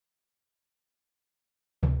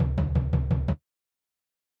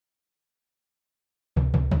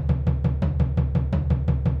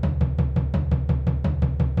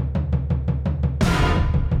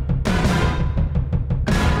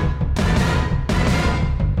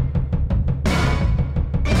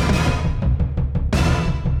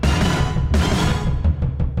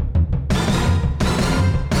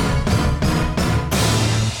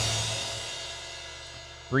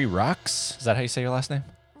Brie Rocks. Is that how you say your last name?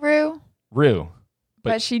 Rue. Rue.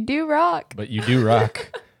 But she do rock. But you do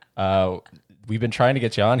rock. We've been trying to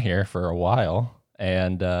get you on here for a while,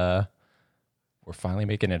 and we're finally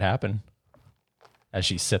making it happen. As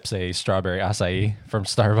she sips a strawberry acai from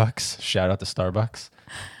Starbucks. Shout out to Starbucks.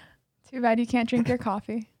 Too bad you can't drink your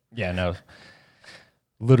coffee. Yeah, no.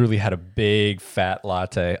 Literally had a big fat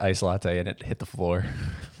latte, iced latte, and it hit the floor.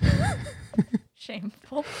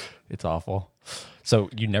 Shameful. It's awful. So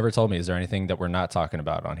you never told me, is there anything that we're not talking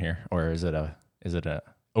about on here? Or is it a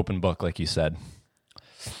open book like you said?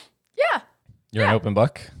 Yeah. You're an open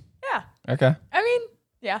book? Yeah. Okay. I mean,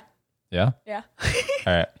 yeah. Yeah? Yeah.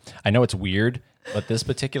 All right. I know it's weird, but this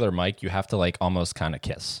particular mic, you have to like almost kind of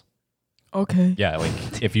kiss. Okay. Yeah,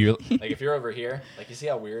 like if you're over here, like you see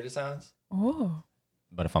how weird it sounds? Oh.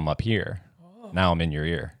 But if I'm up here, now I'm in your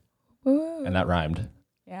ear. Ooh. And that rhymed.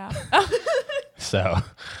 Yeah. So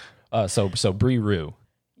Brie Rue.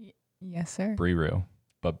 Yes, sir. Brie Rue.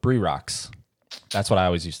 But Brie rocks. That's what I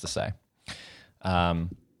always used to say. I've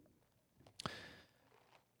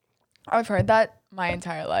heard that my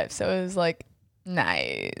entire life, so it was like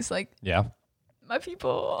nice. Like, Yeah. my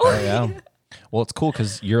people. Oh, yeah. Well, it's cool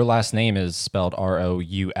because your last name is spelled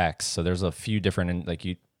Roux. So there's a few different, like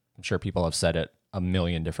I'm sure people have said it a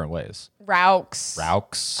million different ways. Raux.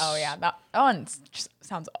 Raux. Oh, yeah. That one just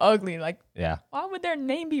sounds ugly. Like, Yeah. why would their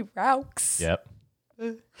name be Raux? Yep.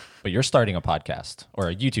 But you're starting a podcast or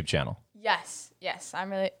a YouTube channel. Yes. Yes.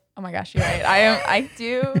 I'm really, oh my gosh, you're right. I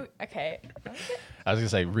do. Okay. I was going to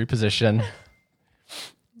say reposition.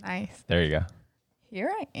 Nice. There you go.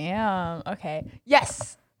 Here I am. Okay.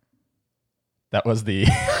 Yes. That was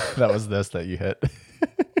this that you hit.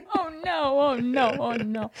 Oh no. Oh no. Oh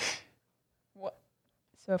no. What?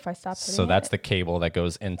 So if I stop hitting So that's it, the cable that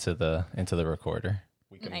goes into the recorder.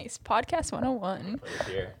 We can nice. Podcast 101. put it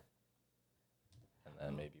here. And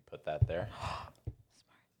then maybe put that there.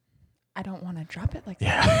 I don't want to drop it like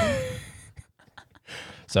Yeah. that.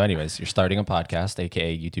 So anyways, you're starting a podcast,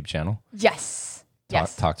 aka YouTube channel. Yes.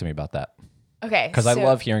 Yes. Talk to me about that. Okay. Because I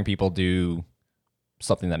love hearing people do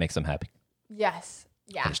something that makes them happy. Yes.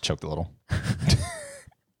 I Yeah. just choked a little.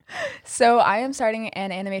 So I am starting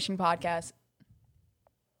an animation podcast.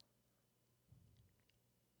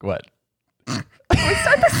 What? Can we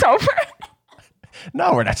start this over?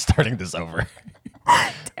 No, we're not starting this over.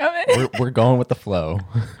 Damn it. We're going with the flow.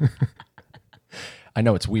 I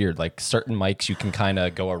know it's weird. Like certain mics you can kind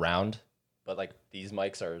of go around, but like these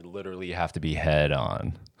mics are literally you have to be head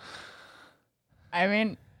on. I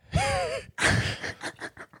mean,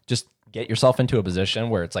 Just get yourself into a position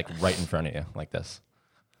where it's like right in front of you, like this.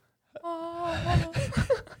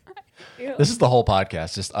 This is the whole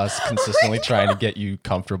podcast, just us consistently trying to get you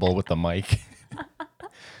comfortable with the mic.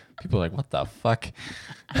 People are like, what the fuck?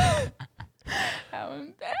 how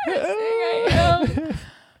embarrassing I am.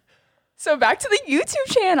 So back to the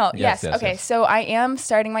YouTube channel. Yes, Yes. yes, Okay. yes. So I am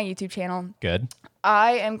starting my YouTube channel. Good.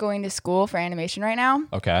 I am going to school for animation right now.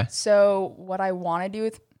 Okay. So what I want to do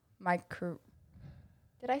with my career.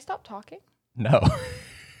 Did I stop talking? No.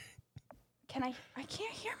 I can't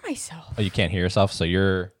hear myself. Oh, you can't hear yourself, so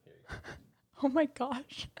you're Oh my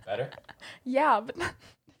gosh. better? Yeah, but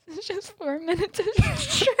this is just for a minute to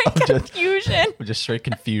straight just- confusion. Just straight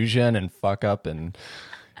confusion and fuck up, and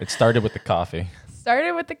it started with the coffee.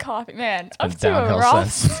 Started with the coffee. Man, been up to a downhill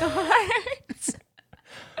rough since. start.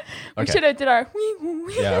 We Okay. should have did our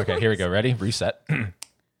Yeah, okay, here we go. Ready? Reset.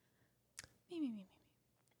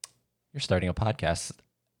 You're starting a podcast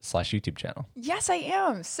 / YouTube channel. Yes, I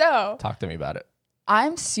am. So Talk to me about it.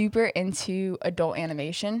 I'm super into adult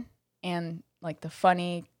animation and like the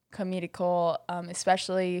funny, comedical,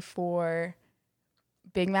 especially for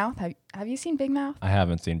Big Mouth. Have you seen Big Mouth? I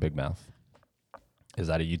haven't seen Big Mouth. Is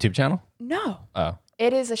that a YouTube channel? No. Oh.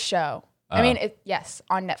 It is a show. I Oh. mean, yes,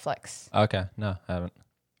 on Netflix. Okay. No, I haven't.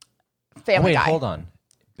 Family Wait, Guy. hold on.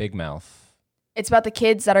 Big Mouth. It's about the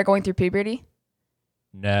kids that are going through puberty.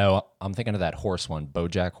 No, I'm thinking of that horse one,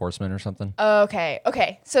 BoJack Horseman or something.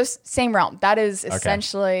 Okay. So same realm. That is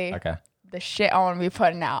essentially Okay. the shit I want to be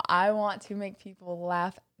putting out. I want to make people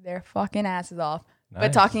laugh their fucking asses off. But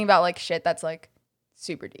Nice. talking about like shit that's like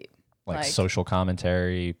super deep. like social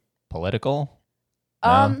commentary, political? No,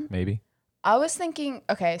 Um, maybe. I was thinking,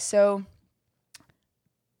 so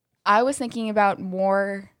I was thinking about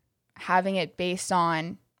more having it based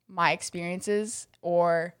on my experiences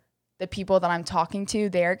or the people that I'm talking to,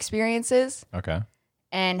 their experiences, Okay.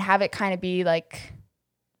 and have it kind of be like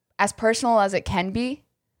as personal as it can be,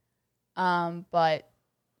 but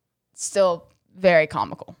still very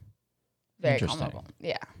comical. Very Interesting. comical.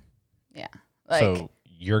 Yeah. Like So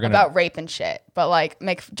you're gonna about rape and shit, but like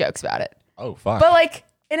make jokes about it. Oh fuck. But like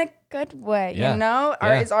in a good way, Yeah. you know? Yeah.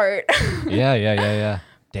 Art is art. Yeah.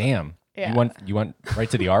 Damn. Yeah. You went right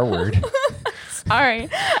to the R word. Sorry.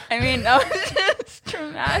 I mean, that was just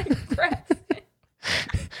traumatic press.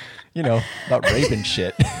 You know, about rape and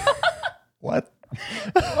shit. What?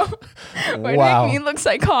 Why Wow. do you make me look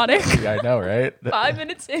psychotic? Yeah, I know, right? 5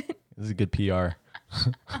 minutes in. This is good PR.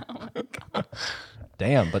 Oh my God.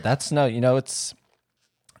 Damn, but that's no, you know, it's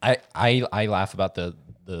I laugh about the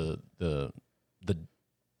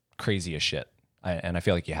craziest shit. And I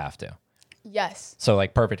feel like you have to. Yes. So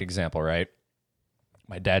like perfect example, right?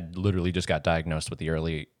 My dad literally just got diagnosed with the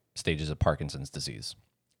early stages of Parkinson's disease.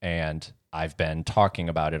 And I've been talking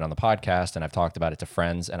about it on the podcast, and I've talked about it to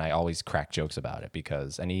friends, and I always crack jokes about it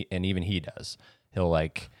because and even he does. He'll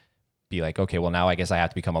like be like, okay, well now I guess I have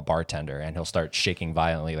to become a bartender, and he'll start shaking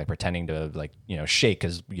violently, like pretending to like, you know, shake,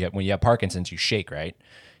 because when you have Parkinson's, you shake, right?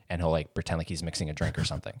 And he'll like pretend like he's mixing a drink or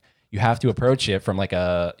something. You have to approach it from like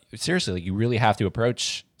seriously, like you really have to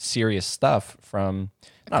approach serious stuff from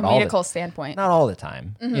A medical standpoint. not all the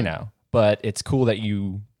time, you know, but it's cool that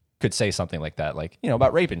you could say something like that, like, you know,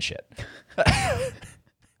 about rape and shit.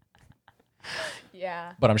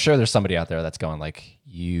 Yeah. But I'm sure there's somebody out there that's going like,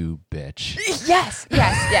 you bitch.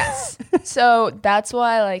 Yes. So that's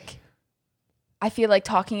why, like, I feel like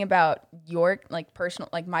talking about your, like, personal,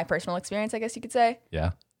 like, my personal experience, I guess you could say,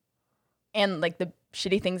 Yeah. and, like, the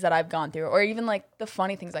shitty things that I've gone through, or even, like, the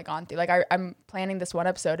funny things I've gone through. Like, I'm planning this one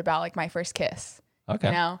episode about, like, my first kiss. Okay.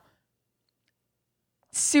 You know?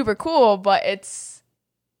 Super cool, but it's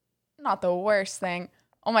not the worst thing.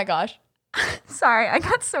 Oh my gosh. Sorry, I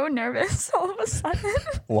got so nervous all of a sudden.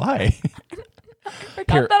 Why? I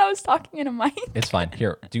forgot that I was talking in a mic. It's fine.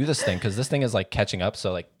 Here, do this thing, because this thing is like catching up.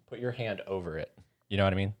 So like put your hand over it. You know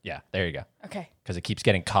what I mean? Yeah, there you go. Okay. Because it keeps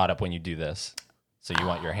getting caught up when you do this. So you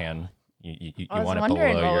want your hand, you I was want it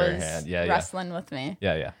wondering below what your was hand. Yeah, wrestling with me.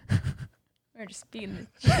 yeah. We're just beating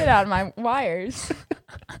the shit out of my wires.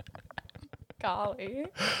 Golly.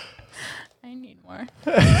 I need more.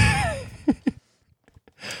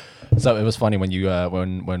 So it was funny when you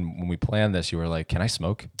when we planned this, you were like, "Can I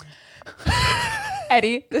smoke?"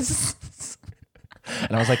 Eddie, this is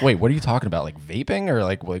And I was like, "Wait, what are you talking about? Like vaping or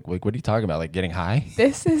like what are you talking about? Like getting high?"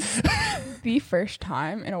 this is the first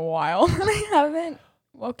time in a while that I haven't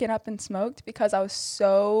woken up and smoked because I was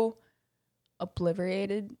so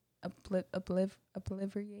obliterated. Obliterated.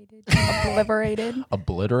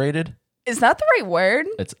 Obliterated? Is that the right word?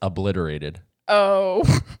 It's obliterated. Oh.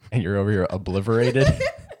 And you're over here obliterated.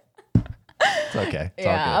 It's okay. It's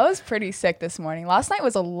Yeah, all I was pretty sick this morning. Last night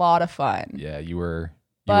was a lot of fun. good. Yeah, you were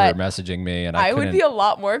But messaging me, and I I would be a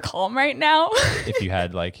lot more calm right now. if you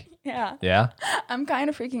had like, Yeah. yeah, I'm kind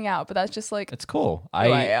of freaking out, but that's just like, it's cool. I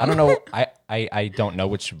I am. don't know. I don't know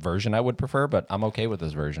which version I would prefer, but I'm okay with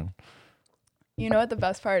this version. you know what the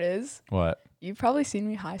best part is? What? You've probably seen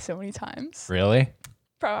me high so many times. Really?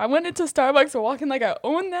 Bro, I went into Starbucks and walking like I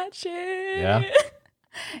own that shit. Yeah?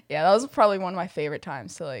 Yeah, that was probably one of my favorite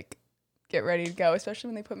times to like get ready to go, especially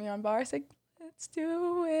when they put me on bar. It's like, let's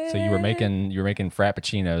do it. So you were making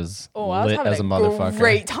frappuccinos I was lit having as a a motherfucker.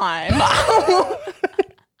 great time.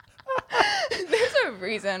 There's a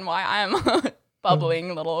reason why I'm a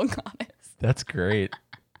bubbling little goddess. That's great.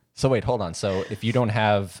 So wait, hold on. So if you don't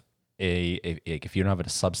have if you don't have a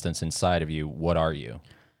substance inside of you, what are you,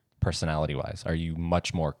 personality wise? Are you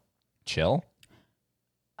much more chill,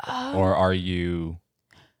 or are you?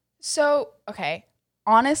 So, okay.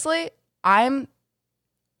 Honestly, I'm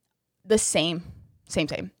the same.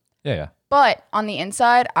 Yeah. But on the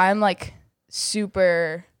inside, I'm like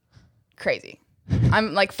super crazy.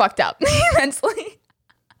 I'm like fucked up mentally.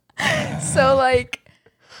 So like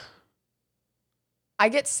I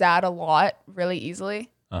get sad a lot really easily.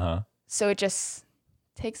 Uh-huh. So it just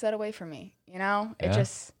takes that away from me, you know? It Yeah.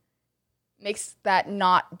 just makes that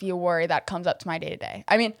not be a worry that comes up to my day to day.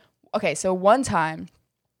 I mean, okay, so one time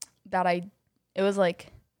that it was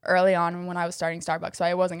like early on when I was starting Starbucks, so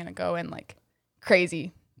I wasn't going to go in like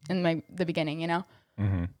crazy in the beginning, you know?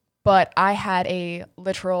 Mm-hmm. But I had a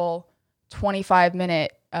literal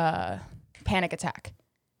 25-minute panic attack.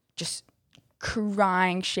 Just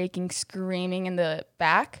crying, shaking, screaming in the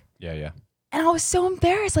back. Yeah. And I was so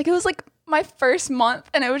embarrassed. Like, it was like my first month,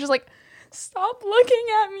 and it was just like, stop looking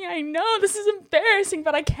at me. I know this is embarrassing,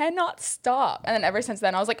 but I cannot stop. And then ever since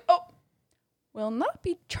then, I was like, oh, will not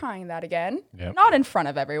be trying that again. Yep. Not in front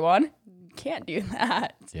of everyone. Can't do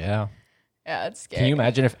that. Yeah. Yeah, it's scary. Can you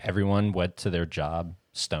imagine if everyone went to their job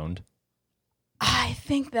stoned? I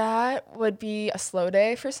think that would be a slow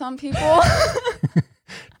day for some people.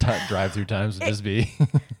 Drive-through times would just be.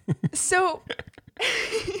 So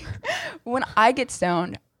when I get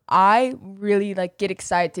stoned, I really like get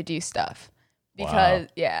excited to do stuff because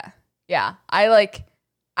I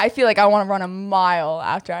feel like I want to run a mile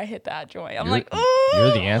after I hit that joint. I'm like, oh,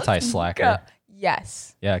 you're the anti-slacker.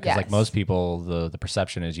 Yes. Yeah, because like most people, the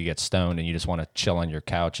perception is you get stoned and you just want to chill on your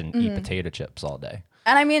couch and eat potato chips all day.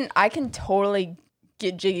 And I mean, I can totally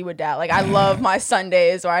get jiggy with that. Like, I love my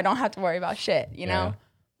Sundays where I don't have to worry about shit, you know?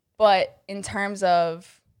 But in terms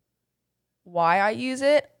of why I use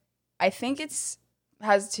it, I think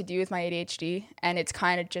has to do with my ADHD, and it's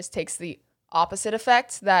kind of just takes the opposite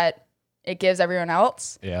effect that it gives everyone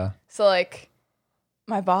else. Yeah. So, like,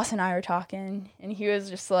 my boss and I were talking, and he was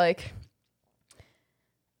just like,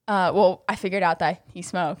 well, I figured out that he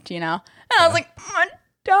smoked, you know? And I was like, my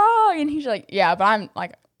dog. And he's like, yeah, but I'm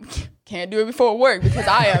like, can't do it before work because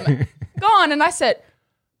I am gone. And I said,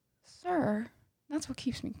 sir, that's what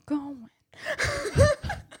keeps me going.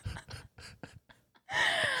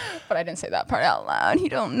 But I didn't say that part out loud. He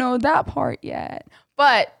don't know that part yet.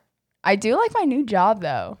 But I do like my new job,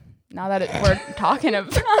 though, now that we're talking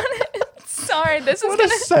about it. Sorry, this is a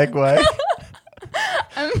segue.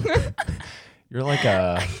 You're like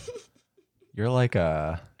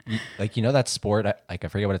you know that sport, I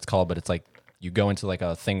forget what it's called, but it's like you go into like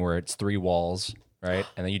a thing where it's 3 walls, right?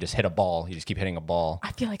 And then you just hit a ball. You just keep hitting a ball.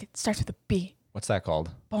 I feel like it starts with a B. What's that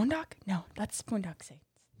called? Boondock? No, that's Boondock Saints.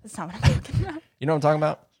 That's not what I'm talking about. You know what I'm talking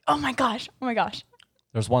about? Oh my gosh.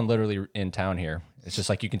 There's one literally in town here. It's just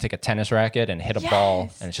like you can take a tennis racket and hit a ball,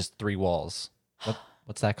 and it's just 3 walls.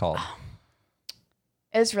 What's that called?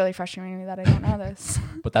 It's really frustrating me that I don't know this.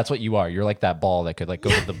 But that's what you are. You're like that ball that could like go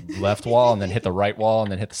to the left wall and then hit the right wall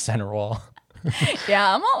and then hit the center wall.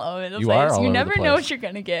 Yeah, I'm all over the place. Are all you over never the place. know what you're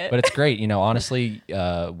going to get. But it's great. You know, honestly,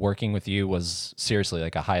 working with you was seriously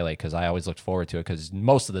like a highlight because I always looked forward to it because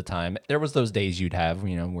most of the time there was those days you'd have,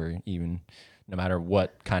 you know, where even no matter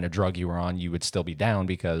what kind of drug you were on, you would still be down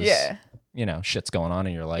because, you know, shit's going on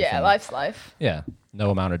in your life. Yeah, and, life's life. Yeah.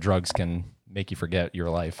 No amount of drugs can make you forget your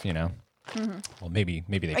life, you know. Mm-hmm. Well, maybe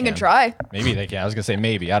they can. I can try. Maybe they can. I was gonna say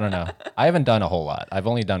maybe. I don't know. I haven't done a whole lot. I've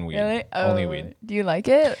only done weed. Really? Only weed. Do you like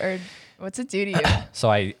it, or what's it do to you? So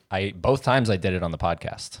I both times I did it on the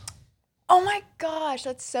podcast. Oh my gosh,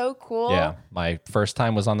 that's so cool. Yeah, my first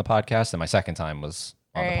time was on the podcast, and my second time was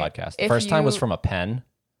on the podcast. The If first time was you- from a pen.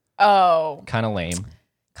 Oh, Kind of lame.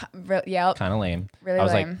 yeah. Kind of lame. Really I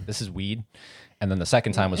was lame. like, this is weed. And then the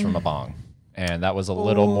second time was from a bong, and that was a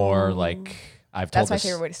little more like I've told That's my this.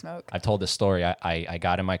 favorite way to smoke. I've told this story. I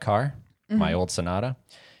got in my car, my old Sonata,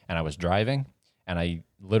 and I was driving, and I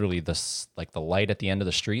literally the light at the end of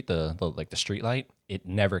the street, the street light, it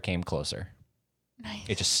never came closer. Nice.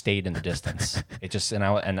 It just stayed in the distance. It just and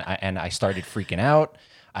I started freaking out.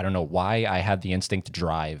 I don't know why I had the instinct to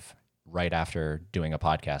drive right after doing a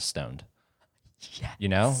podcast stoned. Yes. You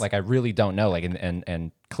know, like I really don't know. Like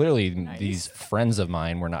and clearly these friends of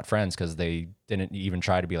mine were not friends because they didn't even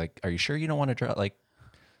try to be like, "Are you sure you don't want to drive?" Like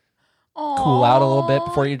cool out a little bit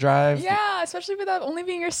before you drive. Yeah, especially with that only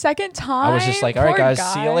being your second time. I was just like, "All right,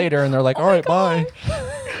 guys, see you later," and they're like, "All right, bye."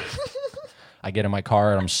 I get in my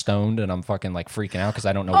car and I'm stoned and I'm fucking like freaking out because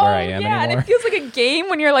I don't know where I am yeah, anymore. and it feels like a game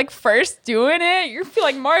when you're like first doing it. You feel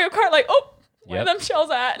like Mario Kart, like, oh, where Yep. are them shells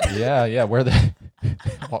at? Yeah. Where the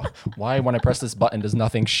why when I press this button does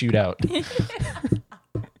nothing shoot out?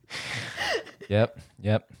 Yep.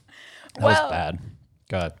 That was bad.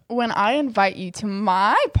 Go ahead. When I invite you to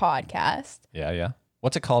my podcast. Yeah.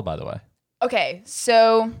 What's it called, by the way? Okay,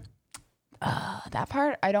 so that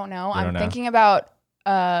part I don't know. I'm thinking about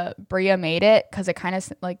Bria Made It because it kind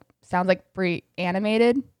of like sounds like Bria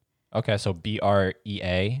Animated. Okay, so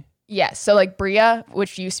BREA. Yes, so like Bria,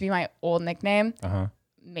 which used to be my old nickname,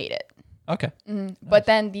 made it. Okay. Nice. But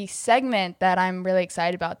then the segment that I'm really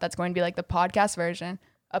excited about, that's going to be like the podcast version,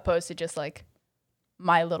 opposed to just like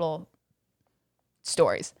my little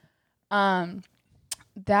stories.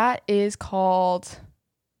 That is called.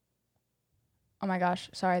 Oh my gosh,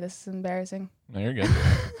 sorry, this is embarrassing. No, you're good.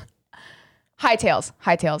 High Tails.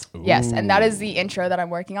 Yes, and that is the intro that I'm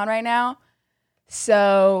working on right now.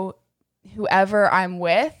 So whoever I'm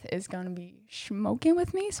with is going to be smoking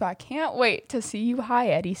with me, so I can't wait to see you high,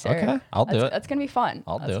 Eddie, sir. Okay, I'll do it. That's going to be fun.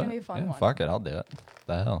 I'll do it. That's going to be a fun one. Fuck it, I'll do it.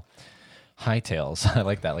 The hell. High tails. I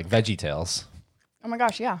like that, like Veggie Tales, Oh my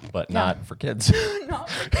gosh, yeah. but not for kids. Not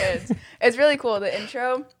for kids. It's really cool, the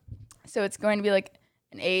intro. So it's going to be like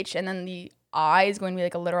an H, and then the I is going to be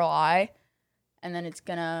like a literal I, and then it's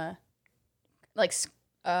going to like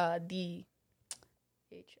the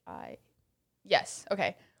H-I. Yes,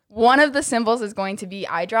 okay. One of the symbols is going to be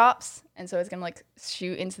eye drops, and so it's going to like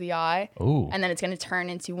shoot into the eye. Ooh. And then it's going to turn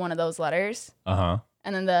into one of those letters. Uh-huh.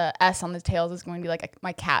 And then the S on the tails is going to be like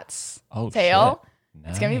my cat's Oh, tail. shit.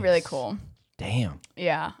 It's going to be really Nice. cool. Damn.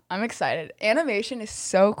 Yeah, I'm excited. Animation is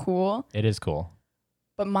so cool, It is cool.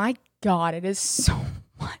 but my God, it is so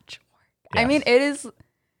much work. I Yes. mean, it is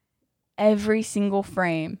every single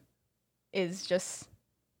frame is just.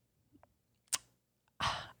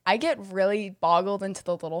 I get really boggled into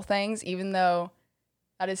the little things, even though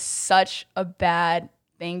that is such a bad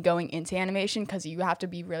thing going into animation because you have to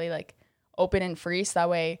be really like open and free so that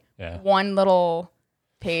way Yeah. one little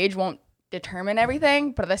page won't determine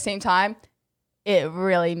everything, but at the same time, it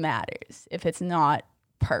really matters if it's not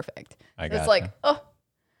perfect. I So got it's like, oh,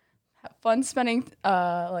 have fun spending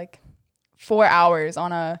like 4 hours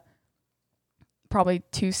on a probably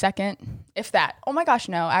 2-second, if that. Oh my gosh,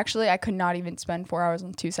 no. Actually, I could not even spend 4 hours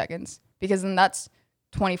on 2 seconds because then that's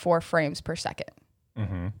 24 frames per second.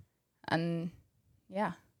 Mm-hmm. And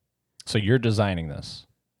yeah. So you're designing this.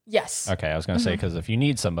 Yes. Okay, I was going to say, because if you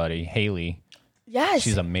need somebody, Haley, Yes.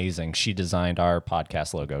 she's amazing. She designed our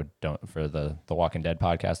podcast logo for the Walking Dead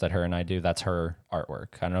podcast that her and I do. That's her artwork.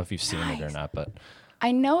 I don't know if you've seen it or Nice. not, but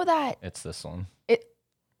I know that. it's this one.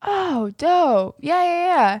 Oh, dope.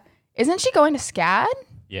 Yeah. Isn't she going to SCAD?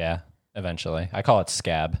 Yeah, eventually. I call it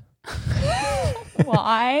Scab.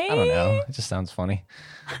 Why? I don't know. It just sounds funny.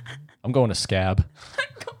 I'm going to Scab.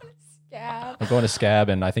 SCAD. I'm going to Scab,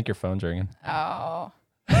 and I think your phone's ringing. Oh,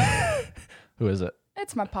 Who is it?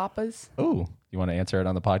 it's my papa's. Oh, you want to answer it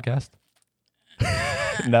on the podcast?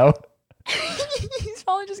 No? He's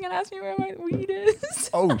probably just going to ask me where my weed is.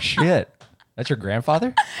 Oh, shit. That's your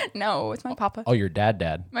grandfather? No, it's my papa. Oh, your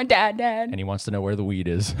dad. My dad. And he wants to know where the weed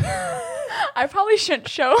is. I probably shouldn't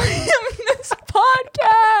show him this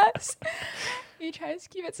podcast. He tries to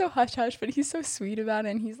keep it so hush-hush, but he's so sweet about it,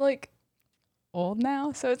 and he's like old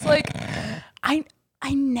now. So it's like, I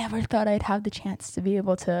never thought I'd have the chance to be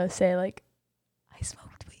able to say like, I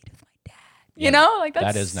smoked weed with my dad. Yeah, You know, like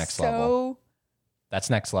that's that is next so, level. That's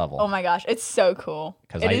next level. Oh my gosh, it's so cool.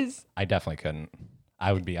 Because It is. I definitely couldn't.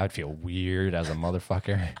 I'd feel weird as a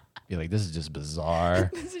motherfucker. Be like, this is just bizarre.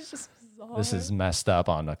 This is just bizarre. This is messed up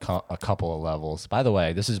on a couple of levels. By the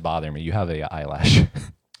way, this is bothering me. You have a eyelash.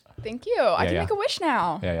 Thank you. I can yeah. make a wish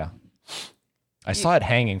now. Yeah. I saw it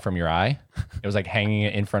hanging from your eye. It was like hanging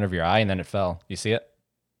in front of your eye, and then it fell. You see it?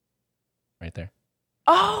 Right there.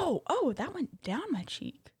 Oh, that went down my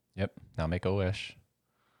cheek. Yep. Now make a wish.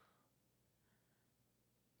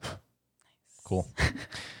 Cool.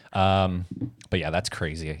 But yeah, that's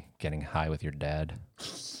crazy. Getting high with your dad.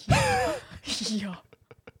 Yeah.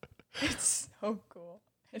 It's so cool.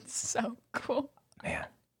 It's so cool. Man.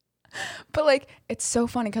 But like, it's so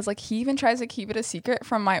funny because like he even tries to keep it a secret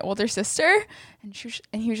from my older sister, and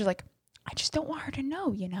he was just like, I just don't want her to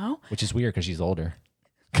know, you know? Which is weird because she's older.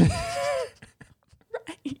 Right.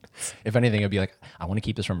 If anything, it'd be like, I want to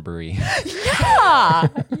keep this from Brie. Yeah.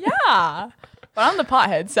 But I'm the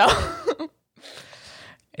pothead, so.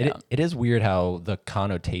 It is weird how the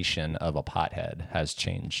connotation of a pothead has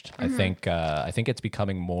changed. Mm-hmm. I think it's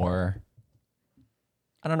becoming more.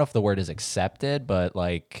 I don't know if the word is accepted, but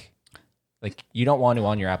like you don't want to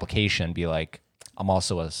on your application be like, I'm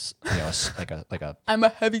also like a I'm a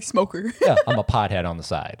heavy smoker. yeah, I'm a pothead on the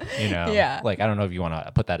side, you know? Yeah. Like, I don't know if you want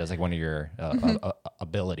to put that as like one of your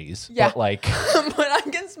abilities. Yeah. But like, But I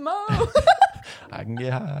can smoke. I can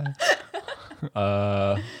get high.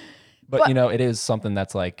 But you know, it is something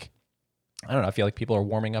that's like, I don't know. I feel like people are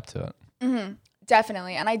warming up to it.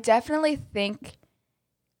 Definitely. And I definitely think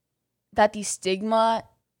that the stigma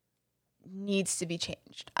needs to be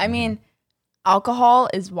changed. I mean, alcohol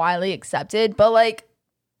is widely accepted, but like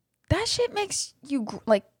that shit makes you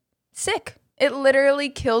like sick. It literally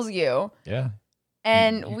kills you. Yeah.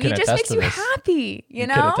 And You weed can just attest makes to you this. happy, you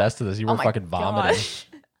know? can attest to this. You Oh were my fucking vomiting, gosh.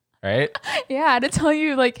 right? Yeah, to tell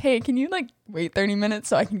you like, hey, can you like wait 30 minutes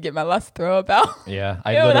so I can get my last throw up out? Yeah.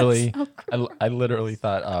 Ew, that's so I literally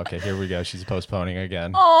thought, oh, okay, here we go. She's postponing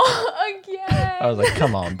again. Oh, again. I was like,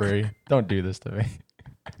 come on, Brie. Don't do this to me.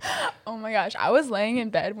 Oh my gosh, I was laying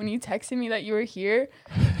in bed when you texted me that you were here,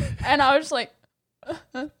 and I was just like,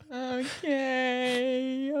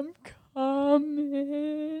 okay, I'm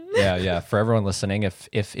coming. Yeah. For everyone listening, if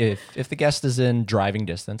the guest is in driving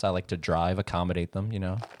distance, I like to drive, accommodate them, you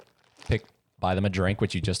know. Buy them a drink,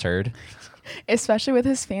 which you just heard. Especially with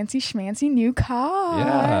his fancy schmancy new car.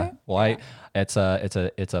 Yeah. Well, it's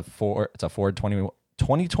a Ford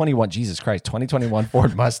 2021, Jesus Christ, 2021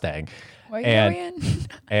 Ford Mustang. What are you And- doing?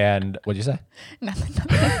 And what'd you say? Nothing.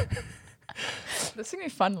 This is gonna be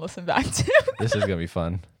fun to listen back to. This is gonna be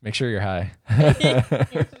fun. Make sure you're high.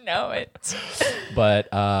 You know it.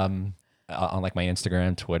 But on like my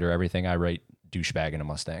Instagram, Twitter, everything, I write douchebag in a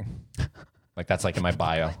Mustang. Like that's like in my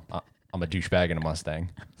bio I'm a douchebag in a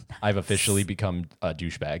Mustang. I've officially become a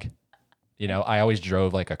douchebag. You know, I always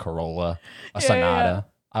drove like a Corolla, a Sonata,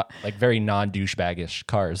 like very non-douchebaggish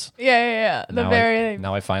cars. Yeah.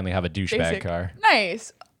 Now I finally have a douchebag basic. car.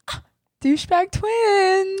 Nice. Douchebag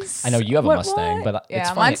twins. I know you have a Mustang, but it's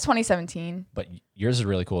funny. Mine's 2017. But yours is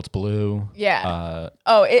really cool. It's blue. Yeah.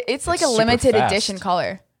 It's like a super limited fast. edition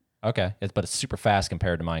color. Okay, but it's super fast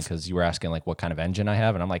compared to mine because you were asking like what kind of engine I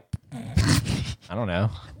have, and I'm like, I don't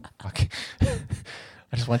know. Okay.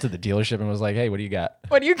 I just went to the dealership and was like, hey, what do you got?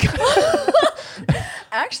 What do you got?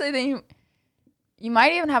 Actually, then you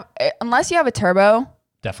might even have, unless you have a turbo.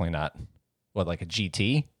 Definitely not. What, like a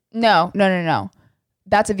GT? No.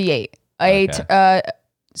 That's a V8.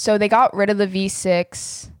 So they got rid of the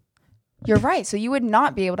V6. You're right. So you would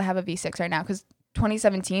not be able to have a V6 right now because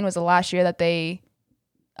 2017 was the last year that they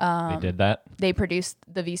did that? They produced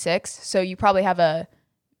the V6. So you probably have a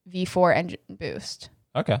V4 engine boost.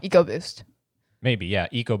 Okay. EcoBoost. Maybe, yeah.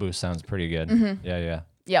 EcoBoost sounds pretty good. Mm-hmm. Yeah. Yep.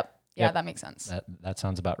 Yeah, Yep. that makes sense. That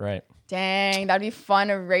sounds about right. Dang, that'd be fun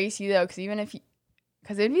to race you though, because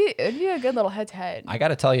it'd be a good little head to head. I got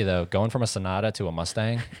to tell you though, going from a Sonata to a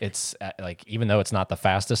Mustang, it's like even though it's not the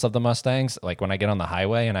fastest of the Mustangs, like when I get on the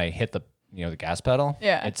highway and I hit the the gas pedal,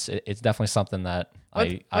 Yeah. it's definitely something that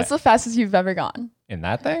What's the fastest you've ever gone? in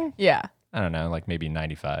that thing. Yeah. I don't know, like maybe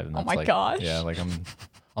 95. And Oh that's my like, gosh. Yeah, like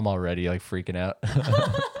I'm already like freaking out.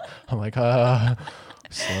 I'm like,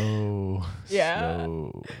 slow. Yeah.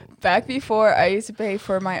 Slow. Back before I used to pay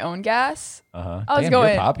for my own gas. Uh-huh. I was Damn,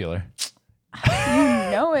 going- you're popular. You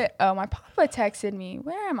know it. Oh, my papa texted me.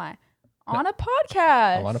 Where am I? On a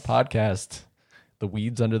podcast. I'm on a podcast. The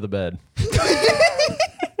weeds under the bed.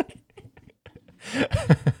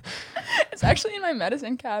 It's actually in my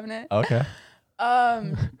medicine cabinet. Okay.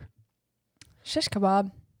 Shish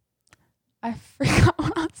kebab. I forgot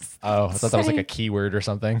what I was Oh, I thought that was like a saying. keyword or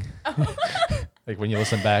something. Like when you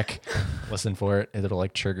listen for it, it'll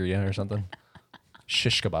like trigger you or something.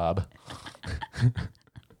 Shish kebab.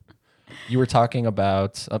 You were talking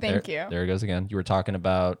about. Thank you. There it goes again. You were talking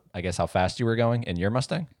about, I guess, how fast you were going in your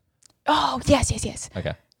Mustang. Oh, yes.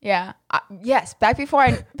 Okay. Yeah. Yes. Back before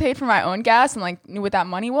I paid for my own gas and like knew what that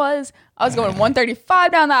money was, I was going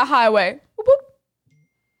 135 down that highway. Whoop, whoop.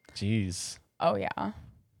 Jeez. Oh, yeah.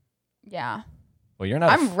 Yeah. Well, you're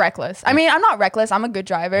not. I'm reckless. I mean, I'm not reckless. I'm a good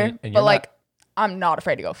driver, And but you're like, I'm not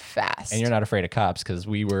afraid to go fast. And you're not afraid of cops because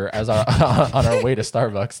we were on our way to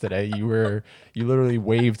Starbucks today. You literally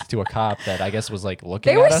waved to a cop that I guess was like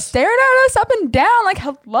looking They were at us. staring at us up and down, like,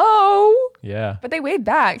 hello. Yeah, But they waved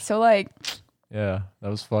back. So, like, yeah, that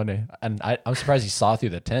was funny. And I'm surprised he saw through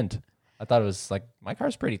the tint. I thought it was like my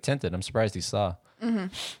car's pretty tinted. I'm surprised he saw.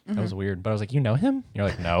 Mm-hmm. That was weird. But I was like, you know him? You're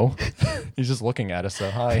like, no. He's just looking at us. So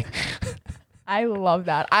hi. I love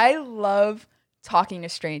that. I love talking to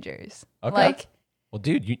strangers. Okay. Like, Well,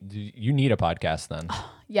 dude, you need a podcast then.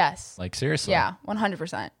 yes. Like seriously. Yeah,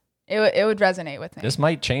 100%. It would resonate with me. This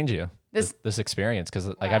might change you. This- This experience because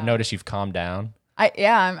like I've Wow. noticed you've calmed down.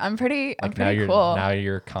 I'm pretty Like now you're cool. now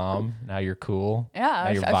you're calm. Now you're cool. Yeah, Now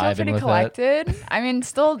you're I feel vibing pretty with it. collected. I mean,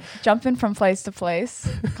 still jumping from place to place,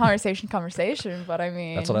 conversation, but I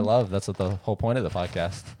mean, That's what I love. That's what the whole point of the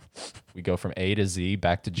podcast. We go from A to Z,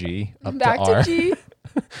 back to G, up back to R. to G.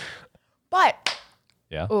 But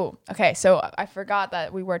Yeah. oh, okay. So I forgot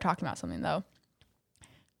that we were talking about something though.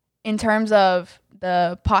 In terms of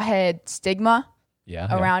the pothead stigma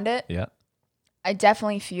Yeah. around it, Yeah. I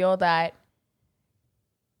definitely feel that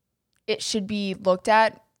it should be looked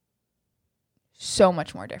at so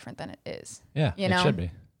much more different than it is. Yeah. You It know? should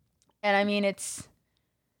be. And I mean, it's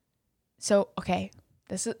so okay.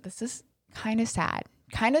 This is kind of sad.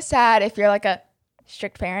 Kind of sad if you're like a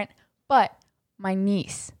strict parent. But my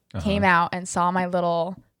niece came out and saw my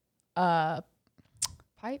little pipe.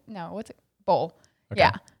 No, what's it? Bowl. Okay.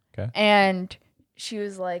 Yeah. Okay. And she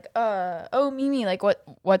was like, oh Mimi, like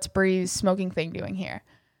what's Bree's smoking thing doing here?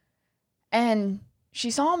 And she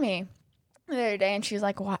saw me the other day and she's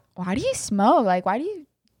like, why do you smoke? Like, why do you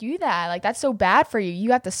do that? Like, that's so bad for you.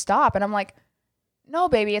 You have to stop. And I'm like, no,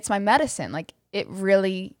 baby, it's my medicine. Like, it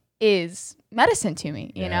really is medicine to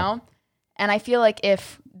me, you Yeah. know? And I feel like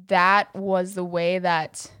if that was the way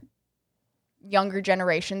that younger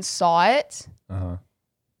generations saw it, Uh-huh.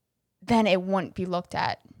 then it wouldn't be looked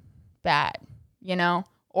at bad, you know?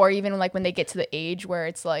 Or even like when they get to the age where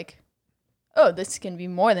it's like, oh, this can be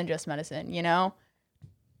more than just medicine, you know?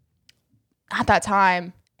 At that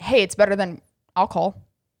time, hey, it's better than alcohol,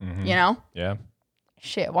 Mhm. you know? Yeah.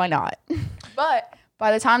 Shit, why not? But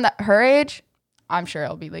by the time that her age, I'm sure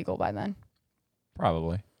it'll be legal by then.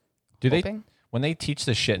 Probably. Do they? Hoping. when they teach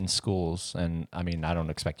this shit in schools, and I mean, I don't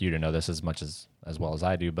expect you to know this as much as well as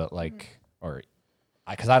I do, but like,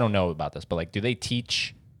 because I don't know about this, but like, do they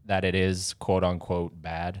teach that it is quote unquote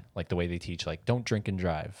bad? Like the way they teach, like, don't drink and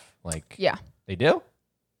drive. Like, Yeah. they do?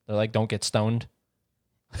 They're like, don't get stoned.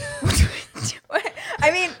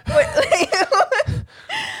 I mean,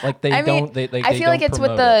 Like they I mean, don't. They I feel like it's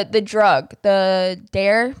with the drug, the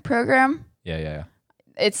DARE program. Yeah.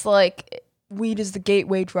 It's like weed is the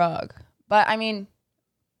gateway drug, but I mean,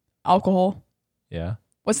 alcohol. Yeah.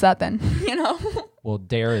 What's that then? Well,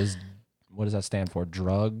 DARE is, what does that stand for?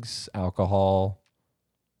 Drugs, alcohol,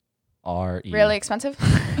 R-E. Really expensive.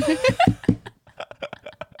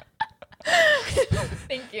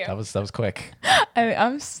 Thank you. That was quick.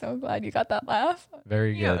 I'm so glad you got that laugh.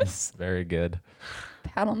 Very good. Yes. Very good.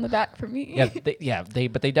 Pat on the back for me.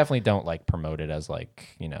 But they definitely don't like promote it as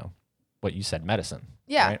like, what you said, medicine.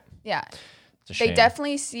 Yeah. Right? Yeah. It's a shame. They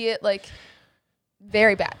definitely see it like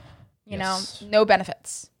very bad. Yes. No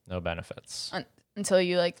benefits No benefits. until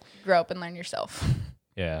you like grow up and learn yourself.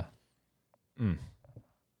 Yeah.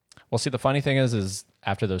 Well, see, the funny thing is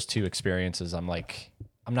after those two experiences, I'm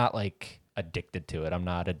not like addicted to it. I'm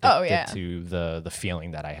not addicted to the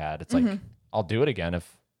feeling that I had. It's like, I'll do it again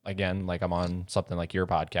if, like I'm on something like your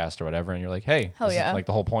podcast or whatever, and you're like, hey, Hell this yeah. is like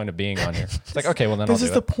the whole point of being on here. It's like, okay, well then I'll do it. This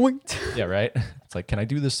is the point. Yeah, right? It's like, can I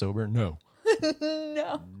do this sober? No.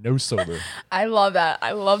 No. No sober. I love that.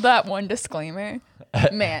 I love that one disclaimer.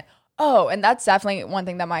 Man. Oh, and that's definitely one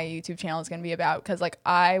thing that my YouTube channel is going to be about, because like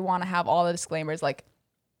I want to have all the disclaimers like,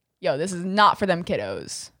 yo, this is not for them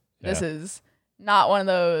kiddos. This is not one of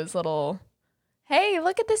those little, hey,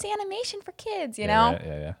 look at this animation for kids, you know? Right,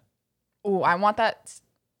 yeah. Ooh, I want that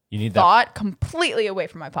You need thought completely away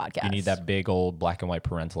from my podcast. You need that big old black and white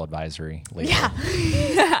parental advisory label.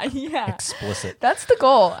 Yeah. Explicit. That's the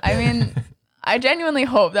goal. I mean, I genuinely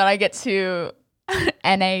hope that I get to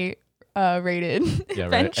NA rated. Yeah,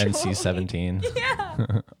 right. eventually. NC-17.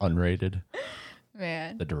 Yeah. Unrated.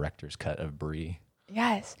 Man. The director's cut of Brie.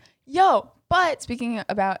 Yes. Yo, but speaking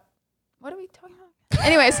about, what are we talking about?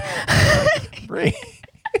 Anyways. Brie.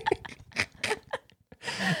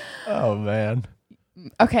 Oh, man.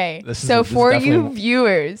 Okay. This is for definitely you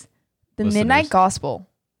viewers, the listeners. Midnight Gospel.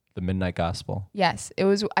 The Midnight Gospel. Yes. It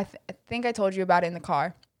was, I think I told you about it in the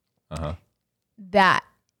car. Uh-huh. That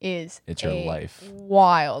is It's your life.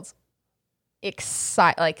 Wild.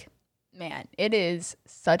 Like, man, it is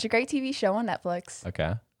such a great TV show on Netflix.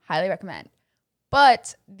 Okay. Highly recommend.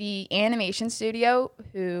 But the animation studio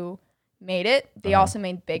who made it, they also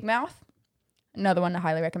made Big Mouth. Another one to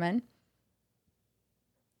highly recommend.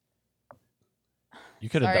 You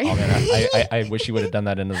could have Sorry. done, I wish you would have done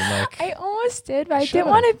that into the mic. I almost did, but I Should've. didn't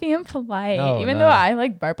want to be impolite. No, even no. though I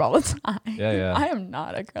like burp all the time. Yeah. I am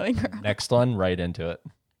not a girly girl. Next one, right into it.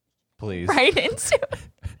 Please. Right into it.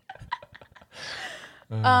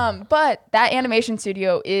 But that animation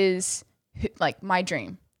studio is like my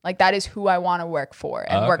dream. Like that is who I want to work for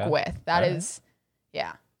and work with. That is,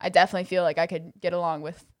 yeah. I definitely feel like I could get along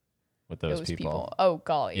with those people. Oh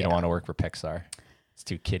golly. You don't want to work for Pixar. It's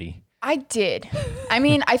too kiddie. I did. I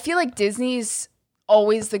mean, I feel like Disney's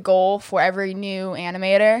always the goal for every new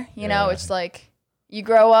animator. You know, it's like you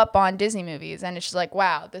grow up on Disney movies and it's just like,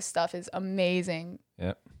 wow, this stuff is amazing.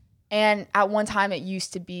 Yep. And at one time it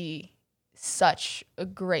used to be such a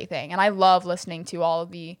great thing. And I love listening to all of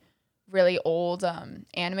the really old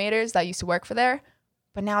animators that used to work for there.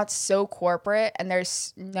 But now it's so corporate and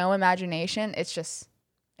there's no imagination. It's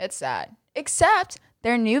sad. Except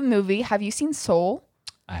their new movie. Have you seen Soul?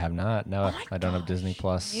 I have not. No, I don't have Disney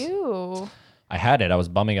Plus. You. I had it. I was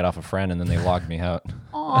bumming it off a friend, and then they logged me out.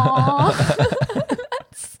 Aww.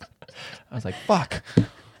 I was like, fuck.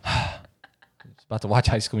 I was about to watch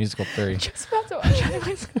High School Musical 3. Just about to watch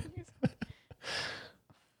High School Musical.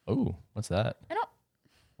 Oh, what's that? I don't.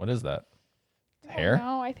 What is that? Hair?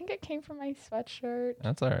 No, I think it came from my sweatshirt.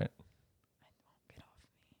 That's all right.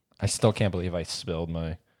 I still can't believe I spilled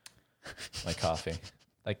my coffee.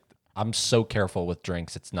 Like, I'm so careful with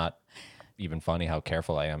drinks. It's not even funny how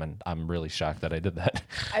careful I am, and I'm really shocked that I did that.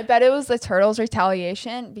 I bet it was the turtles'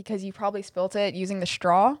 retaliation because you probably spilt it using the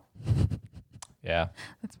straw. Yeah.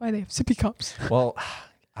 That's why they have sippy cups. Well,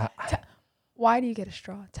 Why do you get a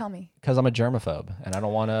straw? Tell me. because I'm a germaphobe, and I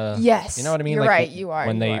don't want to. Yes. You know what I mean? You're Like, right. You are.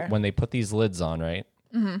 When they put these lids on, right?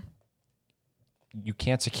 Mm-hmm. You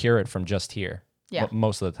can't secure it from just here. Yeah.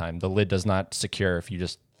 Most of the time, the lid does not secure if you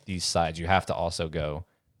just these sides. You have to also go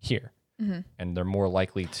here, and they're more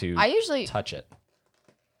likely to I usually. touch it.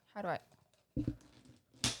 How do I?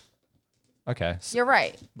 Okay. You're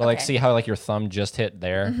right. But like, Okay. see how like your thumb just hit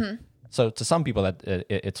there? So to some people that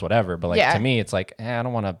it's whatever, but like Yeah. to me, it's like I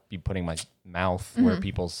don't want to be putting my mouth where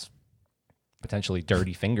people's potentially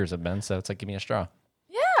dirty fingers have been. So it's like, give me a straw.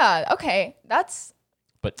 Yeah. Okay. That's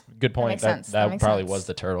But good point. makes That sense. That makes probably sense. was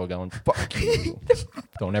the turtle going, fuck you.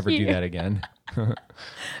 Don't ever do that again.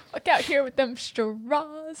 look out here with them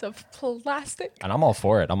straws of plastic. And I'm all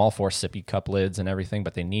for it. I'm all for sippy cup lids and everything,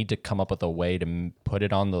 but they need to come up with a way to put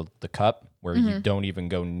it on the cup where you don't even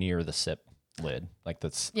go near the sip lid. Like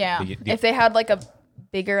that's Yeah. the- If they had like a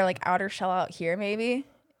bigger like outer shell out here, maybe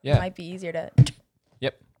yeah. it might be easier to.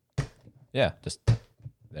 Yep. Yeah. Just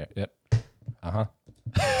there. Yep. Uh-huh.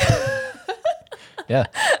 Yeah.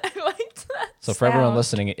 I liked that. So for everyone sound.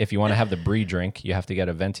 listening, if you want to have the Brie drink, you have to get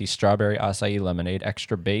a venti strawberry acai lemonade,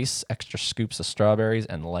 extra base, extra scoops of strawberries,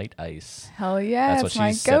 and light ice. Hell yeah, That's that's what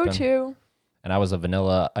my she's sipping. go-to. And I was a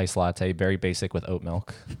vanilla ice latte, very basic with oat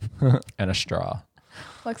milk and a straw.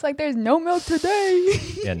 Looks like there's no milk today.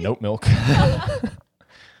 Yeah, note milk.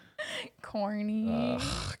 Corny.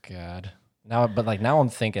 Oh God. Now I'm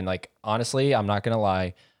thinking like honestly, I'm not gonna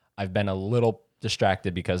lie, I've been a little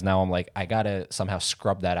distracted because now I'm like I gotta somehow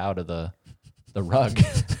scrub that out of the rug.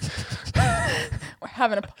 We're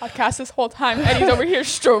having a podcast this whole time. Eddie's over here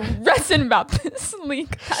stressing about this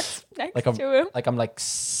leak that's next like I'm to him. like I'm like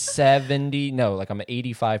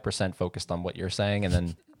 85% focused on what you're saying, and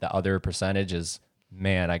then the other percentage is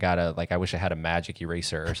man, I wish I had a magic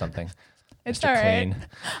eraser or something. It's Mr. all right. Clean.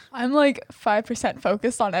 I'm like 5%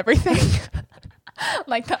 focused on everything.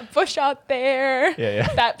 Like that bush out there, Yeah.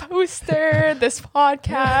 that poster, this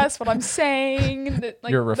podcast, what I'm saying,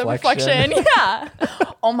 like Your the reflection. reflection. Yeah.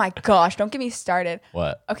 Oh my gosh, don't get me started.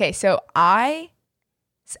 What? Okay, so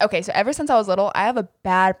ever since I was little, I have a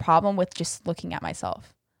bad problem with just looking at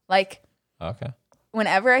myself. Like Okay.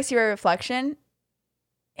 whenever I see a reflection,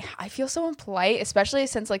 I feel so impolite, especially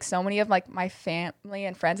since like so many of like my family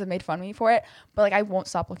and friends have made fun of me for it. But like I won't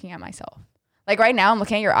stop looking at myself. Like right now, I'm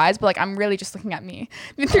looking at your eyes, but like I'm really just looking at me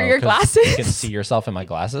through your 'Cause glasses. You can see yourself in my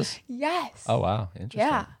glasses? Yes. Oh wow. Interesting.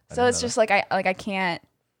 yeah. I So didn't it's know just like I can't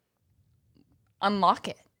unlock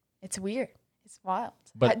it. It's weird. It's wild.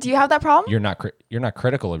 But Do you have that problem? you're not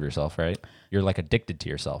critical of yourself, right? You're like addicted to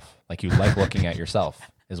yourself. Like you like looking at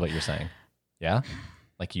yourself is what you're saying. Yeah?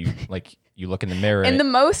 Like you look in the mirror In the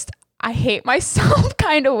most I hate myself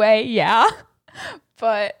kind of way, yeah.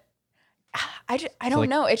 But I don't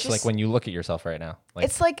know. It's just like when you look at yourself right now. Like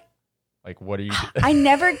it's like what are you I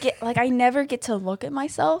never get to look at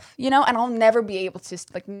myself, and I'll never be able to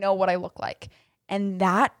like know what I look like. And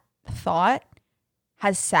that thought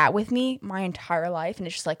has sat with me my entire life, and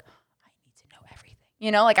it's just like I need to know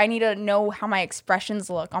everything. Like I need to know how my expressions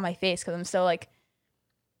look on my face because I'm so like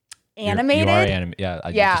animated. You are animated. Yeah, I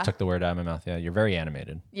Yeah. just took the word out of my mouth. Yeah, you're very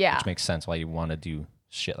animated. Yeah. Which makes sense why you want to do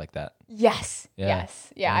shit like that. Yes. Yeah.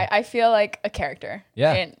 Yes. Yeah. Yeah. I feel like a character.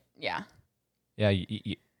 Yeah. And yeah. Yeah,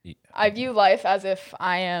 I view life as if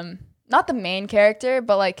I am not the main character,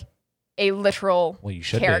 but like a literal well, you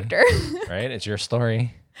should character. be, right? It's your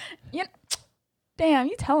story. Damn,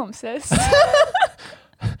 you tell him, sis.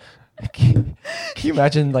 Can you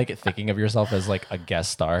imagine like thinking of yourself as like a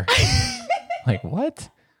guest star? Like what?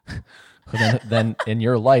 Then in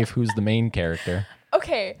your life, who's the main character?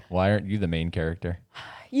 Okay. Why aren't you the main character?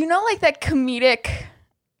 Like that comedic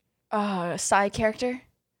side character?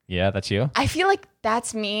 Yeah, that's you. I feel like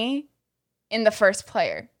that's me in the first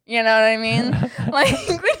player. You know what I mean? Like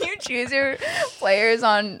when you choose your players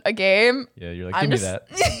on a game. Yeah, you're like, I'm give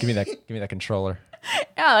just- me that. Give me that controller.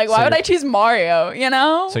 Yeah, like So why would you're- I choose Mario,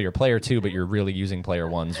 So you're player 2, but you're really using player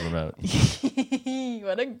 1's remote.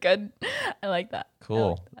 What a good I like that.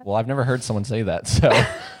 Cool. Well, I've never heard someone say that, so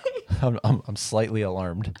I'm slightly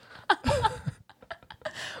alarmed.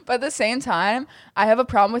 But at the same time, I have a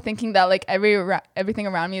problem with thinking that like everything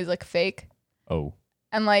around me is like fake. Oh,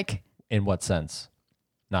 And like in what sense?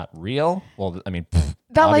 Not real? Well, I mean, that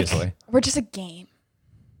obviously. like we're just a game.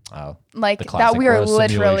 Oh, Like The that classic, we are we're a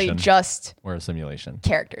literally simulation. just we're a simulation.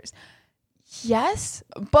 characters. Yes,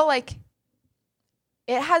 but like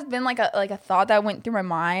it has been like a thought that went through my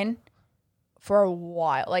mind for a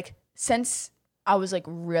while. Like since I was like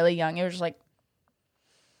really young, it was just like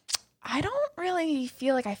I don't really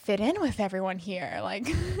feel like I fit in with everyone here. Like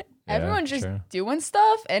everyone's just true. doing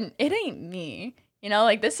stuff and it ain't me.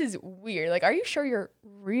 Like this is weird. Like, are you sure you're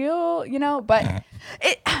real? But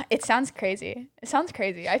it sounds crazy. It sounds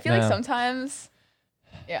crazy. I feel like No. sometimes,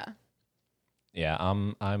 yeah. Yeah,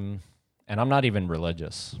 I'm not even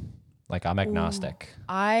religious. Like I'm agnostic.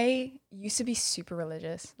 I used to be super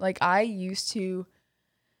religious. Like I used to,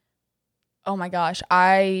 oh my gosh,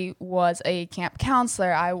 I was a camp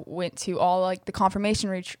counselor. I went to all like the confirmation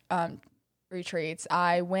retreats.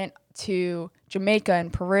 I went to Jamaica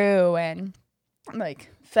and Peru and like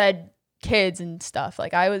fed kids and stuff.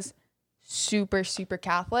 Like I was super, super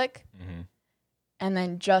Catholic. Mm-hmm. And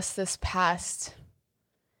then just this past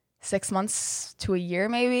 6 months to a year,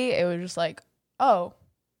 maybe, it was just like, oh,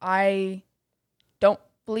 I don't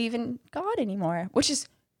believe in God anymore, which is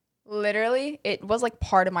literally, it was like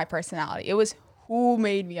part of my personality. It was who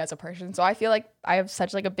made me as a person. So I feel like I have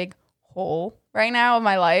such like a big hole right now in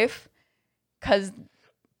my life because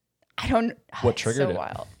I don't. What triggered it?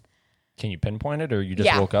 Wild. Can you pinpoint it, or you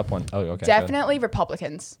just woke up one? Oh, okay. Definitely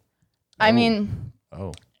Republicans. I mean,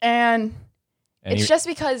 and it's just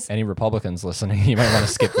because any Republicans listening, you might want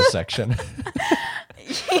to skip this section.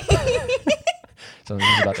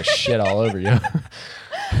 Something's about to shit all over you.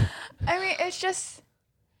 I mean, it's just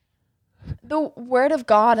the word of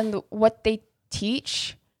God and what they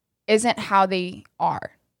teach isn't how they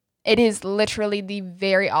are. It is literally the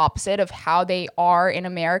very opposite of how they are in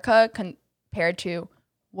America compared to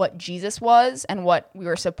what Jesus was and what we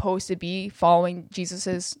were supposed to be following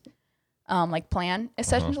Jesus's like plan,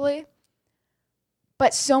 essentially.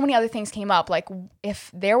 But so many other things came up. Like, if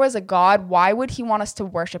there was a God, why would he want us to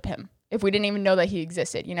worship him if we didn't even know that he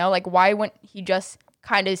existed? You know, like, why wouldn't he just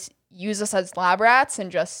kind of use us as lab rats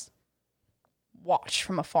and just watch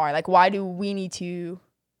from afar? Like, why do we need to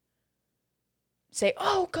say,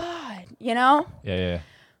 oh, God, you know? Yeah.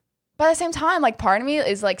 But at the same time, like, part of me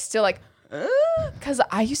is, like, still like, because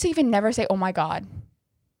I used to even never say, oh, my God.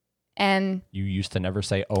 And you used to never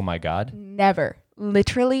say, oh, my God? Never.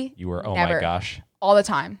 Literally. You were, oh, never. my gosh. All the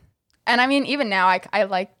time. And I mean, even now, I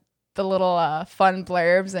like the little fun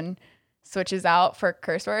blurbs and switches out for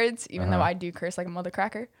curse words, even though I do curse like a mother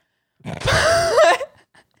cracker. But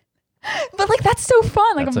like, that's so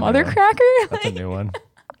fun. Like, that's a mother cracker. That's a new one.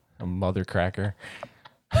 A mother cracker.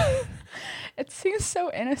 It seems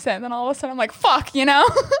so innocent. Then all of a sudden I'm like, fuck, you know?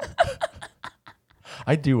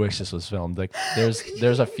 I do wish this was filmed. Like,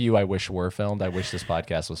 there's a few I wish were filmed. I wish this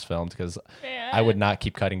podcast was filmed because I would not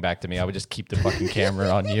keep cutting back to me. I would just keep the fucking camera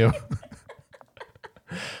on you.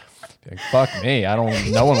 Like, fuck me.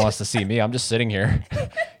 No one wants to see me. I'm just sitting here.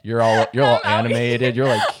 You're all animated. You're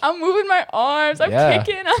like, I'm moving my arms. I'm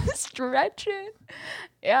kicking. I'm stretching.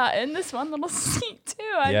 Yeah, in this one little seat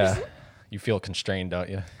too. You feel constrained, don't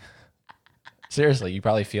you? Seriously, you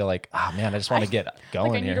probably feel like, oh man, I just want to get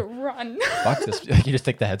going like I here. Need to run. Fuck this. You just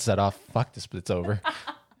take the headset off. Fuck this, but it's over.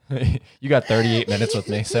 You got 38 minutes with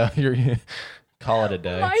me, so you're call it a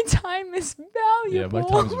day. My time is valuable. Yeah, my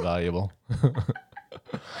time's valuable.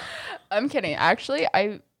 I'm kidding. Actually,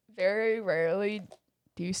 I very rarely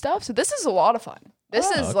do stuff, so this is a lot of fun. This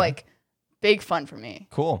is like big fun for me.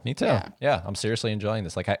 Cool. Me too. Yeah, I'm seriously enjoying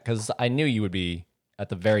this. Like, because I knew you would be at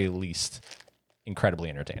the very least incredibly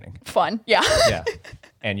entertaining. Fun. Yeah. Yeah.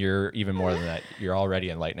 And you're even more than that. You're already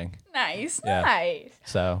enlightening. Nice. Yeah. Nice.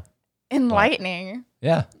 So. Enlightening.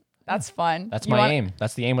 Yeah. That's fun. That's my aim.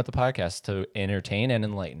 That's the aim with the podcast, to entertain and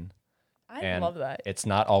enlighten. I love that. It's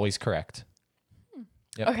not always correct.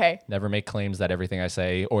 Yep. Okay. Never make claims that everything I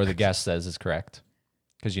say or the guest says is correct.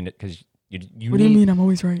 Because you What do you mean I'm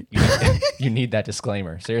always right? You need that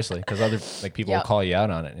disclaimer. Seriously. Because other people will call you out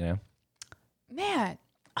on it, you know? Man.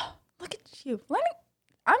 Look at you.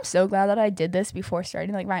 I'm so glad that I did this before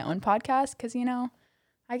starting like my own podcast because, you know,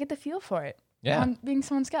 I get the feel for it. Yeah. Being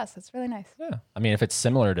someone's guest. That's really nice. Yeah. I mean, if it's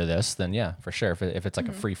similar to this, then yeah, for sure. If it's like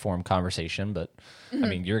a free form conversation, but I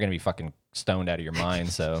mean, you're going to be fucking stoned out of your mind.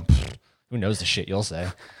 So who knows the shit you'll say?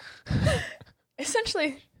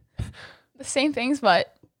 Essentially the same things,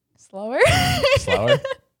 but slower. Slower?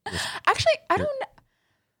 Actually, I don't know.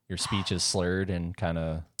 Your speech is slurred and kind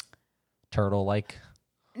of turtle-like.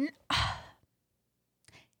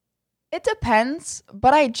 It depends,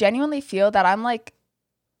 but I genuinely feel that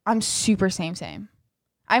I'm super same.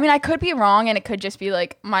 I mean, I could be wrong and it could just be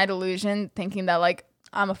like my delusion thinking that like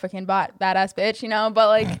I'm a freaking badass bitch, you know, but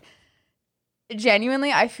like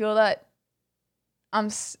genuinely I feel that I'm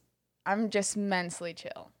just mentally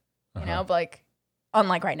chill, you know, but like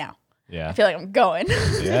unlike right now. Yeah. I feel like I'm going.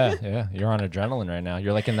 Yeah. You're on adrenaline right now.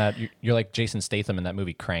 You're like you're like Jason Statham in that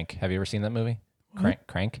movie Crank. Have you ever seen that movie?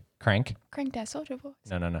 Crank? Crank That Soldier Boy.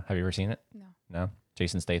 No. Have you ever seen it? No.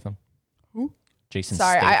 Jason Statham. Who? Jason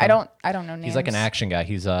Sorry, Statham. I don't know names. He's like an action guy.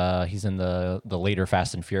 He's in the later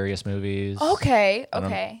Fast and Furious movies. Okay.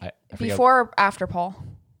 I Before or after Paul?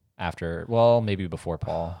 After, well, maybe before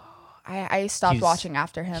Paul. I stopped watching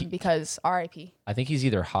after him because R.I.P. I think he's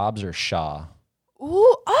either Hobbs or Shaw.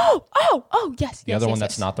 Ooh, oh, yes. The other one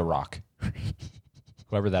that's not The Rock.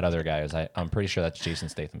 Whoever that other guy is, I'm pretty sure that's Jason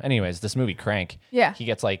Statham. Anyways, this movie Crank, he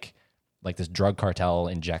gets like this drug cartel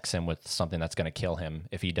injects him with something that's going to kill him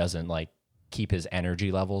if he doesn't like keep his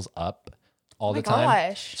energy levels up all Oh my the time.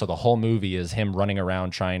 gosh. So the whole movie is him running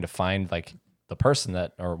around trying to find like the person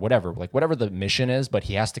that, or whatever, like whatever the mission is, but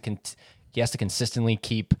he has to consistently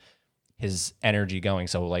keep his energy going.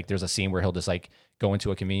 So like there's a scene where he'll just like go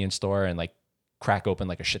into a convenience store and like crack open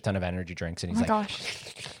like a shit ton of energy drinks, and Oh he's my like,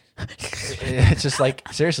 gosh. it's just like,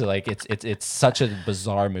 seriously, like it's such a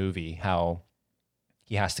bizarre movie how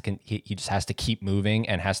he has to he just has to keep moving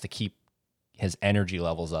and has to keep his energy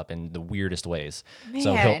levels up in the weirdest ways. Man.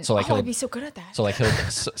 He'll I'd be so good at that. so like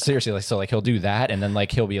seriously, like, so like he'll do that, and then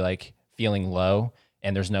like he'll be like feeling low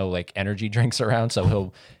and there's no like energy drinks around,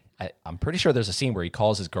 so I'm pretty sure there's a scene where he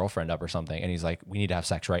calls his girlfriend up or something and he's like, we need to have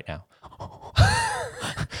sex right now.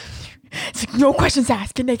 It's like, no questions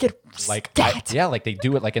asked. Get naked. Like Stat. like they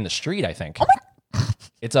do it like in the street, I think.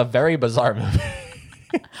 It's a very bizarre movie.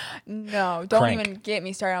 No, don't Crank. even get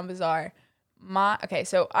me started on bizarre. Okay,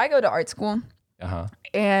 so I go to art school,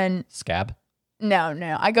 and Scab.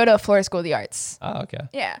 no, I go to Florida School of the Arts. Oh, okay.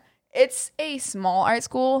 Yeah, it's a small art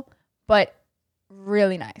school, but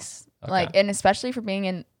really nice. Okay. Like, and especially for being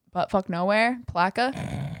in buttfuck nowhere, Placa,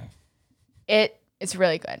 it's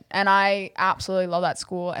really good, and I absolutely love that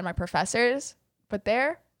school and my professors. But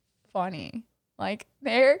they're funny. Like,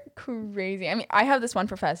 they're crazy. I mean, I have this one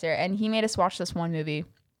professor, and he made us watch this one movie.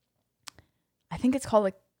 I think it's called,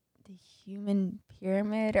 like, The Human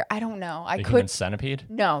Pyramid, or I don't know. The Human Centipede?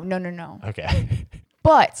 No. Okay.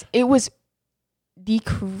 But it was the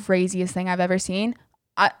craziest thing I've ever seen.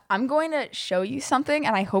 I'm going to show you something,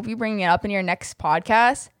 and I hope you bring it up in your next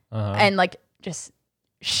podcast and, like, just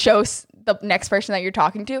show the next person that you're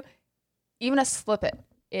talking to. Even a snippet.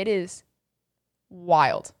 It is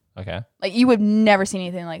wild. Okay. Like, you would never seen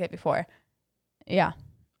anything like it before. Yeah.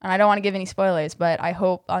 And I don't want to give any spoilers, but I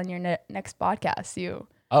hope on your next podcast you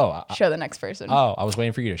show the next person. I was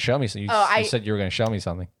waiting for you to show me. So you said you were going to show me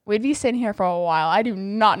something. We'd be sitting here for a while. I do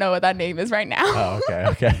not know what that name is right now. Oh,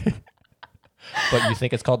 okay. But you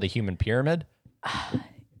think it's called The Human Pyramid?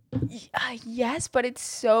 Yes, but it's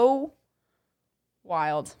so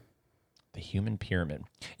wild. The Human Pyramid.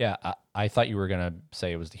 Yeah, I thought you were going to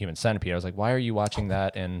say it was The Human Centipede. I was like, why are you watching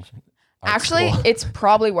that in art Actually, school? it's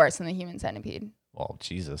probably worse than the Human Centipede. Well,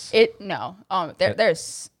 Jesus.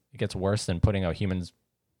 There's It gets worse than putting a human's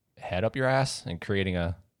head up your ass and creating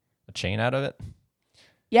a chain out of it?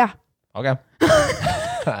 Yeah. Okay.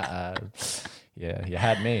 Yeah, you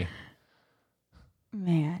had me.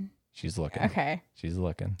 Man. She's looking. Okay. She's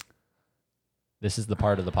looking. This is the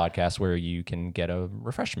part of the podcast where you can get a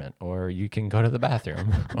refreshment or you can go to the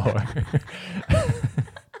bathroom or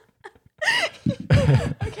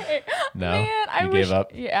Okay. No, Man, I you wish, gave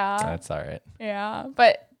up? Yeah. That's all right. Yeah.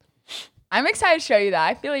 But I'm excited to show you that.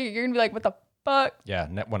 I feel like you're gonna be like, what the fuck? Yeah,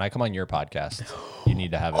 when I come on your podcast, you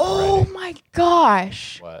need to have it Oh ready. my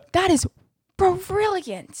gosh. What? That is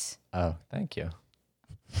brilliant. Oh, thank you.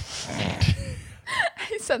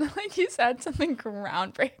 I said that like you said something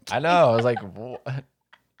groundbreaking. I know. I was like, what?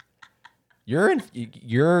 Your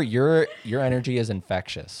energy is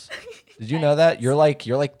infectious. Did you know that? You're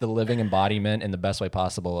like the living embodiment in the best way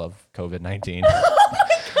possible of COVID-19. Oh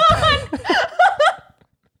my god.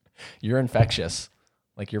 You're infectious.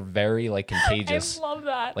 Like you're very like contagious. I love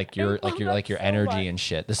that. Like your energy and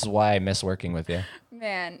shit. This is why I miss working with you.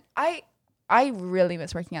 Man, I really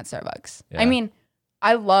miss working at Starbucks. Yeah. I mean,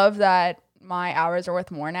 I love that my hours are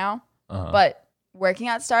worth more now, but working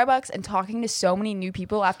at Starbucks and talking to so many new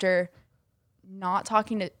people after not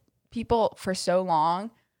talking to people for so long,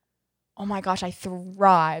 oh my gosh, I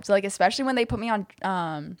thrived. Like, especially when they put me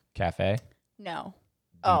on Cafe? no.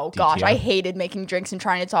 Oh gosh, DTO? I hated making drinks and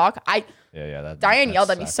trying to talk. Yeah. Diane that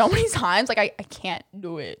yelled at me sucks. so many times. Like, I can't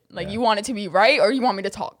do it. Like, Yeah. you want it to be right or you want me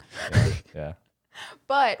to talk. Yeah.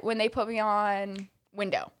 But when they put me on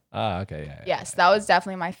window, Okay. Yeah. yes, that was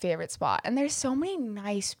definitely my favorite spot. And there's so many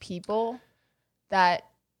nice people that,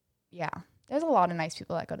 there's a lot of nice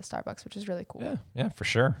people that go to Starbucks, which is really cool. Yeah, for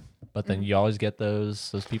sure. But then you always get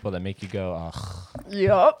those people that make you go, ugh,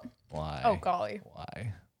 Yep. why? Oh, golly.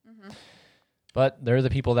 Why? But they're the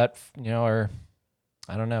people that are,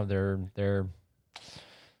 I don't know, their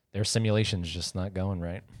simulation's just not going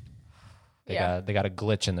right. They got a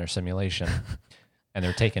glitch in their simulation, and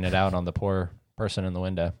they're taking it out on the poor person in the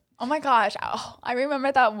window. Oh my gosh. Oh, I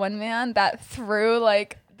remember that one man that threw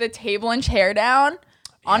like the table and chair down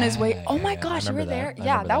on his way. Oh my gosh, you were there?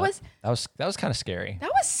 Yeah, that was kind of scary. That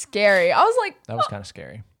was scary. I was like, That was kind of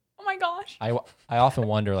scary. oh my gosh. I often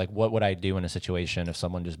wonder, like, what would I do in a situation if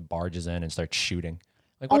someone just barges in and starts shooting?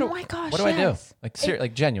 Like, what Oh my gosh, what do I do? yes. Like,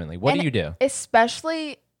 like genuinely, what do And you do?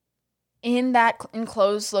 Especially in that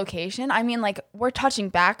enclosed location, I mean, like, we're touching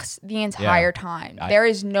backs the entire time. There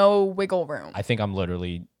is no wiggle room. I think I'm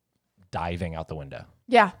literally diving out the window.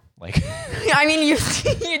 Yeah. Like, I mean, you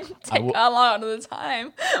take a lot of the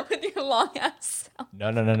time with your long ass self.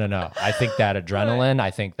 No. I think that adrenaline,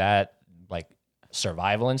 I think that like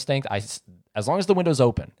survival instinct, as long as the window's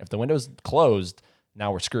open. If the window's closed,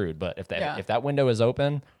 now we're screwed. But if that window is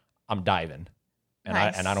open, I'm diving. And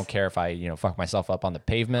I don't care if I, fuck myself up on the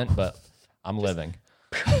pavement, but I'm living.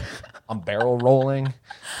 I'm barrel rolling.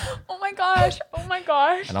 Oh my gosh.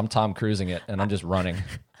 And I'm Tom Cruising it, and I'm just running.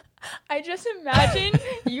 I just imagine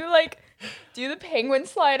you like do the penguin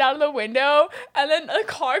slide out of the window, and then a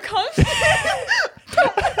car comes.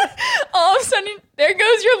 All of a sudden, there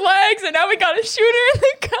goes your legs, and now we got a shooter in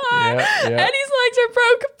the car. Yeah. Eddie's legs are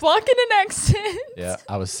broke, blocking an exit. Yeah,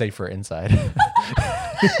 I was safer inside. Should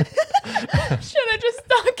have just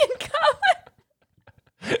stuck and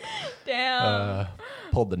covered. Damn.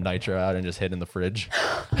 Pulled the nitro out and just hid in the fridge.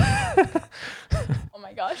 Oh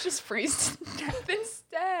my gosh, just freeze to death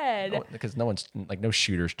instead. Because no one's like, no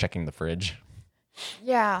shooters checking the fridge.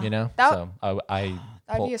 Yeah. So I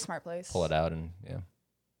that'd be a smart place. Pull it out and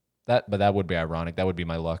but that would be ironic. That would be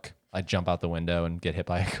my luck. I'd jump out the window and get hit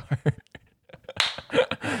by a car.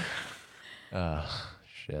 Oh,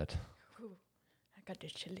 shit. Ooh, I got the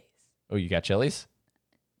chilies. Oh, you got chilies?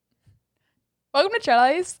 Welcome to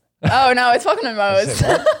Chili's. Oh no, it's welcome to Moe's.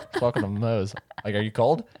 Welcome to Moe's. Like, are you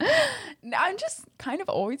cold? No, I'm just kind of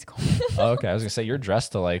always cold. Oh, okay, I was gonna say you're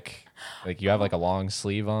dressed to like you have like a long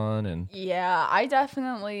sleeve on and. Yeah, I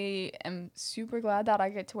definitely am super glad that I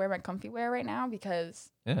get to wear my comfy wear right now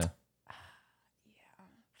because. Yeah.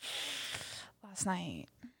 Last night.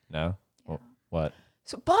 No. Yeah. What?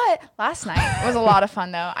 But last night was a lot of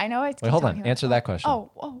fun though. I know. Wait, hold on. Answer that question.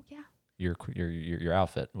 Oh yeah. Your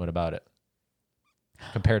outfit. What about it?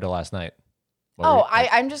 Compared to last night.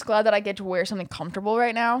 I'm just glad that I get to wear something comfortable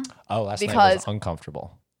right now. Oh, last night was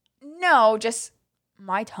uncomfortable. No, just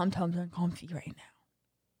my tum-tum's uncomfy right now.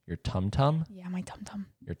 Your tum-tum? Yeah, my tum-tum.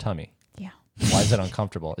 Your tummy? Yeah. Why is it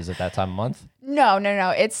uncomfortable? Is it that time of month? No.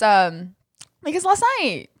 It's because last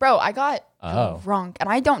night, bro, I got drunk and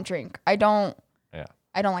I don't drink. I don't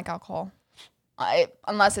like alcohol.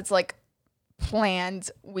 Unless it's like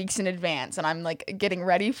planned weeks in advance and I'm like getting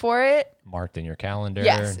ready for it. Marked in your calendar.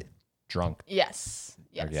 Yes. Drunk. Yes.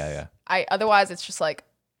 Yeah. Otherwise it's just like,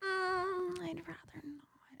 I'd rather not.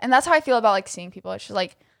 And that's how I feel about like seeing people. It's just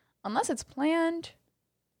like, unless it's planned,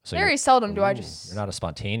 so very seldom do I just. You're not a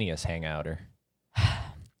spontaneous hangouter.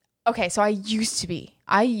 Okay, so I used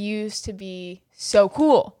to be so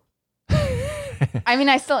cool. I mean,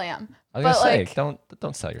 I still am. I was gonna say,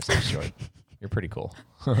 don't sell yourself short. You're pretty cool.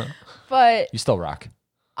 But you still rock.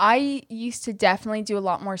 I used to definitely do a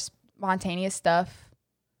lot more spontaneous stuff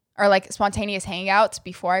or like spontaneous hangouts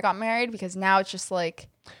before I got married because now it's just like,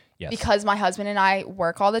 because my husband and I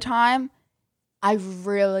work all the time, I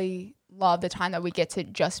really love the time that we get to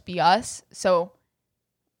just be us. So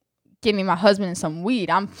give me my husband and some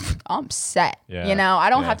weed, I'm set. Yeah. I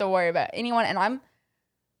don't have to worry about anyone, and I'm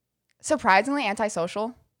surprisingly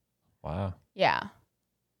antisocial. Wow. Yeah.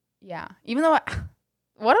 Even though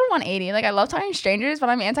what a 180. Like, I love talking to strangers, but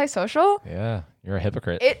I'm antisocial. Yeah, you're a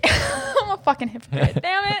hypocrite. I'm a fucking hypocrite.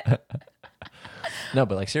 Damn it. No,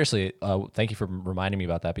 but like seriously, thank you for reminding me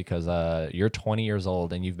about that because you're 20 years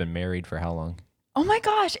old and you've been married for how long? Oh my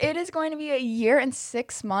gosh, it is going to be 1 year and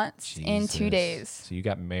 6 months in 2 days. So you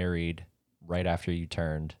got married right after you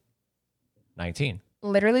turned 19.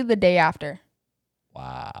 Literally the day after.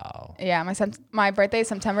 Wow. Yeah, my birthday is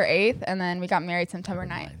September 8th, and then we got married September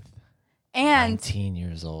 9th. And 19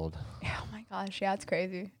 years old. Oh my gosh, yeah, it's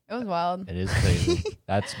crazy. It was wild. It is crazy.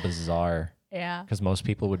 That's bizarre. Yeah. Because most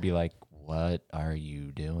people would be like, what are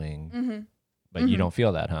you doing? Mm-hmm. But you don't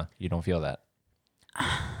feel that, huh? You don't feel that.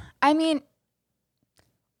 I mean,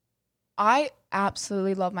 I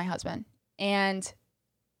absolutely love my husband. And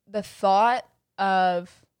the thought of,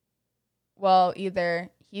 well, either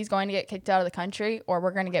he's going to get kicked out of the country or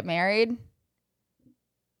we're going to get married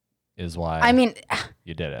is why. I mean,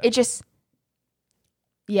 you did it. It just,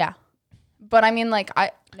 yeah. But I mean, like,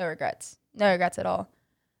 no regrets at all.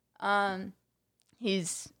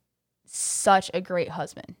 He's such a great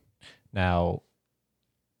husband. Now,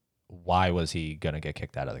 why was he going to get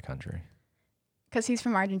kicked out of the country? Because he's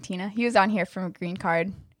from Argentina. He was on here from a green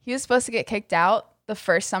card. He was supposed to get kicked out the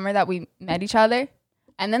first summer that we met each other.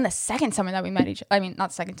 And then the second summer that we met each other. I mean, not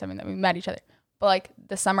the second summer that we met each other. But like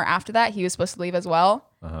the summer after that, he was supposed to leave as well.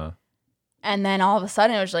 Uh-huh. And then all of a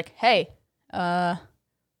sudden it was like, hey,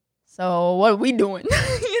 so what are we doing?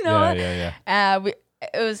 Yeah.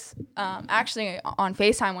 it was actually on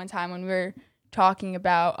FaceTime one time when we were talking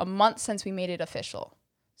about a month since we made it official.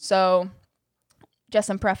 So just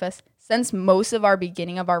some preface, since most of our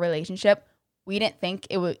beginning of our relationship, we didn't think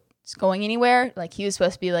it was going anywhere. Like he was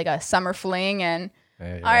supposed to be like a summer fling and all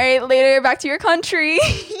right, later back to your country.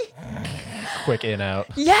 Quick in out.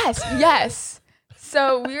 Yes.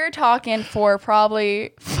 So we were talking for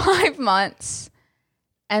probably 5 months.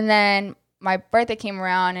 And then my birthday came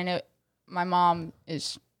around and my mom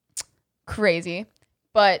is crazy.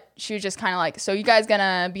 But she was just kind of like, so you guys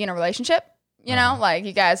gonna be in a relationship? You know, like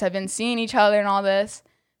you guys have been seeing each other and all this.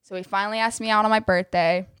 So he finally asked me out on my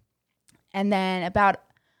birthday. And then about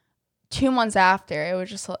 2 months after, it was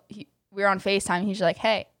just, we were on FaceTime. He's like,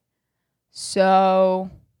 hey, so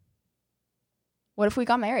what if we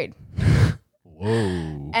got married?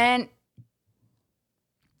 Whoa. And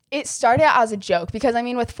it started out as a joke because, I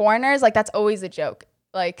mean, with foreigners, like, that's always a joke.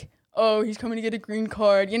 Like, oh, he's coming to get a green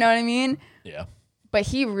card. You know what I mean? Yeah. But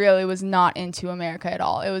he really was not into America at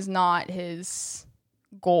all. It was not his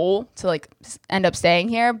goal to, like, end up staying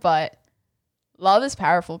here. But love is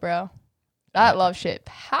powerful, bro. That love shit,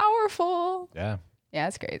 powerful. Yeah. Yeah,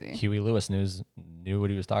 it's crazy. Huey Lewis knew what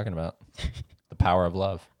he was talking about. The power of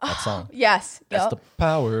love. That song. Yes. That's the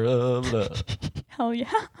power of love. Hell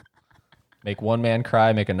yeah. Make one man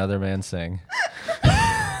cry, make another man sing.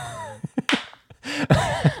 I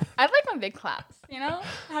like my big claps, you know?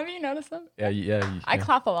 Have you noticed them? Yeah. I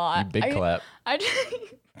clap a lot. You big clap. I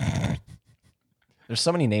just There's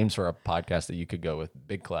so many names for a podcast that you could go with.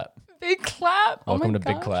 Big clap. big clap. Welcome oh my to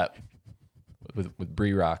Big gosh. Clap with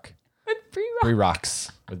Bree Rock. With Bree Rock. Bree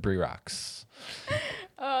Rocks with Bree Rocks.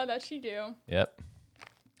 Oh, that she do. Yep.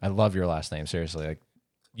 I love your last name. Seriously, like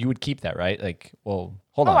you would keep that, right? Like, well,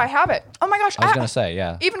 hold on. Oh, I have it. Oh my gosh. I was gonna say,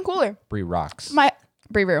 yeah. Even cooler. Bree Rocks.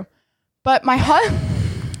 Bree Roo. But my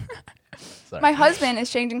Sorry. my husband is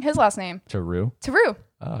changing his last name To Rue. to Roo.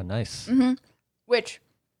 Oh, nice. Mm-hmm. Which,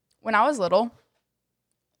 when I was little,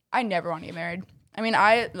 I never wanted to get married. I mean,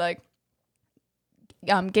 I like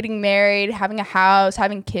getting married, having a house,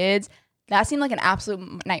 having kids. That seemed like an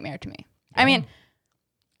absolute nightmare to me. I mean,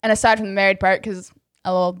 and aside from the married part, because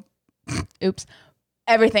a little, oops,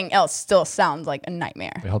 everything else still sounds like a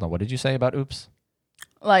nightmare. Wait, hold on. What did you say about oops?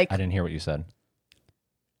 Like I didn't hear what you said.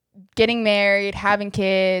 getting married, having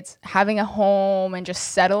kids, having a home, and just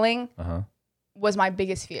settling was my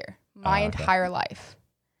biggest fear my entire life.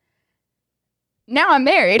 Now I'm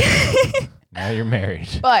married. Now you're married.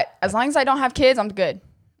 But as long as I don't have kids, I'm good.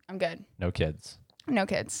 I'm good. No kids. No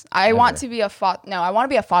kids. I want to be I want to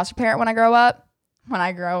be a foster parent when I grow up.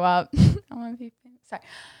 I want to be sorry.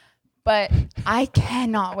 But I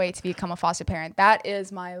cannot wait to become a foster parent. That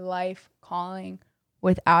is my life calling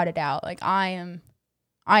without a doubt. Like I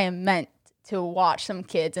am meant to watch some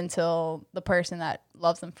kids until the person that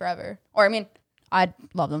loves them forever. Or I mean, I'd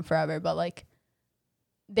love them forever, but like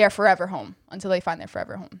their forever home until they find their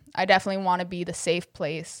forever home. I definitely want to be the safe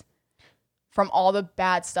place from all the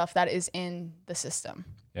bad stuff that is in the system.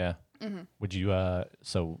 Yeah. Mm-hmm. Would you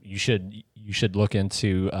so you should look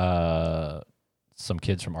into some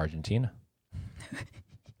kids from Argentina.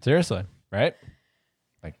 Seriously, right?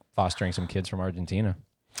 Like fostering some kids from Argentina.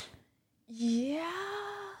 Yeah.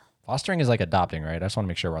 Fostering is like adopting, right? I just want to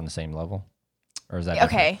make sure we're on the same level. Or is that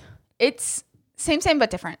okay? It's same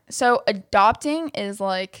but different. So adopting is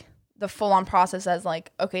like the full-on process as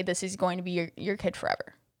like, okay, this is going to be your kid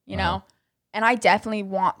forever, you know? And I definitely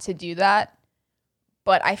want to do that.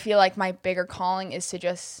 But I feel like my bigger calling is to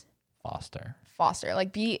just foster,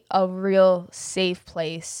 like be a real safe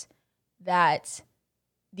place that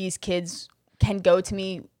these kids can go to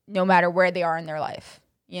me no matter where they are in their life,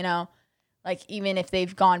 you know, like even if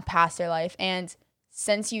they've gone past their life. And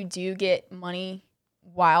since you do get money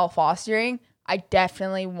while fostering, I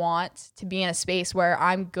definitely want to be in a space where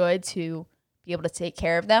I'm good to be able to take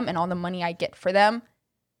care of them, and all the money I get for them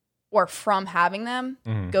or from having them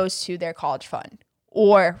goes to their college fund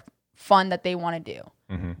or fund that they want to do.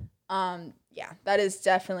 Yeah, that is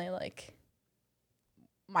definitely like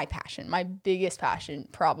my passion, my biggest passion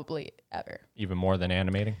probably ever. Even more than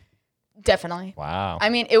animating? Definitely. Wow. I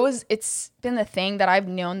mean, it's been the thing that I've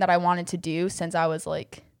known that I wanted to do since I was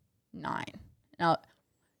like 9. Now,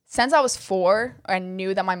 since I was 4, I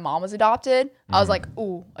knew that my mom was adopted. I was like,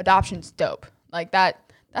 ooh, adoption's dope. Like that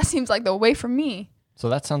seems like the way for me. So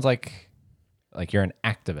that sounds like you're an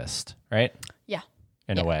activist, right? Yeah.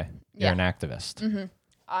 In a way. You're an activist.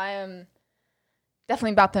 I am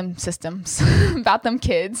definitely about them systems, about them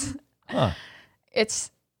kids. Huh. It's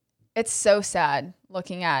so sad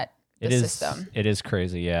looking at the system. It is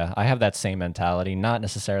crazy. Yeah. I have that same mentality, not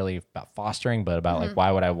necessarily about fostering, but about like,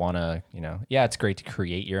 why would I want to, yeah, it's great to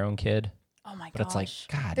create your own kid. Oh my gosh. But it's like,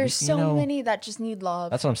 God, there's so many that just need love.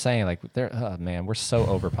 That's what I'm saying. Like, man, we're so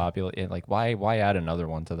overpopulated. Like, why add another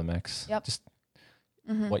one to the mix? Yep. Just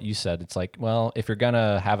what you said. It's like, well, if you're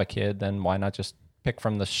gonna have a kid, then why not just pick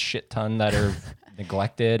from the shit ton that are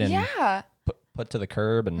neglected and put to the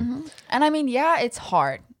curb and. And I mean, yeah, it's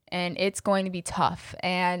hard and it's going to be tough,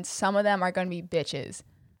 and some of them are going to be bitches,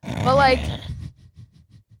 but like,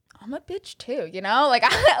 I'm a bitch too, Like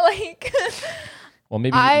I like. Well,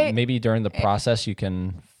 maybe during the process you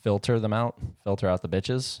can filter out the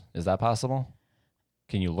bitches. Is that possible?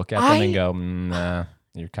 Can you look at them and go, nah,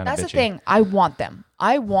 you're kind of bitchy? That's the thing. I want them.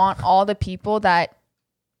 I want all the people that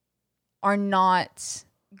are not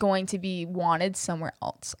going to be wanted somewhere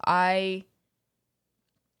else. I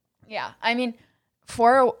mean,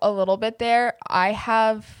 for a little bit there, I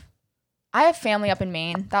have family up in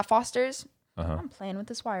Maine that fosters. I'm playing with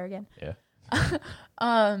this wire again. Yeah.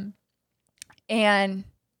 And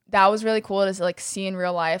that was really cool to like see in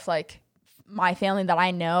real life, like my family that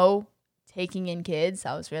I know taking in kids.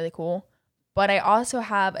 That was really cool. But I also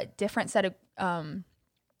have a different set of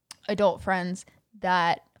adult friends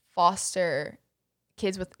that foster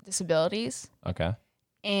kids with disabilities. Okay.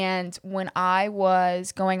 And when I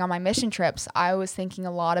was going on my mission trips, I was thinking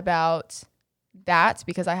a lot about that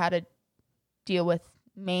because I had to deal with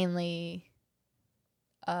mainly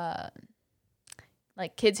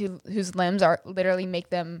like kids whose limbs are literally make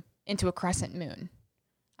them into a crescent moon.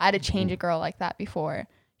 I had to change a girl like that before.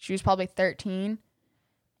 She was probably 13,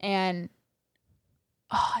 and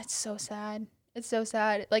it's so sad. It's so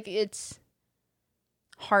sad. Like, it's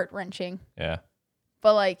heart-wrenching. Yeah.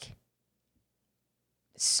 But like,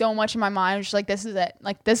 so much in my mind was just like, this is it.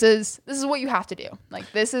 Like, this is what you have to do.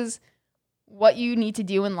 Like, this is what you need to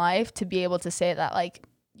do in life to be able to say that like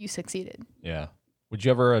you succeeded. Yeah. Would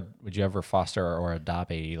you ever foster or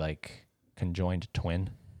adopt a like conjoined twin?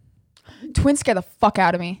 Twins scare the fuck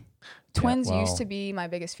out of me. Twins used to be my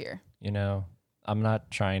biggest fear. I'm not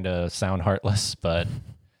trying to sound heartless, but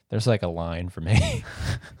there's like a line for me.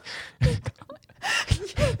 You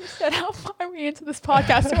said how far are we into this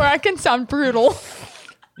podcast where I can sound brutal?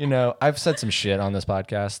 I've said some shit on this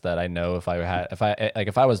podcast that I know if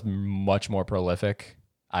I was much more prolific,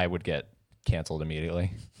 I would get canceled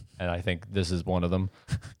immediately. And I think this is one of them.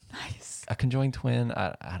 Nice. A conjoined twin.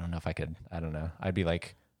 I don't know if I could. I don't know. I'd be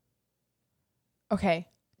like. Okay.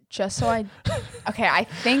 I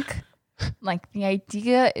think like the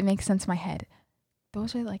idea, it makes sense in my head.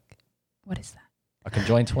 Those are like, what is that? A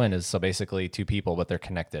conjoined twin is so basically two people, but they're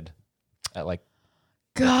connected. At like.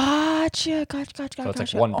 Gotcha. So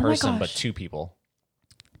it's like one person, but two people.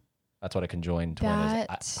 That's what a conjoined twin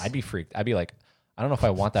is. I'd be freaked. I'd be like, I don't know if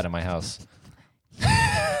I want that in my house.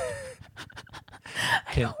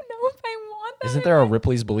 I don't know if I want that. Isn't there a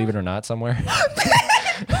Ripley's Believe It or Not somewhere?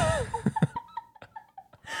 I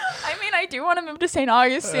mean, I do want to move to St.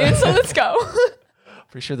 Augustine, so let's go.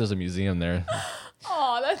 Pretty sure there's a museum there.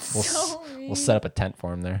 Oh, that's so mean. We'll set up a tent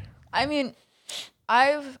for him there. I mean,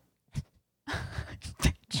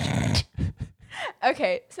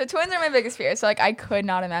 okay, so twins are my biggest fear. So like, I could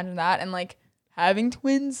not imagine that, and like having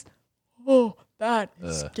twins. Oh, that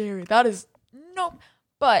is scary. That is nope.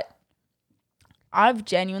 But I've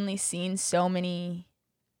genuinely seen so many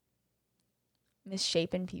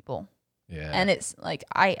misshapen people. Yeah. And it's like,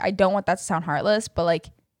 I don't want that to sound heartless, but like,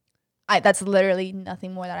 that's literally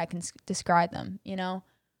nothing more that I can describe them,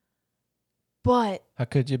 But how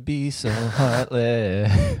could you be so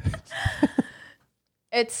heartless?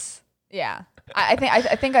 It's, yeah. I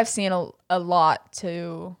think I've seen a lot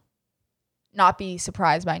to not be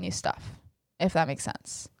surprised by new stuff, if that makes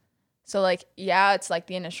sense. So like, yeah, it's like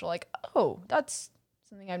the initial like, oh, that's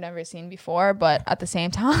something I've never seen before. But at the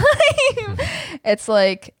same time, it's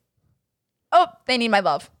like, oh, they need my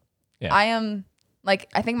love. Yeah. I am like,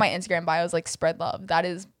 I think my Instagram bio is like spread love. That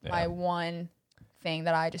is my one thing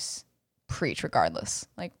that I just preach regardless,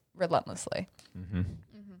 like relentlessly. Mm-hmm.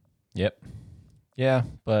 Yep. Yeah,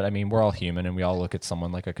 but I mean, we're all human, and we all look at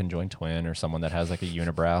someone like a conjoined twin or someone that has like a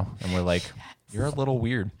unibrow, and we're like, you're a little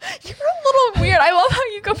weird. You're a little weird. I love how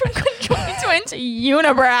you go from conjoined twin to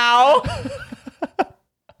unibrow.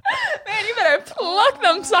 Man, you better pluck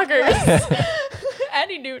them suckers.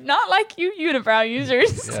 Eddie, dude, not like you unibrow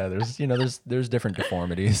users. Yeah, there's different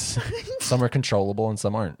deformities. Some are controllable and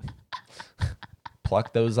some aren't.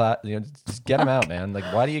 Pluck those out, just get them out, man. Like,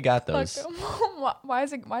 why do you got those? Why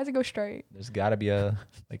does it go straight? There's got to be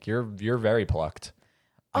you're very plucked.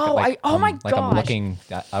 Oh my gosh. Like I'm looking,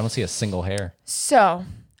 I don't see a single hair. So,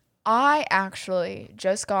 I actually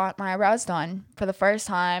just got my eyebrows done for the first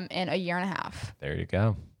time in a year and a half, There you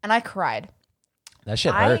go. and I cried. That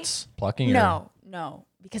shit hurts. Plucking your... No,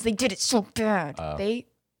 because they did it so bad. Oh. They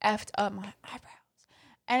effed up my eyebrows.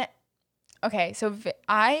 And okay, so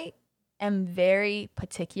I am very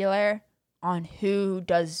particular on who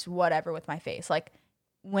does whatever with my face. Like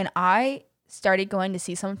when I started going to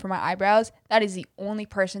see someone for my eyebrows, that is the only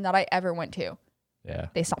person that I ever went to. Yeah.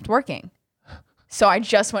 They stopped working. So I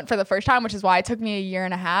just went for the first time, which is why it took me a year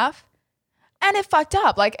and a half. And it fucked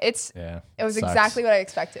up. Like it was Sucks. exactly what I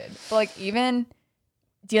expected. But like even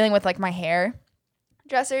dealing with like my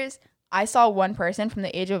hairdressers, I saw one person from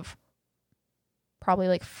the age of probably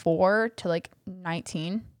like 4 to like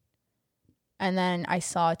 19. And then I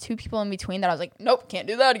saw 2 people in between that I was like, nope, can't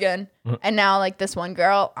do that again. And now like this one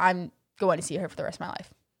girl, I'm going to see her for the rest of my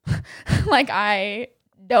life. Like I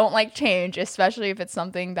don't like change, especially if it's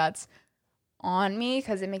something that's on me,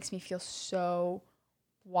 because it makes me feel so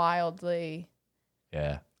wildly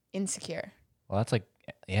Yeah. insecure. Well, that's like,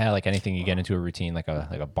 yeah, like anything you get into a routine, like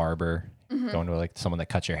a barber, going to like someone that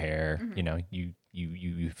cuts your hair, you know,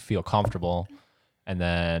 you feel comfortable, and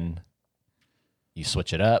then you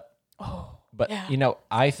switch it up. Oh, But yeah. you know,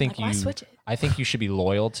 I think Like, why switch it? I think you should be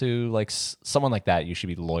loyal to like someone like that. You should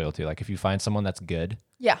be loyal to, like, if you find someone that's good,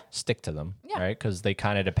 Yeah. stick to them, Yeah. right? Because they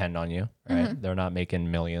kind of depend on you, right? They're not making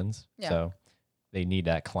millions, Yeah. so they need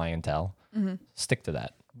that clientele. Mm-hmm. Stick to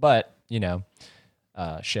that. But you know,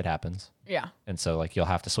 shit happens, Yeah. and so like you'll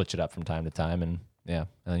have to switch it up from time to time, and yeah,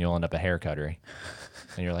 and then you'll end up a hair cuttery,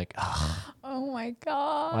 and you're like, oh, Oh my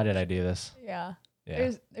God. why did I do this? Yeah.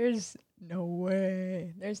 Yeah, There's no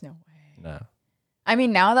way. There's no way. no. I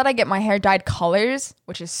mean, now that I get my hair dyed colors,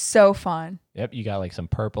 which is so fun. Yep, you got like some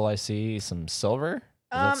purple. I see some silver. Is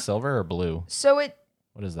that silver or blue? So What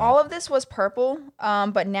is that? all of this was purple,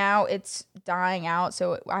 but now it's dying out.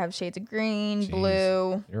 So I have shades of green, Jeez.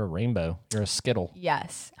 blue. You're a rainbow. You're a Skittle.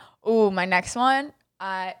 Yes. Ooh, my next one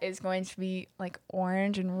is going to be like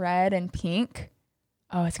orange and red and pink.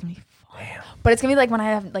 Oh, it's gonna be fun. Damn. But it's gonna be like when I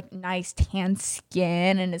have like nice tan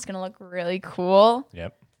skin, and it's gonna look really cool.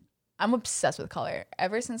 Yep. I'm obsessed with color.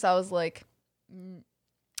 Ever since I was like,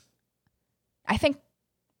 I think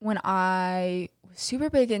when I was super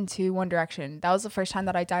big into One Direction, that was the first time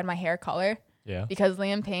that I dyed my hair color, Yeah. because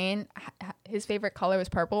Liam Payne, his favorite color was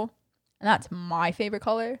purple, and that's my favorite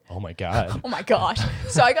color. Oh my god. Oh my gosh.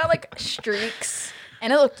 So I got like streaks,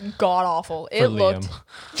 and it looked god awful. It For looked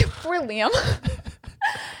Liam. for Liam.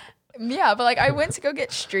 Yeah, but like I went to go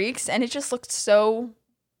get streaks, and it just looked so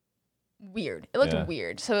weird. It looked Yeah.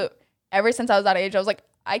 weird. So ever since I was that age, I was like,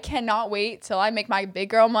 I cannot wait till I make my big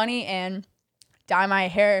girl money and dye my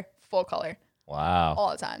hair full color Wow.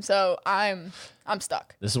 all the time. So I'm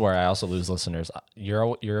stuck. This is where I also lose listeners. You're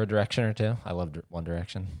a Directioner too. I love One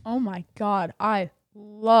Direction. Oh my God. I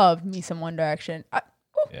love me some One Direction.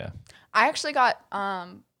 Yeah. I actually got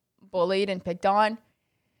bullied and picked on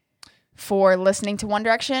for listening to One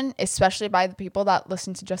Direction, especially by the people that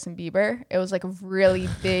listen to Justin Bieber. It was like a really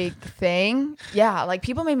big thing. Yeah, like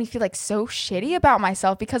people made me feel like so shitty about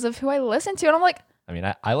myself because of who I listen to. And I'm like, I mean,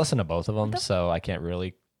 I listen to both of them, so I can't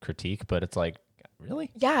really critique. But it's like,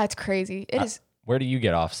 really, yeah, it's crazy. It is. where do you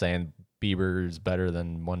get off saying Bieber's better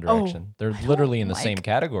than One Direction? They're don't literally in the like- same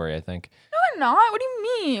category, I think. No, I'm not. What do you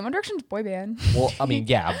mean? One Direction's a boy band. Well, I mean,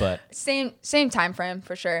 yeah, but Same time frame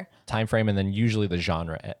for sure. time frame and then usually the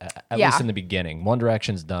genre, at Yeah. least in the beginning. One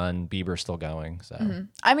Direction's done, Bieber's still going. So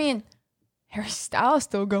I mean, Harry Styles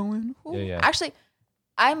still going. Ooh. Yeah. Actually,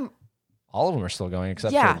 I'm. all of them are still going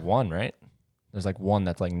except Yeah. for one, right? There's like one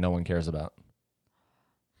that's like no one cares about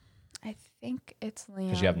I think it's Liam.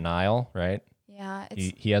 because you have Niall, right? Yeah,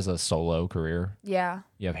 it's He has a solo career. yeah.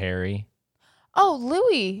 You have Harry. Oh,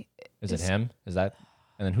 Louis. Is it him? Is that?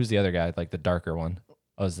 And then who's the other guy? Like the darker one?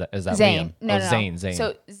 Oh, is that Zayn. Liam? No, oh, no, Zayn. no. Zayn.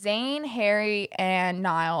 So Zayn, Harry, and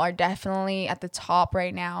Niall are definitely at the top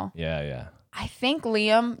right now. yeah. I think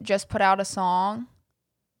Liam just put out a song.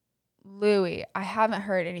 Louis, I haven't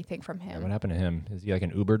heard anything from What him. happened to him? Is he like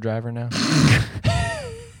an Uber driver now?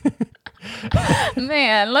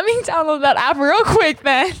 Man, let me download that app real quick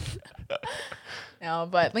then. No,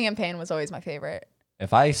 but Liam Payne was always my favorite.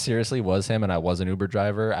 If I seriously was him and I was an Uber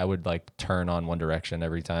driver, I would like turn on One Direction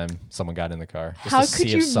every time someone got in the car. Just How to see could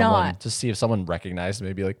if you someone, not? Just see if someone recognized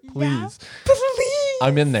me. Be like, please. Yeah. Please.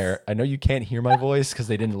 I'm in there. I know you can't hear my voice because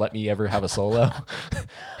they didn't let me ever have a solo.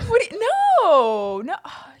 No. Oh,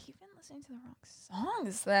 you've been listening to the wrong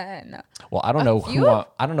songs then. Well, I don't know few who of-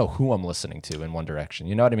 I don't know who I'm listening to in One Direction.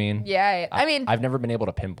 You know what I mean? Yeah, I mean, I've never been able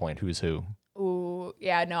to pinpoint who's who. ooh,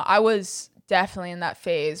 yeah, no, I was definitely in that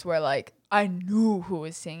phase where like I knew who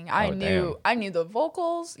was singing. I knew the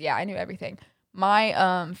vocals. Yeah, I knew everything.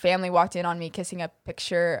 My family walked in on me kissing a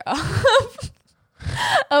picture of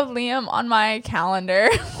Liam on my calendar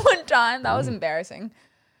one time. That was embarrassing.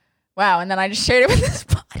 Wow, and then I just shared it with this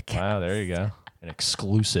podcast. Wow, there you go. An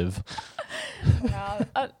exclusive. Wow,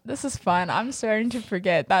 this is fun. I'm starting to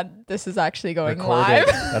forget that this is actually going Recorded. live.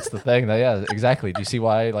 That's the thing. Yeah, exactly. Do you see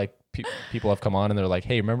why like people have come on and they're like,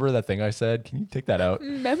 hey, remember that thing I said? Can you take that out?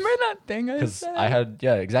 Remember that thing I Because said?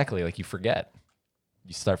 yeah, exactly. Like you forget.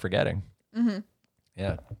 You start forgetting. Mm-hmm.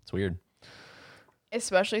 Yeah, it's weird.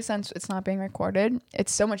 Especially since it's not being recorded.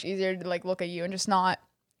 It's so much easier to like look at you and just not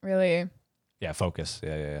really. Yeah, focus.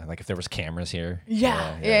 Yeah. Like if there was cameras here.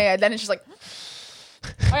 Yeah. Then it's just like,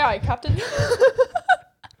 oh yeah, Captain.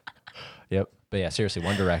 Yep. But yeah, seriously,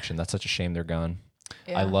 One Direction. That's such a shame they're gone.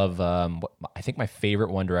 Yeah. I love. I think my favorite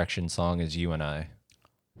One Direction song is "You and I."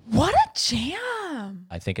 What a jam!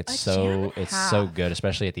 I think it's A jam and so a it's so half. good,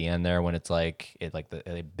 especially at the end there when it's like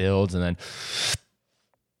it builds and then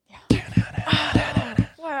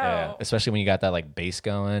Wow. especially when you got that like bass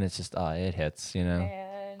going, it's just it hits. You know,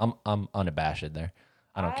 And I'm unabashed there.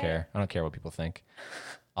 I don't care. I don't care what people think.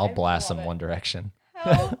 I'll I blast love some it. One Direction.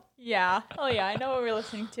 hell yeah. Hell yeah. I know what we're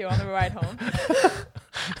listening to on the ride home.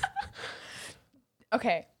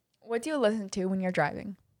 Okay. What do you listen to when you're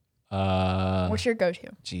driving? What's your go-to?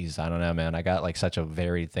 Geez, I don't know, man. I got like such a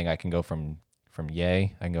varied thing. I can go from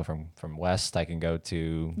Ye. I can go from West. I can go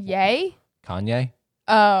to Yay? Kanye.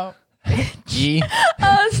 Oh. Ye.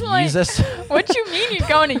 I was like, Jesus. what you mean you're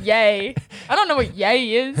going to yay? I don't know what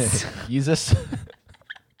yay is. Jesus.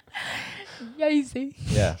 Yazy.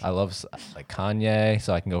 Yeah, I love like Kanye,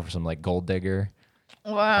 so I can go for some like Gold Digger.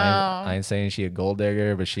 Wow. I ain't saying she a gold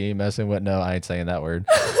digger, but she ain't messing with. No, I ain't saying that word.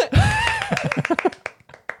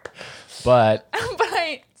 But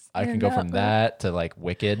I can go from that to like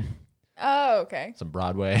Wicked, Oh, okay. some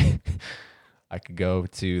Broadway. I could go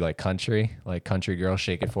to like country girl,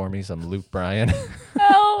 shake it for me, some Luke Bryan.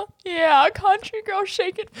 Hell yeah, country girl,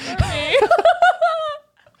 shake it for me.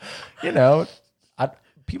 You know,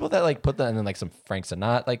 people that like put that and then like some Frank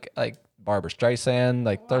Sinatra, like Barbara Streisand,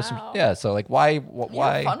 like throw some. Wow. Yeah, so like why You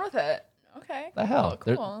have fun with it. Okay. the hell? Oh,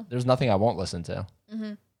 cool. There's nothing I won't listen to.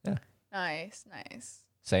 Nice.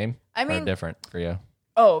 Same. I or mean- different for you.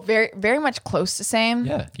 Oh, very, very much close to same.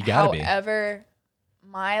 Yeah, you gotta be. However,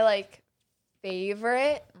 my like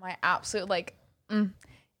favorite, my absolute like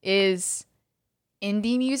is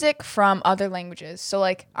indie music from other languages. So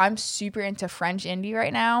like I'm super into French indie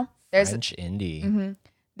right now. French indie. Mhm.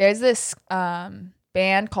 There's this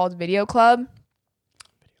band called Video Club.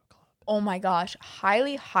 Oh my gosh,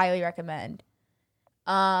 highly recommend.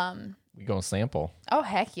 We gonna sample. Oh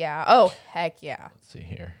heck yeah. Let's see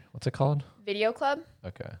here. What's it called? Video Club.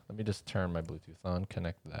 Okay, let me just turn my Bluetooth on.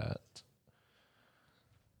 Connect that.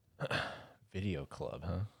 Video Club,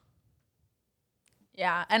 huh?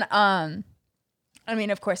 Yeah, and I mean,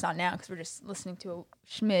 of course not now because we're just listening to a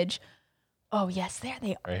schmidge. Oh yes, there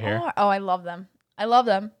they Right here? are. Oh, I love them. I love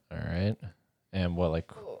them. All right. And what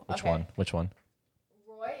like Ooh, which okay. one? Which one?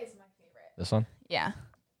 Roy is my favorite. This one? Yeah.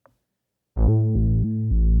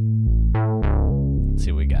 Let's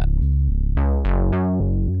see what we got.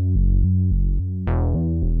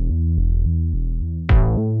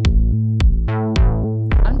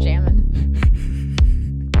 I'm jamming.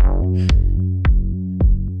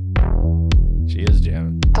 She is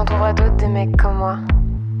jamming. T'en trouveras d'autres des mecs comme moi.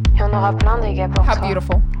 Et on aura plein des gars pour How toi.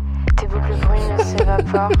 beautiful. Tes boucles brunes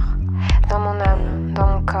s'évaporent dans mon âme, dans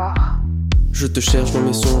mon corps. Je te cherche dans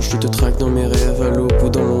mes songes, je te traque dans mes rêves, à l'aube ou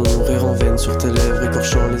dans mon rire en veine sur tes lèvres,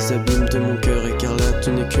 écorchant les abîmes de mon cœur écarlate.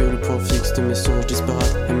 Tu n'es que le point fixe de mes songes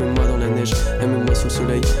disparates. Aime-moi dans la neige, aime-moi sous le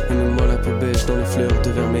soleil, aime-moi la peau beige dans les fleurs de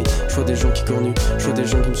vermeil. Je vois des gens qui cornuent, je vois des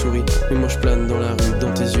gens qui me sourient, mais moi je plane dans la rue,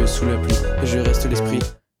 dans tes yeux sous la pluie, et je reste l'esprit.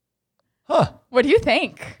 Huh. What do you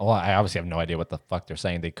think? Well, I obviously have no idea what the fuck they're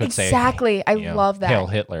saying. They could Exactly. say I you know, love that. Hail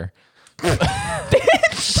Hitler.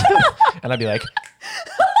 And I'd be like,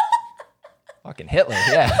 fucking Hitler,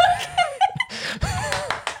 yeah.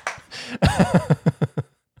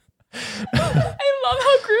 I love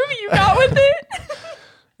how groovy you got with it.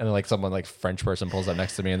 And then like someone like French person pulls up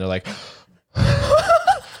next to me and they're like,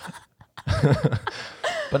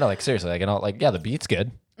 but no, like seriously, like, and all, like, yeah, the beat's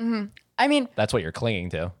good. I mean, That's what you're clinging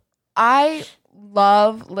to. I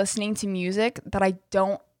love listening to music that I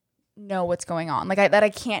don't know what's going on, like that I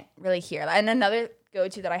can't really hear. And another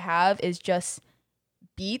go-to that I have is just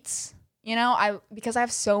beats. You know, because I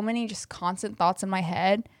have so many just constant thoughts in my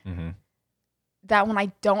head that when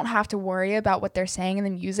I don't have to worry about what they're saying in the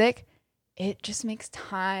music, it just makes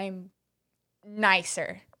time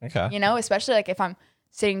nicer. Okay. You know, especially like if I'm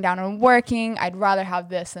sitting down and working, I'd rather have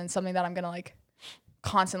this than something that I'm gonna like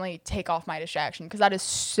constantly take off my distraction, because that is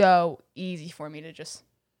so easy for me to just,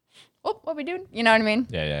 what we doing? You know what I mean?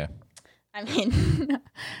 Yeah. I mean,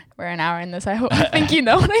 we're an hour in this. I think you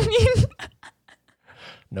know what I mean.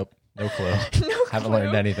 Nope. No clue. No Haven't clue.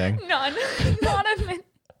 learned anything. None. Not a minute.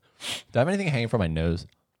 Do I have anything hanging from my nose?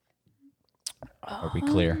 Are we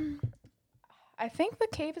clear? I think the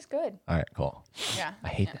cave is good. All right, cool. Yeah. I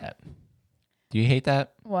hate that. Do you hate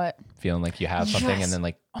that? What? Feeling like you have something Yes. and then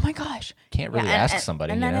like Oh my gosh. can't really Yeah, ask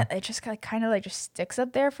somebody, and you then know? it just kind of like just sticks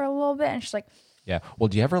up there for a little bit, and it's just like, Yeah. Well,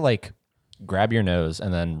 do you ever like grab your nose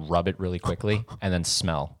and then rub it really quickly and then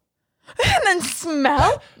smell? and then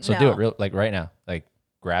smell. So No. do it real like right now. Like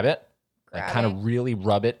grab it, like kind Grabbing. of really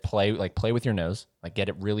rub it, play with your nose, like get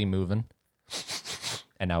it really moving.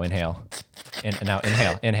 And now inhale. And now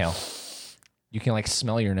inhale. You can like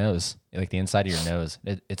smell your nose, like the inside of your nose.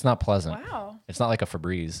 It's not pleasant. Wow. It's not like a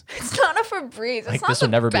Febreze. It's not a Febreze. It's Like not this the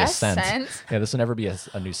would never be a best scent. scent. Yeah, this would never be a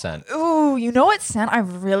new scent. Ooh, you know what scent I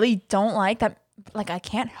really don't like? That like I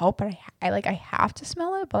can't help but I have to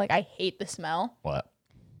smell it, but like I hate the smell. What?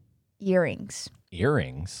 Earrings.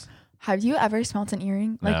 Earrings? Have you ever smelled an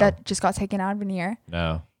earring like No. that just got taken out of an ear?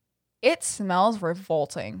 No. It smells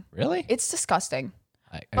revolting. Really? It's disgusting.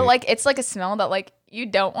 I- But like it's like a smell that like you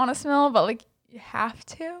don't want to smell, but like you have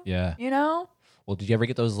to. yeah. You know? Well, did you ever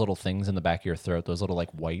get those little things in the back of your throat? Those little like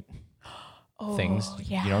white Oh, things?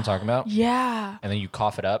 yeah. You know what I'm talking about? Yeah. And then you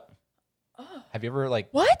cough it up. Have you ever like?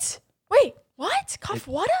 What? Wait, what? Cough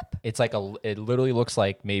what up? It's like it literally looks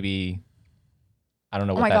like maybe, I don't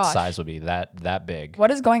know Oh what my that gosh. size would be. That big.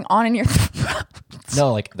 What is going on in your throat?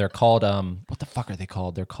 No, like they're called what the fuck are they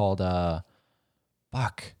called? They're called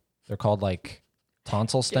fuck. They're called like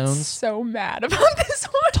tonsil stones. So mad about this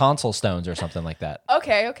one. Tonsil stones or something like that.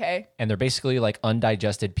 Okay. And they're basically like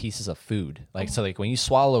undigested pieces of food. Like so like when you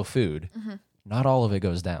swallow food, Mm-hmm. not all of it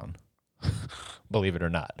goes down. Believe it or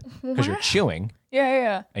not. Because you're What? chewing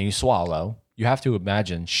Yeah. and you swallow, you have to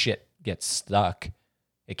imagine shit gets stuck.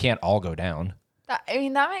 It can't all go down, I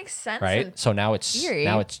mean, that makes sense. right? So now it's theory.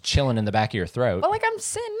 chilling in the back of your throat. But like I'm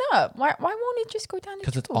sitting up. Why won't it just go down?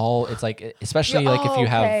 Because it's like, especially Yeah, like if you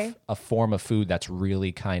have okay. a form of food that's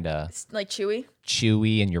really kind of It's like chewy.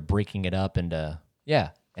 chewy and you're breaking it up into,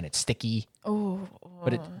 and it's sticky, Oh.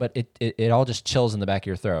 but it all just chills in the back of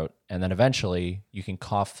your throat. And then eventually you can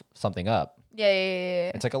cough something up.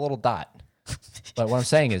 Yeah. It's like a little dot. But what I'm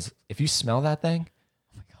saying is if you smell that thing,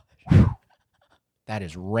 that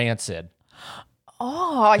is rancid.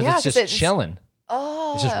 Oh 'Cause yeah. it's just chilling.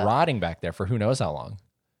 Oh. It's just rotting back there for who knows how long.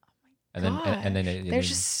 And then Gosh, there's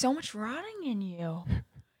just so much rotting in you.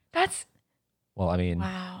 That's well, I mean,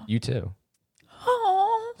 wow. you too.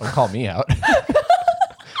 Oh. Don't call me out.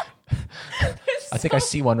 I think I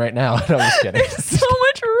see one right now. No, I'm just kidding. So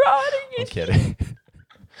much rotting in I'm kidding.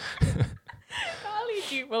 Golly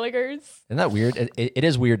gee willikers. Isn't that weird? It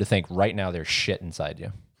is weird to think right now there's shit inside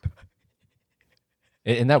you.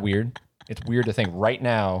 Isn't that weird? It's weird to think right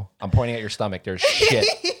now, I'm pointing at your stomach, there's shit.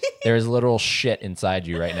 There's literal shit inside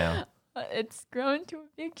you right now. It's grown to a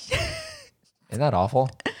big shit. Isn't that awful?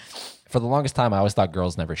 For the longest time, I always thought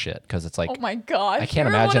girls never shit because it's like, Oh my gosh. I can't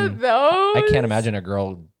you're one imagine- of those. I can't imagine a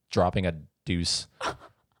girl dropping a deuce.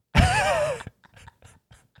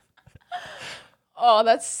 Oh,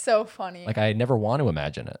 that's so funny. Like, I never want to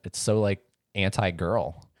imagine it. It's so like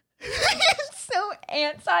anti-girl. so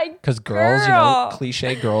anti. Because girls, you know, Girl.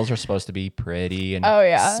 cliche girls are supposed to be pretty and Oh,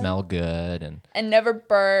 yeah. smell good, and And never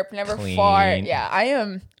burp, never Clean. fart. Yeah, I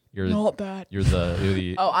am you're not that. you're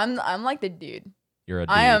the Oh, I'm like the dude. you're a dude.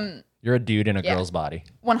 I am You're a dude in a Yeah. girl's body.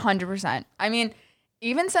 100%. I mean,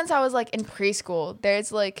 even since I was like in preschool,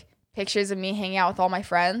 there's like pictures of me hanging out with all my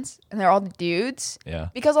friends, and they're all the dudes Yeah.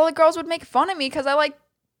 because all the girls would make fun of me because I like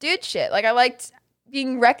dude shit. Like I liked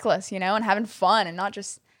being reckless, you know, and having fun and not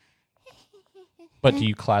just. But do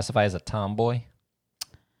you classify as a tomboy?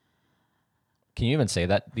 Can you even say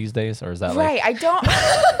that these days, or is that Right, like I don't.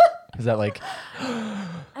 is that like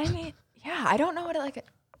I mean, yeah, I don't know what to like.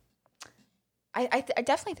 I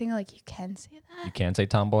definitely think like you can say you that. can say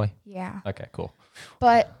tomboy? Yeah, Okay, cool.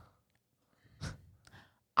 but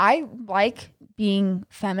I like being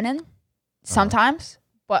feminine sometimes,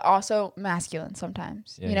 but also masculine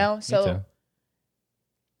sometimes. Yeah, you know, me so too.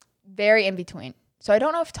 very in between. So I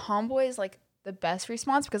don't know if tomboy is like the best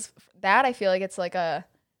response because that I feel like it's like a.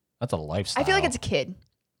 That's a lifestyle. I feel like it's a kid.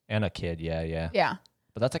 and a kid, yeah. Yeah.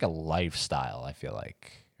 But that's like a lifestyle, I feel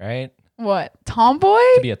like, right? What tomboy?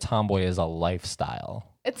 To be a tomboy is a lifestyle.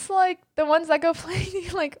 It's like the ones that go play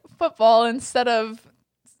like football instead of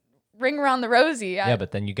ring around the rosy. Yeah,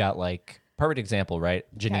 but then you got like perfect example, right?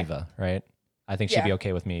 Geneva, right? I think she'd be Yeah.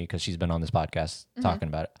 okay with me because she's been on this podcast talking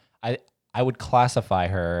about it. I would classify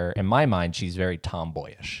her, in my mind, she's very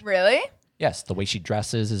tomboyish. Really? Yes, the way she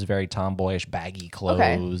dresses is very tomboyish, baggy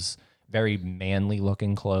clothes, very manly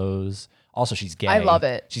looking clothes. Also, she's gay. I love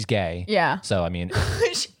it. She's gay. Yeah. So, I mean,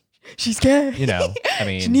 She's gay. you know, I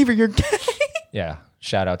mean, Geneva, you're gay. yeah,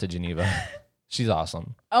 shout out to Geneva. She's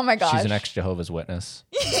awesome. Oh my gosh. She's an ex-Jehovah's Witness.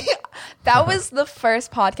 That was the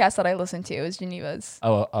first podcast that I listened to. It was Geneva's.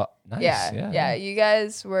 Oh, nice. Yeah. You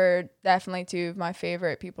guys were definitely two of my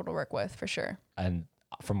favorite people to work with for sure. And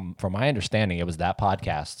from my understanding, it was that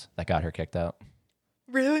podcast that got her kicked out.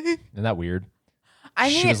 Really? Isn't that weird? I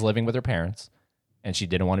She mean, was living with her parents, and she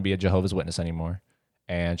didn't want to be a Jehovah's Witness anymore.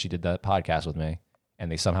 And she did that podcast with me,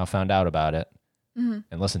 and they somehow found out about it and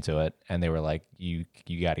listened to it, and they were like, "You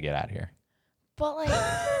got to get out of here." but like,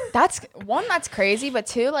 that's crazy, but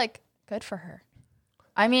two, like, good for her.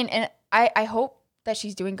 I mean, and I hope that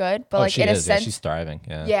she's doing good, but like she in a is. Yeah, sense, she's thriving.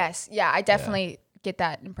 Yeah. yes, yeah, I definitely get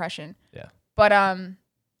that impression. Yeah. But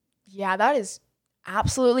yeah, that is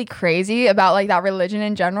absolutely crazy about like that religion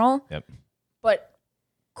in general. Yep. But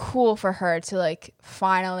cool for her to like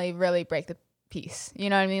finally really break the peace. You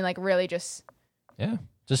know what I mean? Like really just Yeah.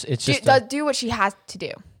 Do what she has to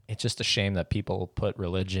do. It's just a shame that people put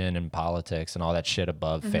religion and politics and all that shit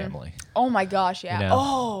above family. Oh my gosh, yeah. You know?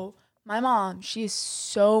 Oh, my mom, she is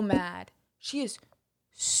so mad. She is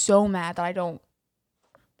so mad that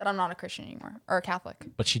I'm not a Christian anymore or a Catholic.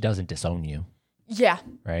 But she doesn't disown you, Yeah,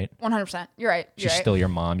 right? 100%. You're right. She's still your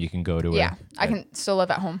mom. You can go to her. Yeah, I can still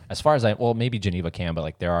live at home. As far as maybe Geneva can, but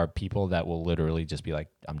like there are people that will literally just be like,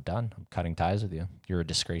 I'm done. I'm cutting ties with you. You're a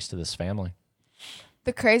disgrace to this family.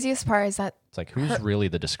 The craziest part is that It's like, who's really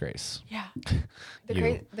the disgrace? yeah.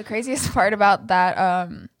 You. The craziest part about that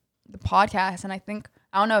the podcast, and I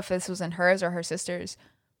don't know if this was in hers or her sister's,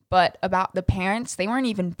 but about the parents, they weren't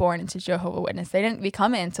even born into Jehovah's Witness. They didn't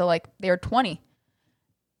become it until like they were 20.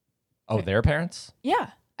 Oh, their parents? Yeah.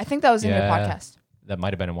 I think that was in your Yeah. podcast. That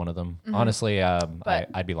might have been in one of them. Mhm. Honestly, But-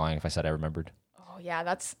 I'd be lying if I said I remembered. Oh yeah,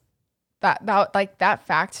 that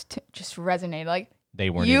fact just resonated. Like They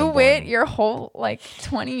weren't you even wait born. your whole like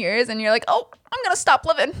 20 years and you're like, "Oh, I'm going to stop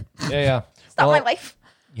living. Yeah. Stop Well, my life."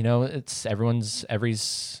 You know, it's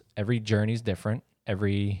every journey's different.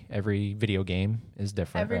 Every video game is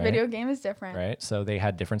different. Every right? video game is different. Right. So they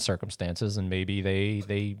had different circumstances, and maybe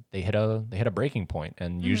they hit a breaking point.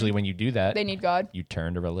 And usually when you do that, They need God. you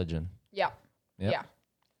turn to religion. Yeah. Yep. Yeah.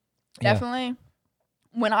 Definitely.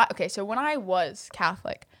 When I was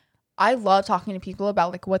Catholic, I love talking to people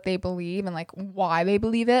about like what they believe and like why they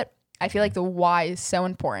believe it. I feel like the why is so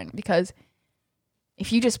important because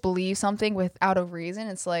if you just believe something without a reason,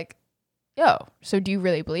 it's like, yo, so do you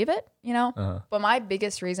really believe it? You know? Uh-huh. But my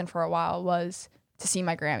biggest reason for a while was to see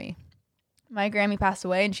my Grammy. My Grammy passed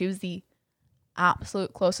away and she was the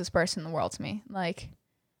absolute closest person in the world to me. Like,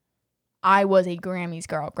 I was a Grammys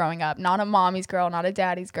girl growing up, not a mommy's girl, not a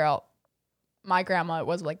daddy's girl. My grandma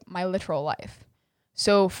was like my literal life.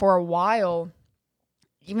 So for a while,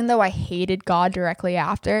 even though I hated God directly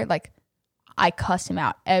after, like I cussed him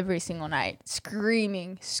out every single night,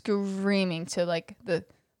 screaming to like the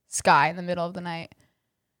sky in the middle of the night.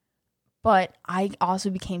 But I also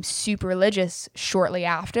became super religious shortly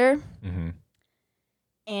after. Mm-hmm.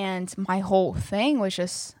 And my whole thing was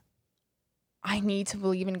just, I need to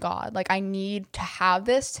believe in God. Like, I need to have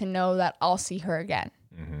this to know that I'll see her again.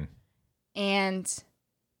 Mm-hmm. And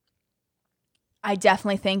I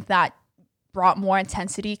definitely think that brought more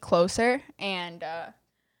intensity closer. And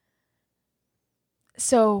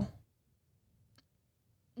so,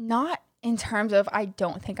 not in terms of, I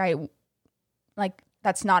don't think like,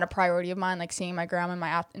 that's not a priority of mine, like seeing my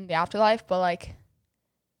grandma in the afterlife, but like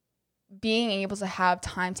being able to have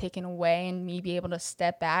time taken away and me be able to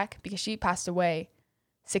step back because she passed away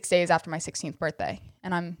 6 days after my 16th birthday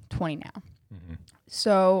and I'm 20 now. Mm-hmm.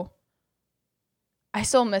 So I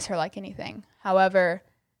still miss her like anything. However,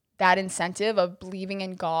 that incentive of believing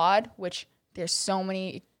in God, which there's so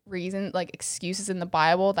many reasons, like excuses in the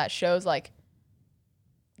Bible that shows like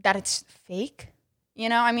that it's fake. You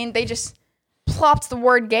know, I mean, they just plopped the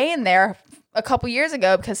word gay in there a couple years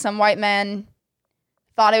ago because some white men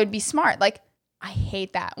thought it would be smart. Like, I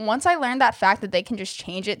hate that. Once I learned that fact that they can just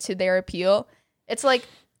change it to their appeal, it's like,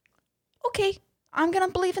 okay, I'm going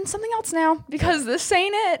to believe in something else now because this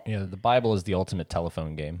ain't it. Yeah, the Bible is the ultimate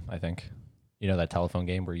telephone game, I think. You know that telephone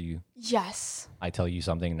game where Yes. I tell you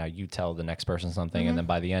something, now you tell the next person something, Mm-hmm. and then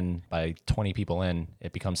by the end, by 20 people in,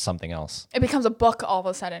 it becomes something else. It becomes a book all of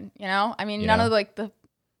a sudden, you know? I mean, none Yeah. of like the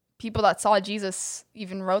people that saw Jesus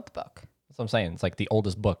even wrote the book. That's what I'm saying. It's like the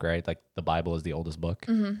oldest book, right? Like the Bible is the oldest book.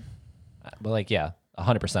 Mm-hmm. But like, yeah,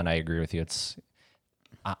 100%. I agree with you. It's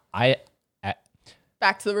I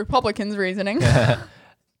Back to the Republicans' reasoning.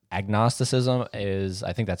 agnosticism is,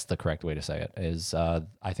 I think that's the correct way to say it, is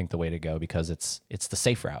I think the way to go, because it's the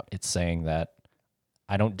safe route. It's saying that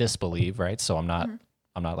I don't disbelieve, right? So I'm not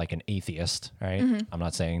like an atheist, right? I'm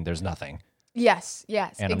not saying there's nothing. Yes, And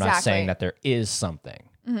exactly. I'm not saying that there is something.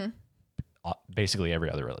 Basically every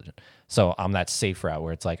other religion. So I'm that safe route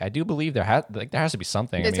where it's like, I do believe there has to be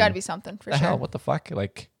something. There's got to be something for the sure. hell, what the fuck?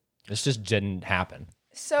 Like, this just didn't happen.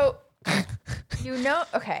 So,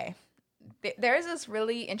 okay, there's this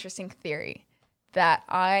really interesting theory that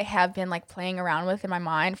I have been like playing around with in my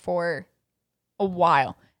mind for a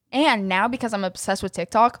while. And now because I'm obsessed with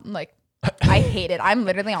TikTok, I'm like, I hate it. I'm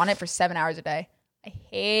literally on it for 7 hours a day. I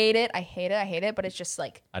hate it. But it's just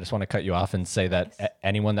like, I just want to cut you off and say that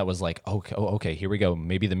anyone that was like, okay, here we go.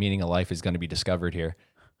 Maybe the meaning of life is going to be discovered here.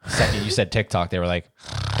 Second you said TikTok, they were like,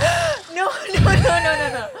 no.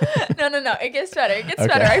 It gets better.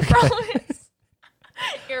 Okay. I promise.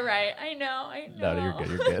 You're right. I know. no,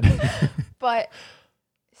 you're good. But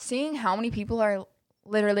seeing how many people are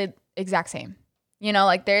literally exact same,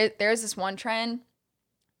 like there's this one trend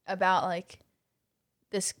about like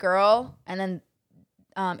this girl, and then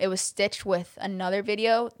it was stitched with another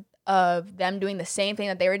video of them doing the same thing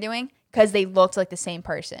that they were doing because they looked like the same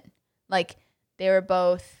person. Like they were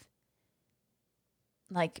both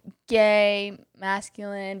like gay,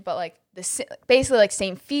 masculine, but like basically like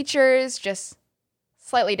same features, just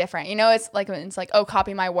slightly different. It's like, oh,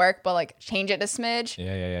 copy my work, but like change it a smidge.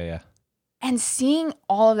 Yeah. And seeing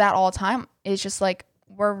all of that all the time is just like,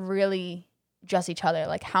 we're really just each other.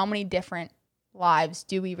 Like, how many different lives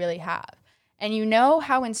do we really have? And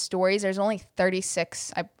how in stories there's only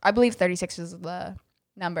 36, I believe 36 is the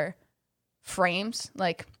number, frames,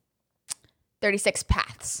 like 36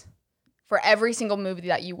 paths. For every single movie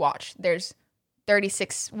that you watch, there's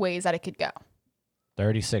 36 ways that it could go.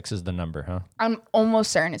 36 is the number, huh? I'm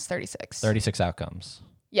almost certain it's 36. 36 outcomes.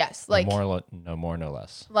 Yes. Like No more, no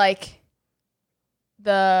less. Like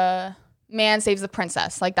the man saves the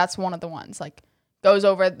princess. Like that's one of the ones. Like goes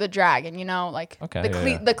over the dragon, like Okay,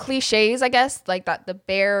 the cliches, I guess, like that the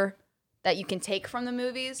bear that you can take from the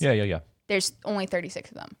movies. Yeah. There's only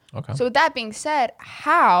 36 of them. Okay. So with that being said,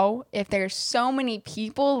 how, if there's so many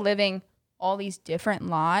people living all these different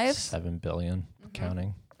lives, 7 billion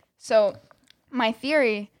counting. So my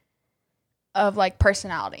theory of like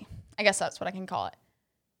personality, I guess that's what I can call it,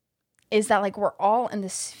 is that like we're all in the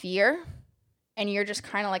sphere and you're just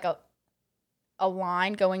kind of like a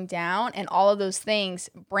line going down, and all of those things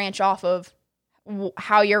branch off of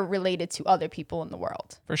how you're related to other people in the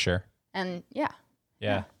world. For sure. And Yeah.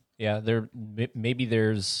 Maybe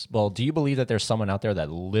there's, well, do you believe that there's someone out there that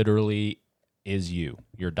literally is you,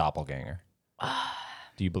 your doppelganger?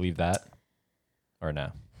 Do you believe that or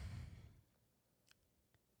no?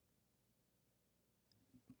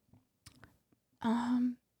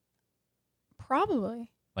 Probably.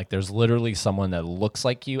 Like there's literally someone that looks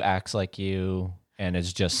like you, acts like you, and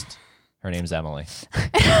is just, her name's Emily.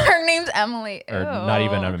 Her name's Emily. Or Ew. not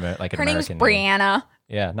even like an Her name's American name. Brianna.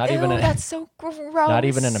 Yeah, not Ew, even that's so gross. not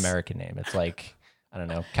even an American name. It's like, I don't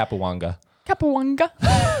know, Capawanga. Capawanga.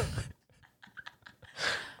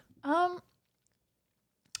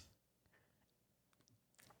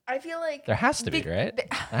 I feel like There has to be, right? There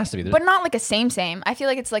has to be. but not like a same. I feel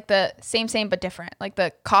like it's like the same but different. Like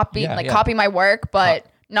the copy, Yeah, yeah. copy my work, but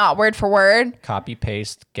not word for word. Copy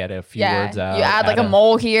paste, get a few Yeah, words out. you add like a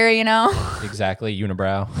mole here, Exactly,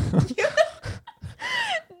 unibrow.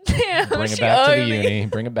 Damn, Bring it she back to the ugly. uni.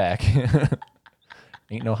 Bring it back.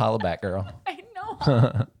 Ain't no holla back, girl. I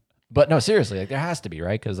know. But no, seriously, like there has to be,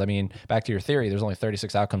 right? Because I mean, back to your theory, there's only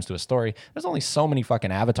 36 outcomes to a story. There's only so many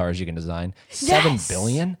fucking avatars you can design. 7 Yes.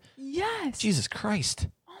 billion? Yes. Jesus Christ.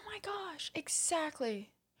 Oh my gosh,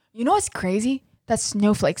 exactly. You know what's crazy? That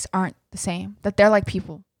snowflakes aren't the same. That they're like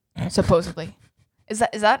people, supposedly. Is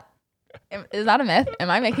that a myth? Am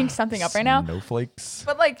I making something up right now? Snowflakes.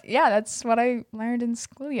 But like, yeah, that's what I learned in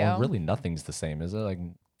Schoolio. Well, really, nothing's the same, is it? Like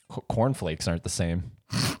cornflakes aren't the same.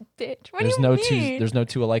 Bitch, what There's do you no mean? there's no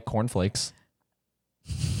two alike cornflakes.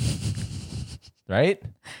 Right?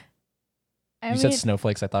 I You said mean,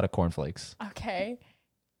 snowflakes. I thought of cornflakes. okay.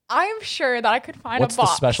 I'm sure that I could find What's a the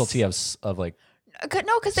box. specialty of like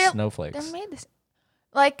No, because they're snowflakes? made this.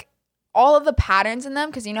 Like all of the patterns in them,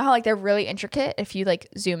 because you know how like they're really intricate if you like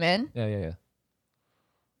zoom in. Yeah.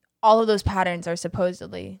 All of those patterns are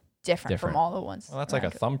supposedly different. From all the ones. Well, that's like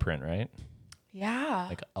a thumbprint, right? Yeah.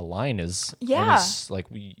 Like a line is Yeah. like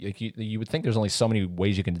you would think there's only so many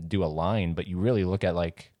ways you can do a line, but you really look at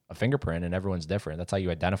like a fingerprint and everyone's different. That's how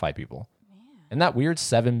you identify people. And that weird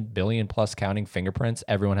 7 billion plus counting fingerprints,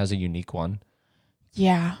 everyone has a unique one.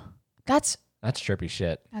 Yeah. That's trippy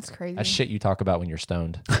shit. That's crazy. That's shit you talk about when you're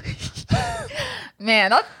stoned.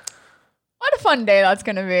 Man, what a fun day that's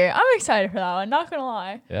gonna be. I'm excited for that one, not gonna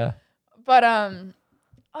lie. Yeah. But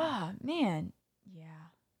man,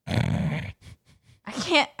 yeah. I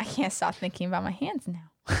can't stop thinking about my hands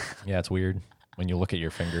now. Yeah, it's weird when you look at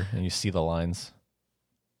your finger and you see the lines.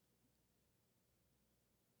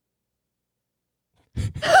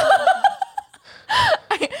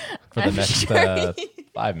 For the next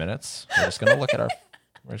 5 minutes, we're just gonna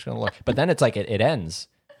look. But then it's like it ends.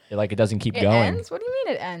 It doesn't keep going. Ends? What do you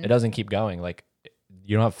mean it ends? It doesn't keep going. Like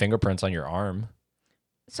you don't have fingerprints on your arm.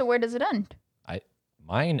 So where does it end?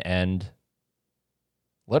 Mine end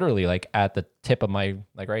literally like at the tip of my,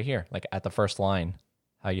 like right here, like at the first line.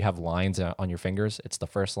 How you have lines on your fingers? It's the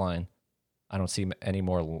first line. I don't see any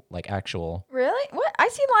more like actual. Really? What? I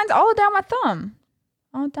see lines all down my thumb.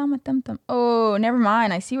 All down my thumb. Oh, never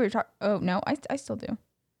mind. I see what you're talking. Oh no, I still do.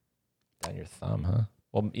 Down your thumb, huh?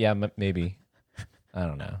 Well, yeah, maybe. I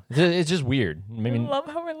don't know. It's just weird. I mean, I love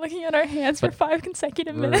how we're looking at our hands for 5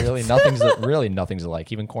 consecutive minutes. Really nothing's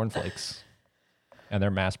alike. Even cornflakes, and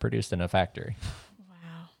they're mass produced in a factory.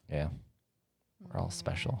 Wow. Yeah, we're all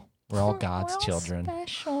special. We're all God's children.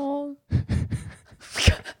 Special.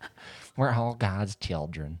 We're all God's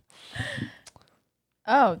children.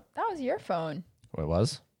 Oh, that was your phone. What it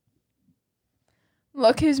was?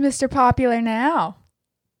 Look who's Mr. Popular now.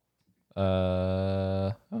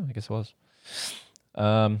 I guess it was.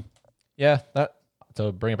 Yeah, that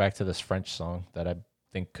to bring it back to this French song that I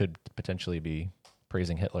think could potentially be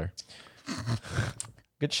praising Hitler.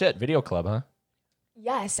 Good shit. Video Club, huh?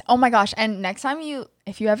 Yes. Oh my gosh. And next time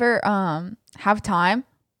if you ever have time,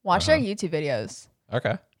 watch their YouTube videos.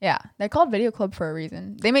 Okay. Yeah. They're called Video Club for a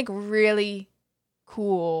reason. They make really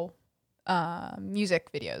cool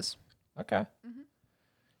music videos. Okay. Mm-hmm.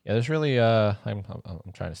 Yeah, there's really I'm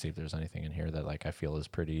trying to see if there's anything in here that like I feel is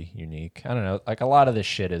pretty unique. I don't know. Like a lot of this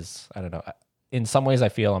shit is, I don't know. In some ways I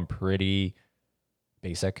feel I'm pretty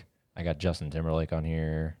basic. I got Justin Timberlake on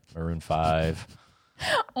here, Maroon 5.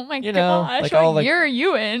 Oh my You know, gosh. like What all, like- year are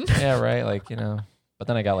you in? Yeah, right. Like, you know. But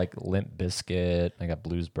then I got like Limp Bizkit. I got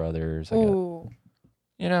Blues Brothers. I got, Ooh.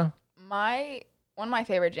 you know. One of my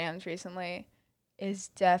favorite jams recently is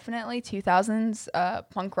definitely 2000s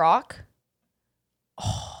punk rock.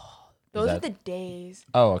 Oh, those are that- the days.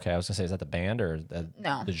 Oh, okay. I was gonna say, is that the band or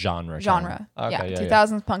No. the genre? Genre. Okay, Yeah,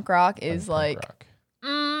 2000s punk rock yeah. is Punk like, rock.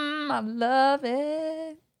 I love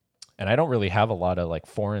it. And I don't really have a lot of like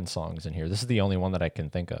foreign songs in here. This is the only one that I can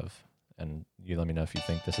think of. And you let me know if you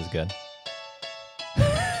think this is good.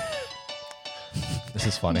 This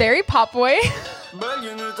is funny. Very pop boy.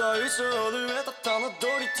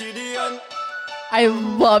 I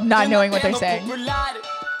love not knowing what they're saying.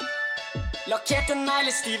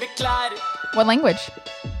 What language?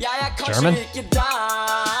 German?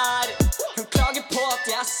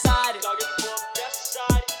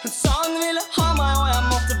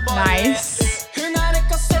 Nice.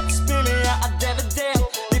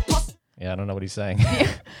 Yeah, I don't know what he's saying.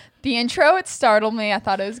 The intro, it startled me. I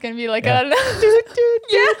thought it was going to be like, Yeah.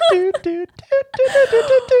 yeah.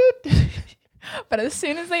 But as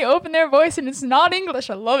soon as they open their voice and it's not English,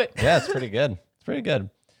 I love it. Yeah, it's pretty good. It's pretty good.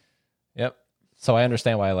 Yep. So I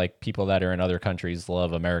understand why like people that are in other countries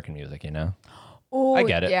love American music, you know? Ooh, I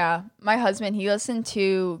get it. Yeah. My husband, he listened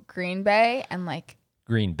to Green Bay and like,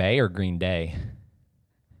 Green Bay or Green Day?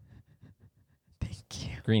 thank you.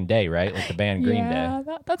 Green Day, right? Like the band Green Day.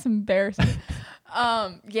 That's embarrassing.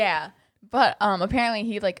 Yeah. But apparently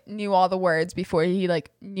he like knew all the words before he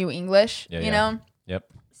like knew English, Yeah, you yeah. know? Yep.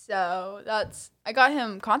 So I got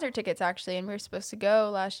him concert tickets actually, and we were supposed to go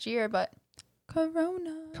last year, but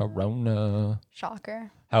Corona.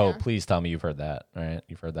 Shocker. Oh, Yeah. please tell me you've heard that. All right.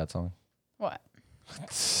 You've heard that song? What?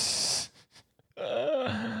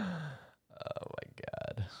 Oh my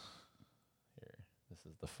God. Here. This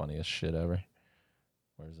is the funniest shit ever.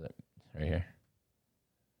 Where is it? Right here.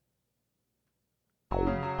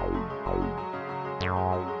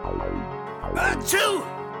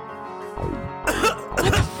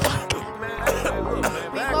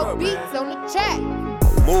 More beats on the track.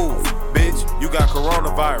 Move, bitch, you got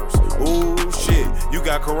coronavirus. Ooh, shit, you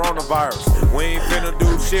got coronavirus. We ain't finna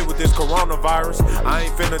do shit with this coronavirus. I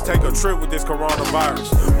ain't finna take a trip with this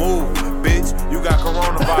coronavirus. Move, bitch. bitch, you got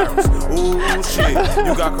coronavirus. Ooh, shit,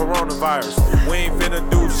 you got coronavirus. We ain't finna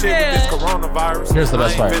do shit with this coronavirus. Here's the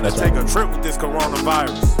best part. I ain't finna take a trip with this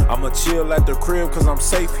coronavirus. I'ma chill at the crib cause I'm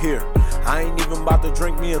safe here. I ain't even about to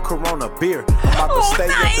drink me a Corona beer. I'm about to stay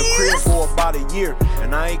at the crib for about a year.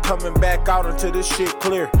 And I ain't coming back out until this shit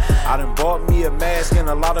clear. I done bought me a mask and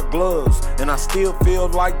a lot of gloves. And I still feel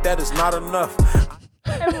like that is not enough.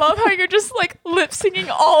 I love how you're just like lip singing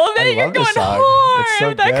all of it. I You're love this going song. hard It's so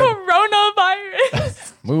with that good.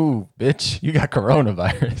 coronavirus. Move, bitch. You got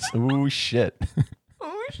coronavirus. Ooh, shit.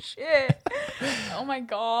 Oh shit. Oh my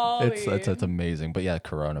god. It's amazing. But yeah,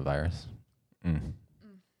 coronavirus.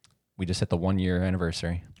 We just hit the 1 year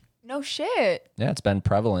anniversary. No shit. Yeah, it's been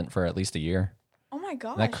prevalent for at least a year. Oh my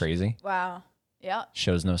gosh. Isn't that crazy? Wow. Yeah.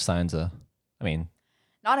 Shows no signs of, I mean,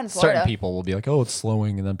 Not in Florida. certain people will be like, oh, it's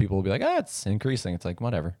slowing. And then people will be like, it's increasing. It's like,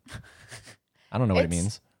 whatever. I don't know what it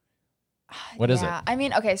means. What is it? I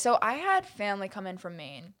mean, okay, so I had family come in from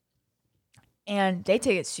Maine and they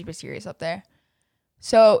take it super serious up there.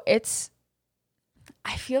 So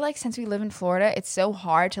I feel like since we live in Florida, it's so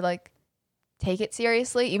hard to like take it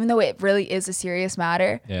seriously, even though it really is a serious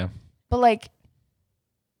matter. Yeah. But like,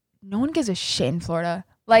 no one gives a shit in Florida.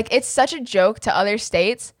 Like, it's such a joke to other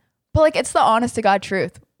states, but like, it's the honest to God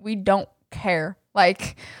truth. We don't care.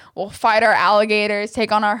 Like, we'll fight our alligators,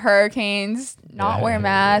 take on our hurricanes, not wear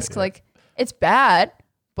masks. Like, it's bad,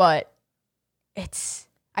 but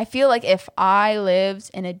I feel like if I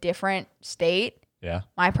lived in a different state, Yeah.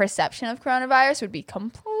 my perception of coronavirus would be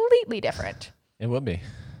completely different. It would be.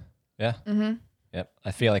 Yeah. Mm-hmm. Yep.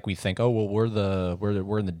 I feel like we think, oh, well, we're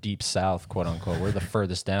in the deep south, quote unquote. We're the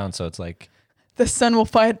furthest down. So it's like, The sun will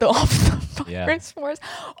fight off the Yeah. virus for us.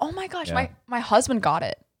 Oh my gosh, Yeah. my husband got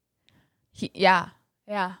it. Yeah.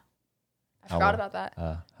 I How forgot long? about that.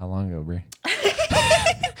 How long ago, Brie?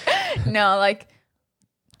 No, like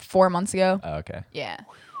 4 months ago. Oh, okay. Yeah.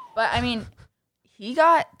 But I mean, he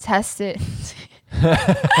got tested.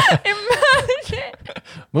 Imagine.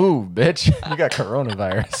 Move, bitch. You got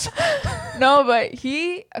coronavirus. No, but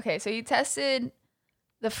he tested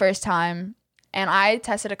the first time and I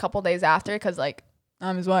tested a couple days after because like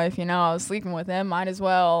I'm his wife, you know, I was sleeping with him. Might as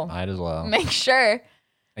well Might as well. make sure.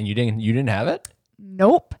 And you didn't have it?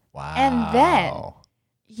 Nope. Wow. And then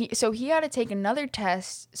he had to take another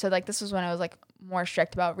test. So like this was when I was like more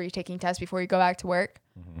strict about retaking tests before you go back to work.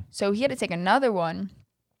 Mm-hmm. So he had to take another one.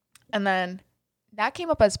 And then that came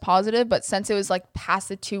up as positive, but since it was like past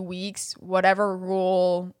the 2 weeks, whatever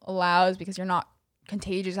rule allows because you're not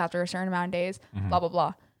contagious after a certain amount of days, blah, blah,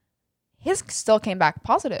 blah. His still came back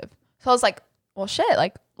positive. So I was like, well, shit,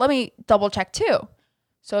 like, let me double check too.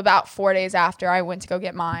 So about 4 days after, I went to go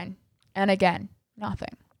get mine. And again,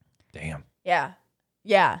 nothing. Damn. Yeah.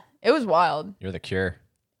 Yeah. It was wild. You're the cure.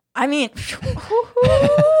 I mean,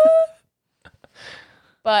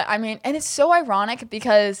 but I mean, and it's so ironic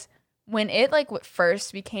because when it like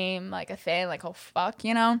first became like a thing, like, oh fuck,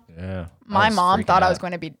 you know, Yeah. my mom thought I was out.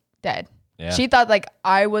 going to be dead. Yeah. She thought like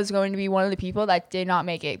I was going to be one of the people that did not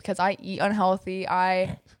make it because I eat unhealthy.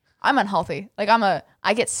 I'm unhealthy. Like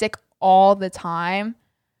I get sick all the time.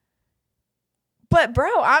 But bro,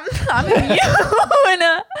 I'm immune.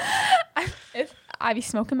 I be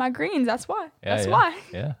smoking my greens. That's why. Yeah, That's yeah. why.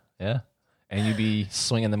 Yeah. Yeah. And you be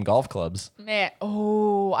swinging them golf clubs. Man,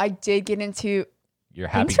 I did get into. You're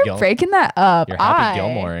happy Thanks for breaking that up. You're happy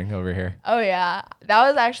Gilmoreing over here. Oh yeah, that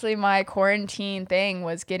was actually my quarantine thing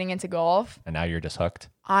was getting into golf. And now you're just hooked.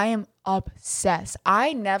 I am obsessed.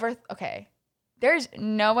 There's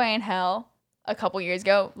no way in hell a couple years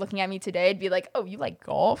ago looking at me today I'd be like, oh, you like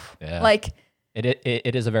golf? Yeah. Like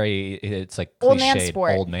It is a very, it's like Old man cliched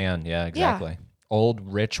sport. old man. Yeah, exactly. Old,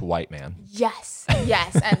 rich, white man. yes.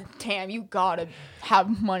 And damn, you gotta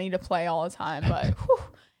have money to play all the time, but whew,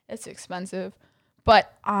 it's expensive.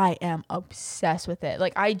 But I am obsessed with it.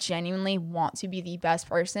 Like I genuinely want to be the best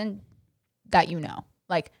person that you know.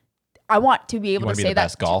 Like I want to be able wanna to be say the that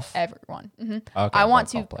best golf? to everyone. Mm-hmm. Okay, I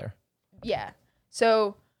want golf to- player. Yeah.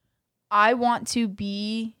 So I want to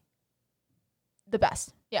be the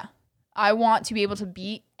best. Yeah. I want to be able to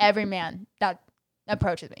beat every man that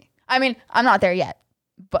approaches me. I mean, I'm not there yet.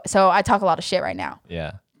 But so I talk a lot of shit right now.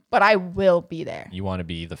 Yeah. But I will be there. You want to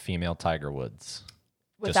be the female Tiger Woods.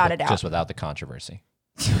 Without a doubt. Just without the controversy.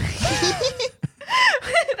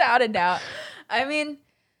 Without a doubt. I mean,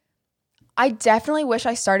 I definitely wish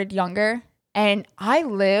I started younger. And I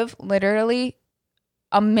live literally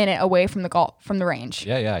a minute away from the range.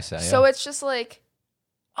 Yeah, I say. So it's just like,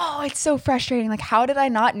 oh, it's so frustrating. Like, how did I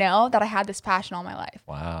not know that I had this passion all my life?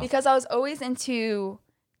 Wow. Because I was always into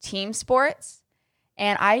team sports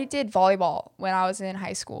and I did volleyball when I was in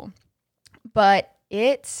high school. But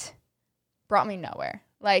brought me nowhere.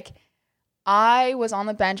 Like, I was on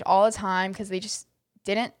the bench all the time because they just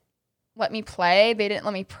didn't let me play. They didn't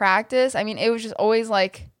let me practice. I mean, it was just always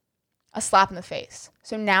like a slap in the face.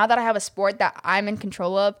 So now that I have a sport that I'm in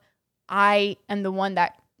control of, I am the one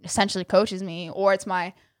that essentially coaches me, or it's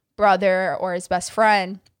my brother or his best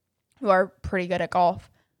friend who are pretty good at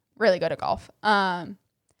golf, really good at golf.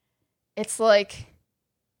 It's like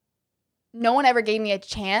no one ever gave me a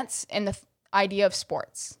chance in the idea of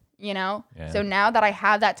sports, you know? Yeah. So now that I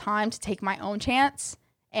have that time to take my own chance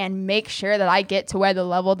and make sure that I get to where the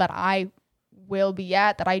level that I will be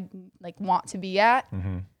at, that I like want to be at,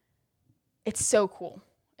 it's so cool.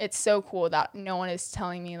 It's so cool that no one is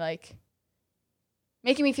telling me, like,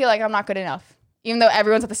 making me feel like I'm not good enough, even though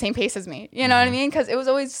everyone's at the same pace as me. You know what I mean? Because it was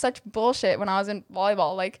always such bullshit when I was in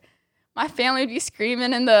volleyball. Like, my family would be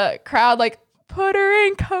screaming in the crowd, like, put her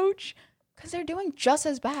in, coach, because they're doing just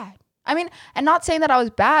as bad. I mean, and not saying that I was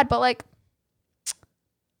bad, but, like,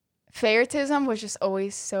 favoritism was just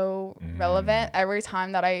always so relevant every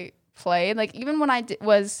time that I played. Like, even when I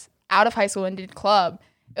was out of high school and did club,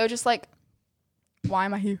 it was just like, why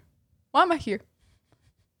am I here? Why am I here?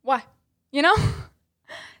 Why? You know?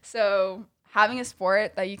 So having a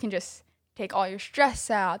sport that you can just take all your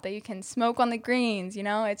stress out, that you can smoke on the greens, you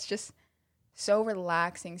know, it's just so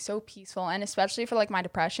relaxing, so peaceful. And especially for like my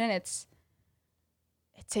depression, it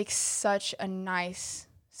takes such a nice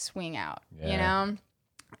swing out, you know?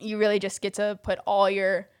 You really just get to put all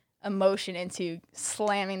your emotion into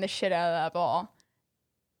slamming the shit out of that ball.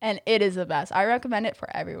 And it is the best. I recommend it for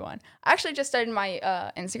everyone. I actually just started my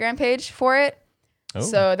Instagram page for it. Oh,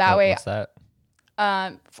 so that way, what's that?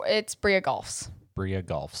 It's Bria Golfs. Bria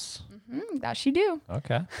Golfs. That she do.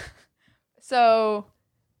 Okay. So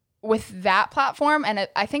with that platform, and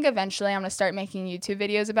I think eventually I'm going to start making YouTube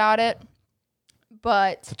videos about it.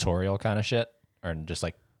 But Tutorial kind of shit? Or just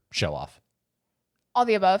like show off? all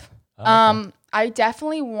the above. Oh, okay. I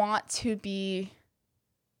definitely want to be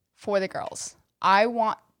for the girls. I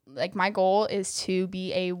want, like, my goal is to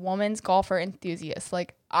be a women's golfer enthusiast.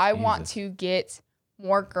 Like, I want Jesus. to get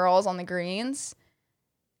more girls on the greens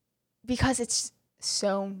because it's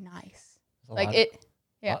so nice.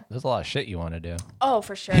 There's a lot of shit you want to do. Oh,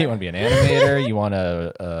 for sure. You want to be an animator. You want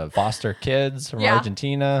to foster kids from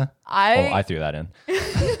Argentina. I threw that in.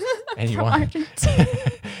 And you From want Argentina.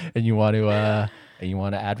 and you want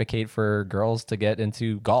to advocate for girls to get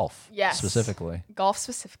into golf. Yes. Specifically. Golf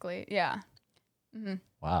specifically, yeah.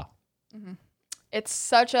 Wow. It's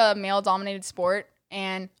such a male-dominated sport,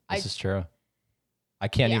 and This is true. I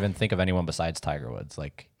can't even think of anyone besides Tiger Woods.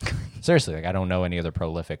 Like, seriously, like I don't know any other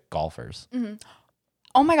prolific golfers.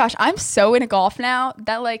 oh my gosh, I'm so into golf now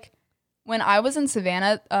that, like, when I was in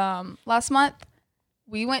Savannah last month,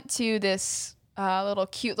 we went to this little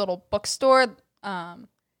cute little bookstore,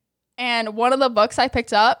 and one of the books I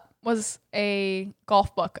picked up was a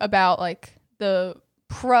golf book about, like, the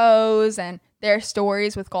pros and their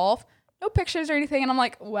stories with golf. No pictures or anything, and I'm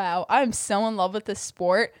like, wow, I'm so in love with this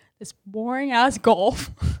sport, this boring ass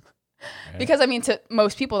golf. Because I mean, to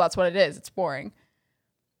most people, that's what it is. It's boring.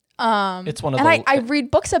 It's one of and I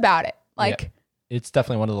read books about it. Like, yeah, it's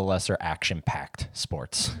definitely one of the lesser action-packed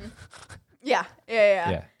sports. yeah.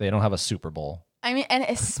 Yeah, they don't have a Super Bowl. I mean, and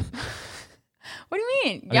it's. What do you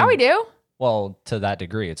mean? We do. Well, to that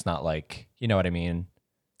degree, it's not like, you know what I mean?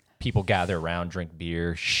 People gather around, drink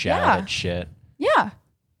beer, shout at shit. Yeah.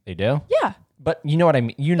 They do? Yeah. But you know what I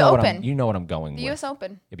mean? You know what Open. I'm going The with. US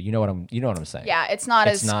Open. Yeah, but you know what I'm saying. Yeah, it's not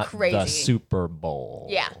It's as not crazy. the Super Bowl.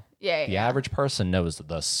 Yeah. The average person knows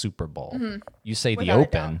the Super Bowl. You say Without the a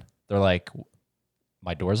Open, doubt. they're like,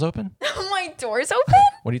 my door's open? My door's open?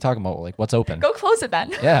 What are you talking about? Like, what's open? Go close it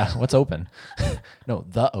then. Yeah, what's open? No,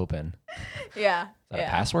 the Open. Yeah. Is that a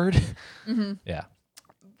password? Yeah.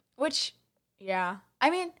 Which, yeah. I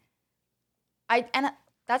mean,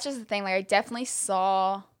 that's just the thing. Like, I definitely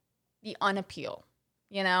saw the unappeal,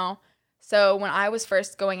 you know? So when I was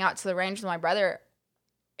first going out to the range with my brother,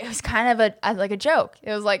 it was kind of like a joke.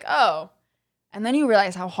 It was like, oh. And then you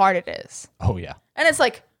realize how hard it is. Oh, yeah. And it's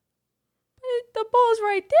like, the ball's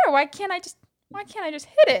right there. Why can't I just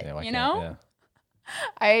hit it? Yeah, why you can't- know? yeah.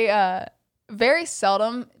 I very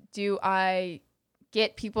seldom do I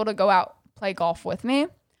get people to go out play golf with me.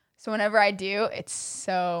 So whenever I do, it's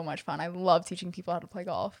so much fun. I love teaching people how to play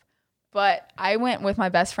golf. But I went with my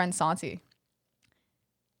best friend Santi.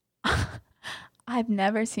 I've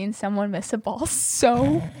never seen someone miss a ball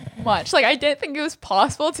so much. Like, I didn't think it was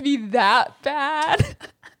possible to be that bad.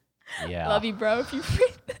 Yeah. Love you, bro, if you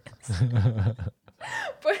read this.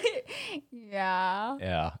 But yeah.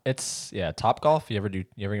 Yeah. It's Top Golf. You ever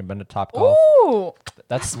been to Top Golf? Ooh,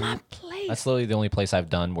 That's my place. That's literally the only place I've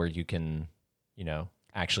done where you can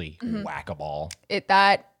actually whack a ball.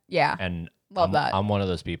 Yeah. And Love that. I'm one of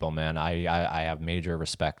those people, man. I have major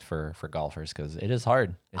respect for golfers because it is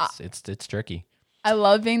hard. It's tricky. I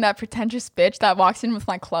love being that pretentious bitch that walks in with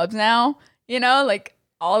my clubs now. Like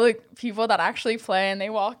all the people that actually play and they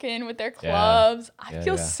walk in with their clubs. I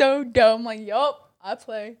feel so dumb. Like, yup, I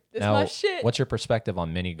play. This is my shit. What's your perspective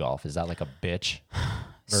on mini golf? Is that like a bitch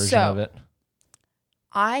version of it?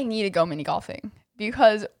 I need to go mini golfing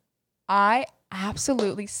because I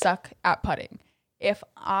absolutely suck at putting. If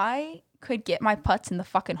I could get my putts in the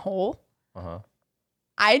fucking hole,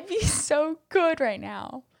 I'd be so good right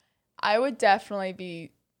now. I would definitely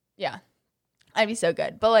be, I'd be so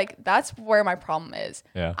good. But like, that's where my problem is.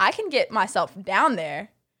 Yeah. I can get myself down there,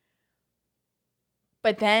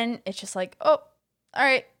 but then it's just like, oh, all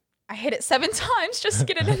right, I hit it 7 times just to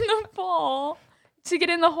get it in the ball, to get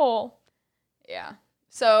in the hole. Yeah.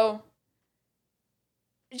 So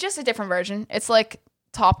just a different version. It's like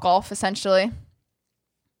Top Golf, essentially.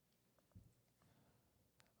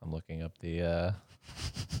 I'm looking up the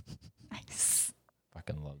Nice.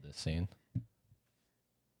 fucking love this scene.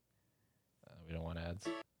 We don't want ads.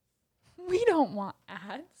 We don't want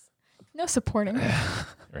ads. No supporting.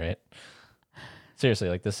 Right? Seriously,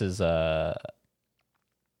 like this has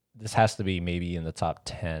to be maybe in the top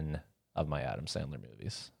 10 of my Adam Sandler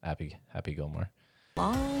movies. Happy Gilmore.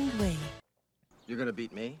 Long way. You're gonna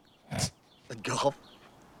beat me? At golf?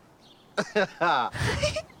 Oh,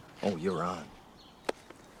 you're on.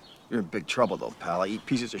 You're in big trouble, though, pal. I eat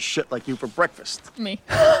pieces of shit like you for breakfast. Me.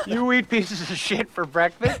 You eat pieces of shit for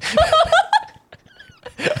breakfast?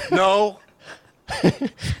 No.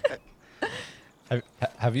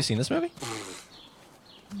 Have you seen this movie?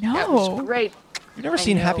 No. Great. You've never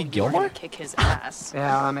seen Happy Gilmore? Kick his ass.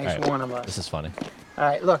 Yeah, that makes All right, one of us. This is funny. All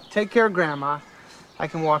right, look, take care of Grandma. I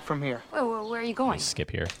can walk from here. Whoa, where are you going? Skip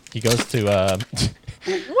here. He goes to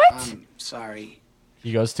What? I'm sorry.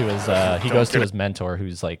 he goes to his mentor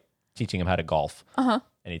who's like teaching him how to golf. And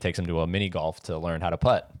he takes him to a mini golf to learn how to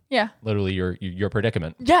putt. Yeah. Literally your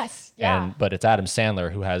predicament. Yes. Yeah. But it's Adam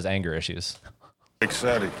Sandler who has anger issues.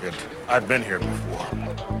 Excited, kid. I've been here before.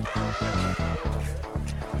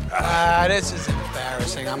 This is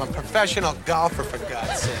embarrassing. I'm a professional golfer, for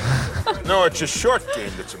God's sake. No, it's your short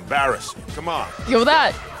game that's embarrassing. Come on. Yo,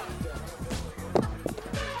 that.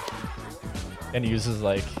 And he uses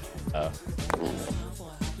like Oh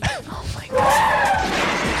my god.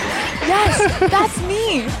 Yes, that's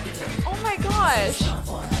me. Oh my gosh.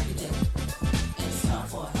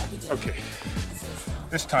 Okay.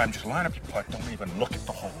 This time, just line up your putt. Don't even look at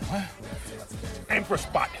the hole, huh? Aim for a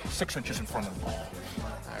spot 6 inches in front of the ball.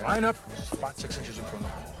 Line up, spot 6 inches in front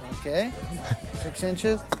of the ball. Okay. 6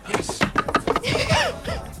 inches. Yes.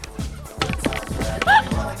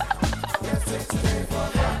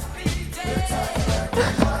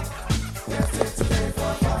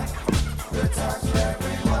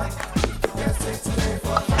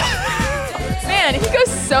 Man, he goes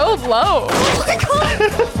so low. Oh my god.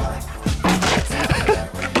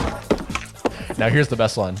 Now here's the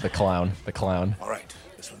best one, the clown. All right.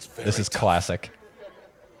 This one's very This is tough. classic.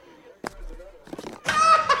 He's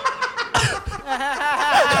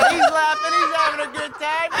laughing. He's having a good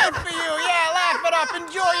time. Good for you. Yeah, laugh it up.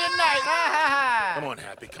 Enjoy your night. Come on,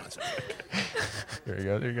 Happy, concentrate. There he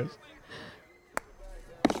goes. There he goes.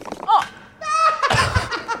 Oh.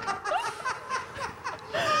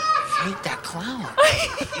 Hate that clown.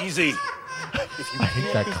 Easy. If you I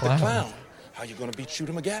hate that beat clown. the clown, how you gonna beat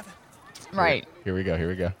Shooter McGavin? Right. Here we go.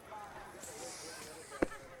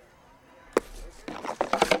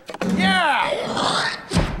 Yeah.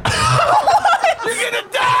 You're gonna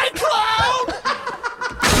die, clown!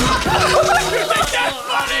 You think that's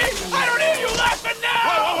funny? I don't hear you laughing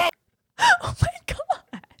now! Oh my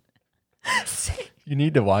god. You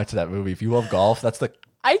need to watch that movie. If you love golf, that's the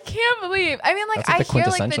I can't believe. I mean, like, That's like I the hear like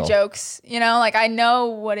the quintessential. jokes, like I know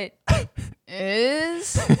what it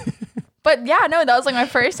is. But yeah, no, that was like my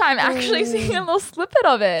first time actually seeing a little snippet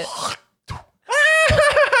of it. Why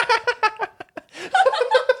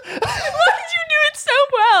did you do it so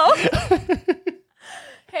well?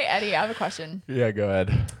 Hey, Eddie, I have a question. Yeah, go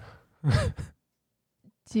ahead.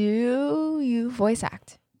 Do you voice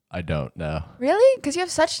act? I don't know. Really? Because you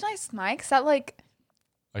have such nice mics that like.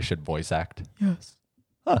 I should voice act. Yes.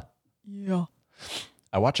 Huh. Yeah.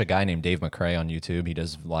 I watch a guy named Dave McRae on YouTube. He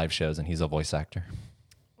does live shows and he's a voice actor.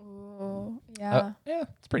 Oh, yeah. Yeah,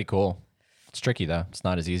 it's pretty cool. It's tricky though. It's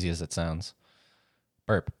not as easy as it sounds.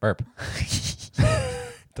 Burp.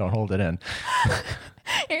 Don't hold it in.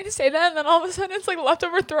 You're gonna say that, and then all of a sudden it's like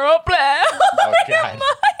leftover throw up. Oh God.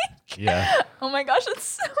 Yeah. Oh my gosh, that's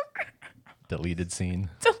so. Deleted scene.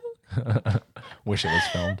 Wish it was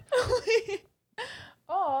filmed.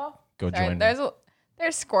 Oh, Go sorry, join.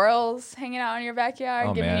 there's squirrels hanging out in your backyard,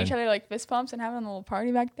 Oh, giving man. each other like fist bumps and having a little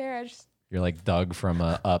party back there. I just You're like Doug from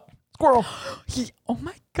Up. Squirrel. oh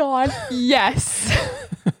my god, yes.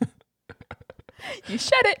 You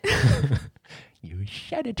said it. You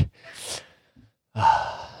said it.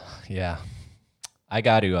 Yeah. I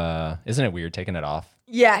got to, isn't it weird taking it off?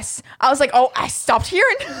 Yes, I was like, oh, I stopped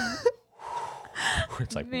hearing.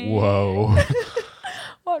 It's like, Man. whoa.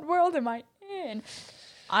 What world am I in?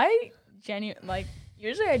 I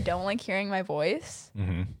usually I don't like hearing my voice,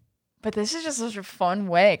 hmm but this is just such a fun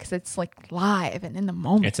way because it's like live and in the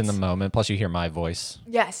moment. It's in the moment. Plus, you hear my voice.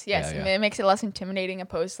 Yes. Yeah, yeah. It makes it less intimidating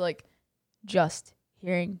opposed to like just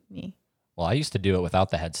hearing me. Well, I used to do it without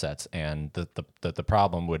the headsets, and the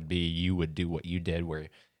problem would be you would do what you did, where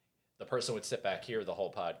the person would sit back here the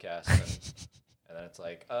whole podcast, and then it's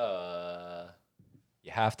like,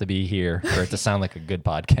 you have to be here for it to sound like a good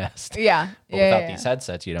podcast. Yeah. But without these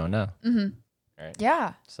headsets, you don't know. Mm-hmm. Right.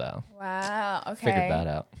 Yeah. So Wow. Okay. figured that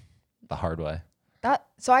out the hard way.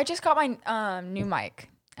 So I just got my new mic,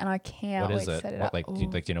 and I can't What wait is to it? set it What, up. like, do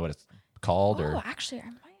Ooh. you know what it's called, Oh, or actually, I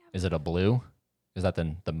might have. is it a blue? Is that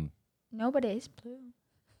the? No, but it is blue.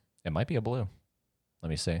 It might be a blue. Let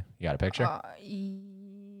me see. You got a picture?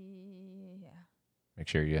 Yeah. Make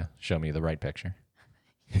sure you show me the right picture.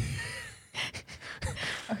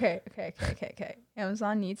 Okay.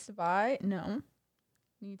 Amazon needs to buy. No.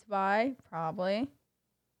 Need to buy. Probably.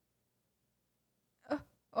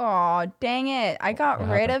 Oh, dang it. I got What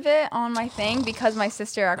rid happened? of it on my thing because my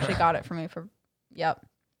sister actually got it for me for, yep.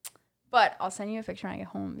 But I'll send you a picture when I get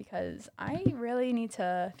home because I really need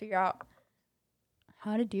to figure out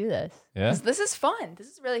how to do this. Yeah. 'Cause this is fun. This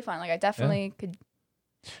is really fun. Like I definitely could.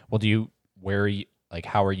 Well, where are you, like,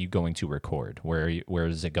 how are you going to record? Where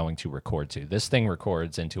is it going to record to? This thing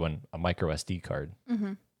records into a micro SD card. Mm-hmm.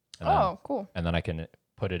 And Oh, cool. and then I can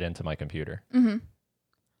put it into my computer. Mm-hmm.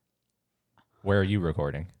 Where are you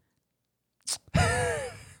recording?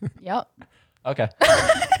 Yep. Okay.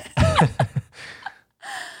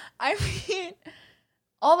 I mean,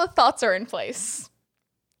 all the thoughts are in place.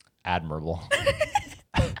 Admirable.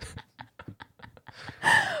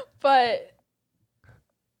 But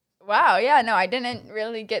wow, yeah, no, I didn't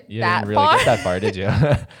really get You that didn't really far. get that far, did you?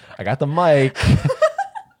 I got the mic.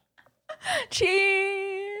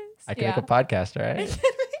 Cheers. I can make a podcast, right?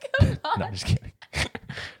 No, I'm just kidding.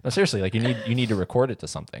 No, seriously, like you need to record it to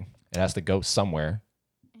something. It has to go somewhere,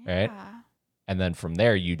 right? Yeah. And then from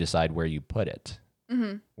there, you decide where you put it,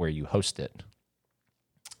 Mm-hmm. where you host it.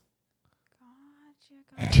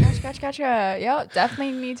 Gotcha. Yep,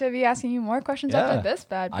 definitely need to be asking you more questions Yeah. after this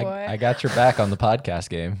bad boy. I got your back on the podcast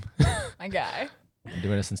game. My guy. I'm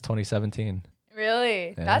doing it since 2017.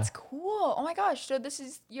 Really? Yeah. That's cool. Oh my gosh. So this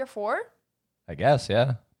is year 4? I guess,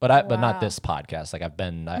 yeah. But Wow. not this podcast. Like I've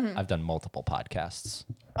Mhm. I've done multiple podcasts.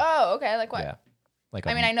 Oh, okay. Like what? Yeah. Like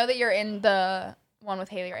I mean, I know that you're in the one with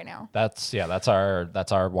Haley right now. that's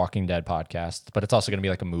our Walking Dead podcast, but it's also going to be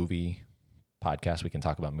like a movie podcast. We can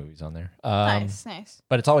talk about movies on there. Nice.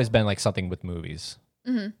 But it's always been like something with movies.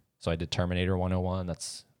 Mm-hmm. So I did Terminator 101.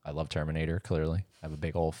 I love Terminator, clearly. I have a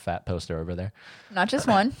big old fat poster over there. Not just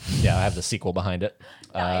one. Yeah, I have the sequel behind it.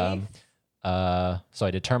 Nice. So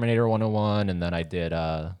I did Terminator 101, and then I did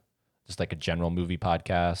just like a general movie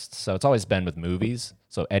podcast. So it's always been with movies.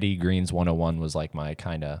 So Eddie Green's 101 was like my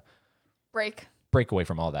kind of break away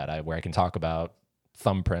from all that, where I can talk about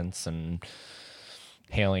thumbprints and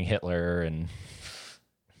hailing Hitler, and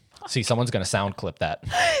see, someone's going to sound clip that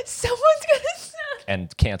Someone's gonna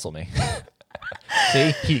and cancel me.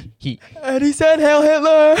 See, he. Eddie said Hail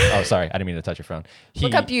Hitler. Oh, sorry, I didn't mean to touch your phone.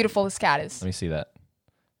 Look how beautiful this cat is. Let me see that.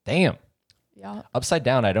 Damn. Yeah. Upside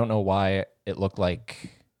down, I don't know why it looked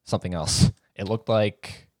like something else. It looked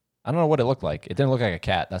like, I don't know what it looked like. It didn't look like a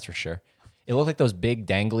cat, that's for sure. It looked like those big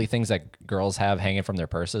dangly things that girls have hanging from their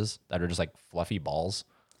purses that are just like fluffy balls.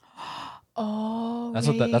 Oh, That's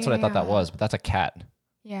what I thought that was, but that's a cat.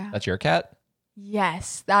 Yeah. That's your cat?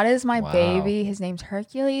 Yes, that is my Wow. baby. His name's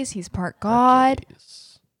Hercules. He's part god.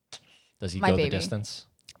 Hercules. Does he My go baby. the distance?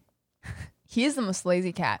 He is the most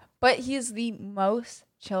lazy cat, but he's the most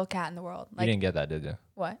chill cat in the world. You Like didn't get that, did you?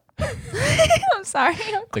 what? I'm sorry,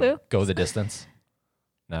 no clue. Go the distance?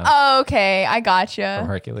 No? Oh, okay, I gotcha. From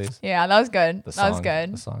Hercules? Yeah, that was good. The That was song,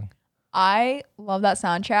 good. The song. I love that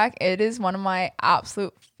soundtrack. It is one of my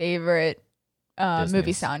absolute favorite movie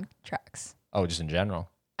Disney's. soundtracks. Oh, just in general?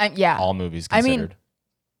 Yeah. All movies I mean, considered.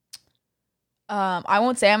 I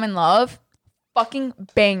won't say I'm in love. Fucking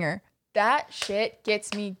banger. That shit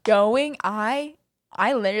gets me going. I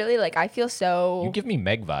literally I feel so You give me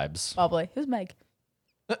Meg vibes. bubbly. Who's Meg?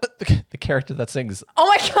 The character that sings. Oh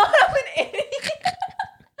my god, I'm an idiot.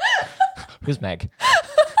 Who's Meg?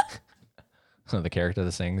 The character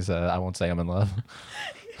that sings I Won't Say I'm in Love.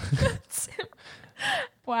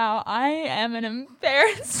 Wow, I am an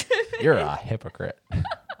embarrassment. You're a hypocrite.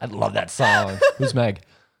 I love that song. Who's Meg?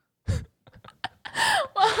 Well,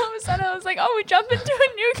 all of a sudden I was like, oh, we jumped into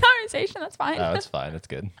a new conversation. That's fine. Oh, it's fine. It's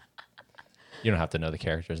good. You don't have to know the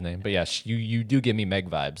character's name, but yeah, you do give me Meg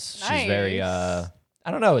vibes. She's very I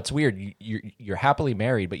don't know. It's weird. You're happily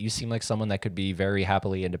married, but you seem like someone that could be very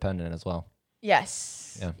happily independent as well.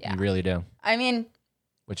 Yes. Yeah, you really do. I mean,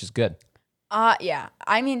 which is good. Yeah.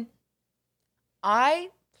 I mean, I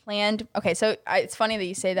planned. Okay, so it's funny that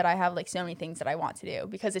you say that I have like so many things that I want to do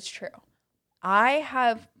because it's true. I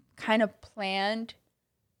have kind of planned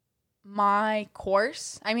my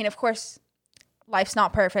course. I mean, of course, life's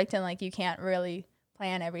not perfect and like you can't really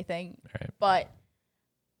plan everything. Right. But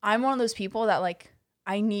I'm one of those people that like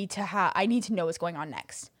I need to know what's going on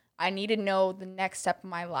next. I need to know the next step of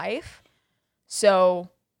my life. So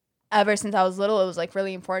ever since I was little, it was like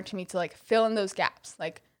really important to me to like fill in those gaps.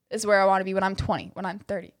 Like this is where I want to be when I'm 20, when I'm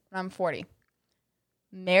 30, when I'm 40.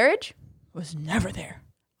 Marriage was never there.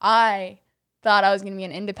 I thought I was going to be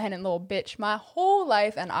an independent little bitch my whole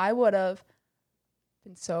life, and I would have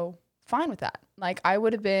been so fine with that. Like, I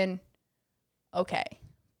would have been okay.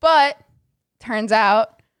 But turns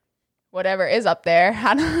out, whatever is up there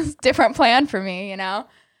had a different plan for me, you know,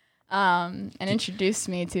 and introduced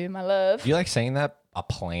me to my love. Do you like saying that? A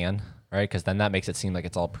plan, right? Because then that makes it seem like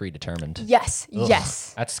it's all predetermined. Yes, Ugh,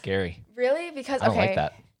 yes. That's scary. Really? Because, I don't like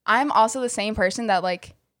that. I'm also the same person that,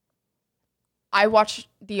 like, I watch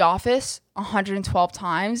The Office 112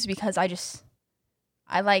 times because I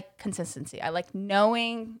like consistency. I like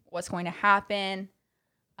knowing what's going to happen.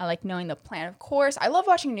 I like knowing the plan, of course. I love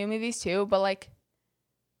watching new movies too, but like,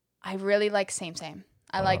 I really like same.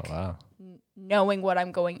 I like knowing what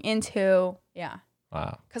I'm going into. Yeah.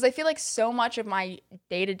 Wow. Because I feel like so much of my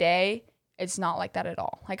day-to-day, it's not like that at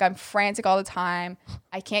all. Like, I'm frantic all the time.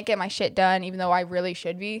 I can't get my shit done, even though I really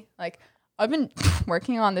should be. Like, I've been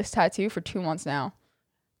working on this tattoo for 2 months now.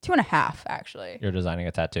 2.5, actually. You're designing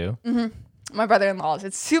a tattoo? Mm-hmm. My brother-in-law's.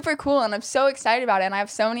 It's super cool, and I'm so excited about it, and I have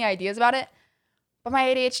so many ideas about it. But my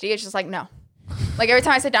ADHD is just like, no. Like, every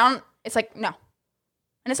time I sit down, it's like, no.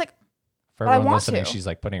 And it's like, for but I everyone want listening, to. she's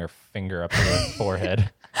like putting her finger up to her forehead.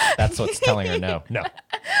 That's what's telling her no. No.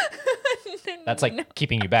 That's like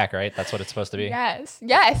keeping you back, right? That's what it's supposed to be. Yes.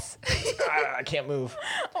 I can't move.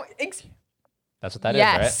 Oh, that's what that is,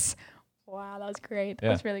 right? Yes. Wow, that was great. That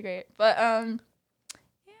was really great. But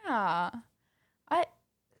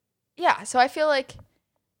so I feel like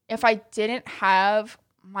if I didn't have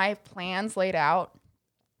my plans laid out,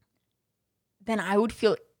 then I would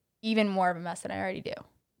feel even more of a mess than I already do.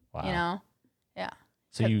 Wow. You know? Yeah.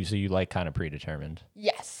 So you like kind of predetermined.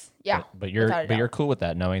 Yes. Yeah. But you're cool with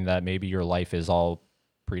that, knowing that maybe your life is all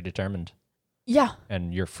predetermined. Yeah.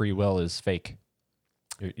 And your free will is fake.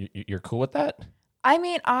 You're cool with that? I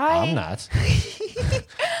mean, I'm not.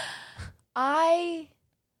 I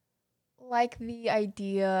like the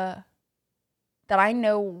idea that I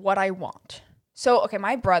know what I want. So, okay,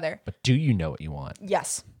 my brother. But do you know what you want?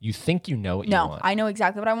 Yes. You think you know what you want? No, I know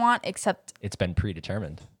exactly what I want, except it's been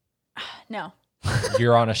predetermined. No.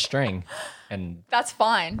 You're on a string, and that's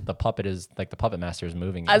fine. The puppet master is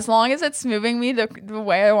moving you. As long as it's moving me the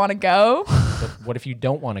way I want to go. But what if you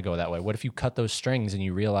don't want to go that way? What if you cut those strings and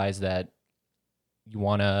you realize that you'd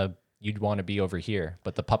want to be over here,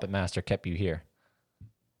 but the puppet master kept you here?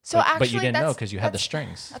 So but you didn't know because you had the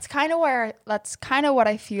strings. That's kind of what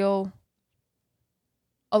I feel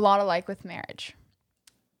a lot of like with marriage.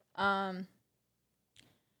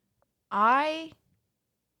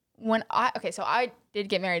 So I did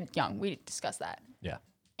get married young. We discussed that. Yeah.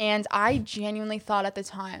 And I genuinely thought at the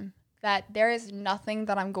time that there is nothing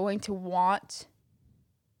that I'm going to want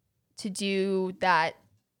to do that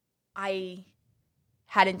I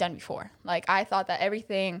hadn't done before. Like, I thought that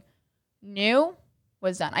everything new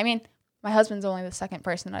was done. I mean, my husband's only the second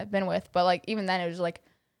person that I've been with, but like, even then it was like,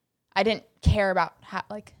 I didn't care about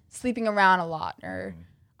sleeping around a lot, or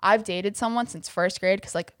I've dated someone since first grade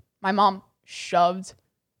because like my mom shoved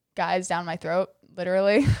guys down my throat,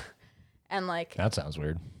 literally. And like, that sounds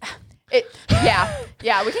weird.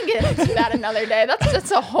 Yeah, we can get into that another day.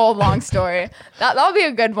 That's a whole long story. That'll be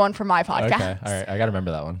a good one for my podcast. Okay, all right, I gotta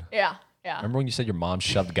remember that one. Yeah. Remember when you said your mom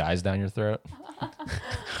shoved guys down your throat?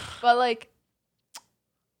 But like,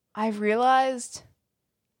 I realized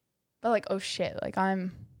that like, oh shit, like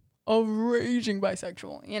I'm a raging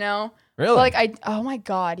bisexual, you know? Really? But like oh my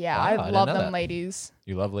God, yeah. Wow, I didn't love know them that. ladies.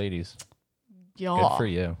 You love ladies. Yeah. Good for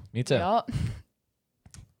you. Me too. Yeah.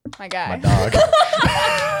 my guy. My dog.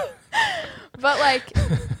 But like,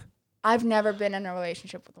 I've never been in a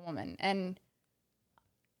relationship with a woman, and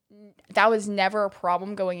that was never a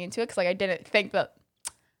problem going into it because like I didn't think that.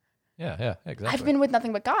 Yeah, exactly. I've been with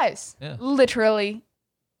nothing but guys, literally,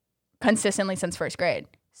 consistently since first grade.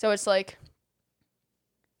 So it's like,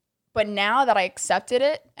 but now that I accepted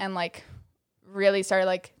it and like really started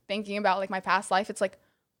like thinking about like my past life, it's like,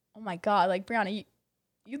 oh my God, like Brianna,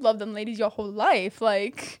 you love them ladies your whole life.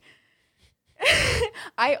 Like,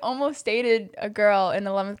 I almost dated a girl in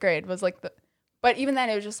 11th grade. Was like but even then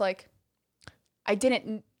it was just like, I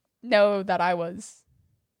didn't know that I was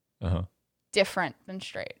different than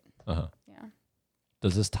straight. Yeah.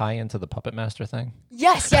 Does this tie into the Puppet Master thing?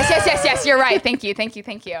 Yes. You're right. Thank you.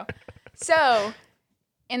 So,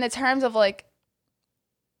 in the terms of like,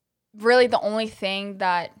 really the only thing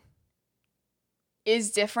that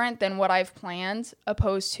is different than what I've planned,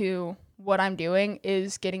 opposed to what I'm doing,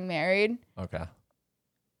 is getting married. Okay.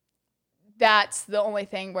 That's the only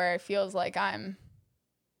thing where it feels like I'm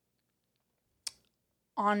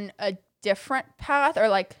on a different path, or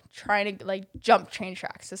like trying to like jump train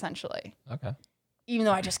tracks, essentially. Okay. Even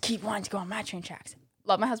though I just keep wanting to go on my train tracks.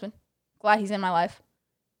 Love my husband. Glad he's in my life.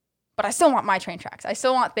 But I still want my train tracks. I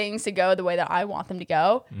still want things to go the way that I want them to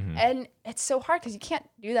go. Mm-hmm. And it's so hard because you can't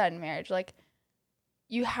do that in marriage. Like,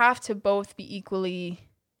 you have to both be equally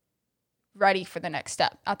ready for the next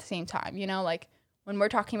step at the same time. You know, like when we're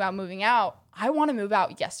talking about moving out, I want to move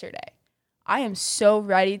out yesterday. I am so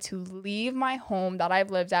ready to leave my home that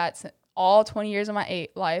I've lived at all 20 years of my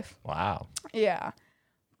life. Wow. Yeah.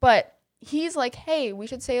 But he's like, hey, we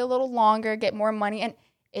should stay a little longer, get more money. And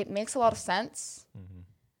it makes a lot of sense. Mm-hmm.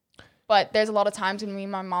 But there's a lot of times when me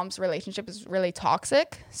and my mom's relationship is really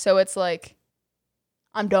toxic. So it's like,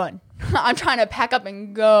 I'm done. I'm trying to pack up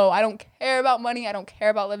and go. I don't care about money. I don't care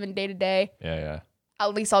about living day to day. Yeah.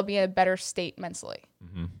 At least I'll be in a better state mentally.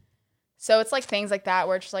 Mm-hmm. So it's like things like that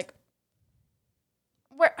where it's just like,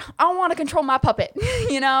 where I don't want to control my puppet,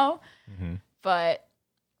 you know? Mm-hmm. But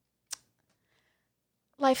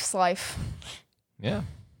life's life. Yeah.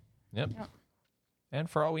 Yep. And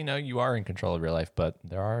for all we know, you are in control of your life, but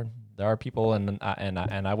there are people, and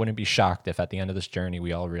I wouldn't be shocked if at the end of this journey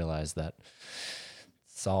we all realize that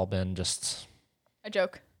it's all been just a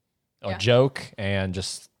joke. A joke, and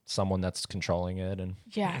just someone that's controlling it. And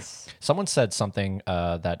yes, someone said something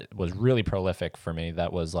that was really prolific for me.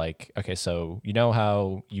 That was like, okay, so you know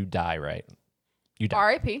how you die, right? You die.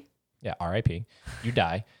 R.I.P. Yeah, R.I.P. You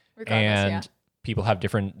die, and people have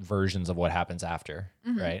different versions of what happens after,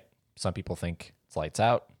 right? Some people think it's lights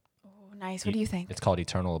out. Oh, nice. What do you think? It's called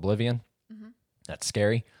eternal oblivion. Mm-hmm. That's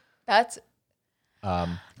scary. That's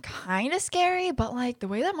kind of scary, but like the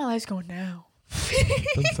way that my life's going now.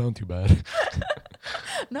 Doesn't sound too bad.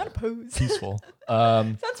 Not opposed. Peaceful.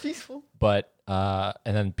 Sounds peaceful. But, and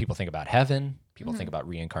then people think about heaven. People think about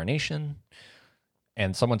reincarnation.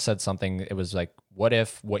 And someone said something, it was like, what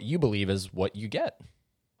if what you believe is what you get?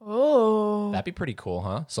 Oh, that'd be pretty cool,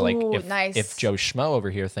 huh? So like, if Joe Schmo over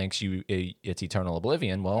here thinks it's eternal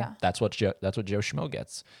oblivion, well, that's what Joe Schmo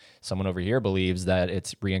gets. Someone over here believes that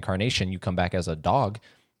it's reincarnation. You come back as a dog.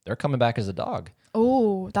 They're coming back as a dog.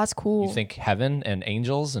 Oh, that's cool. You think heaven and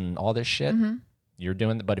angels and all this shit, you're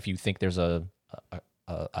doing. But if you think there's a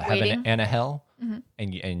heaven and a hell,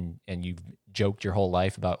 and you've joked your whole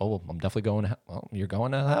life about, oh, I'm definitely going to hell. Well, you're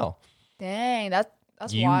going to hell. Dang, that's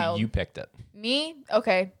wild. You picked it. Me?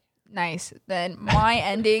 Okay, nice. Then my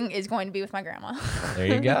ending is going to be with my grandma. There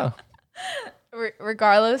you go.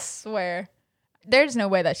 Regardless where. There's no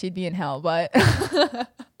way that she'd be in hell, but...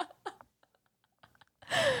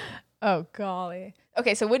 Oh, golly.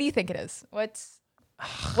 Okay, so what do you think it is? What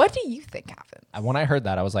do you think happens? When I heard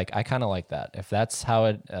that, I was like, I kind of like that. If that's how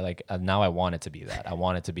it, now I want it to be that. I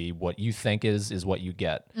want it to be what you think is what you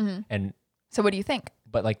get. Mm-hmm. And so what do you think?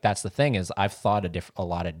 But like, that's the thing is I've thought a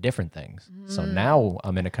lot of different things. So now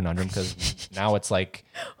I'm in a conundrum because now it's like,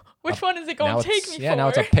 which one is it going to take me for? Yeah, now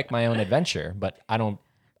it's a pick my own adventure, but I don't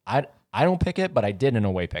pick it, but I did in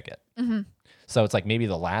a way pick it. Mm-hmm. So it's like maybe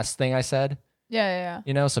the last thing I said. Yeah.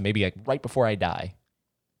 You know, so maybe like right before I die,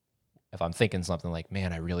 if I'm thinking something like,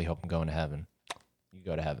 man, I really hope I'm going to heaven, you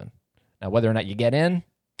go to heaven. Now, whether or not you get in,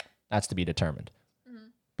 that's to be determined. Mm-hmm.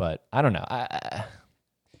 But I don't know.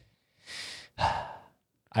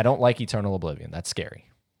 I don't like eternal oblivion. That's scary.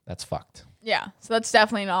 That's fucked. Yeah. So that's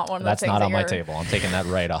definitely not one of the things. That's not on my table. I'm taking that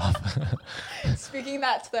right off. Speaking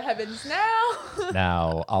that to the heavens now.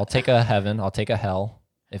 Now, I'll take a heaven. I'll take a hell.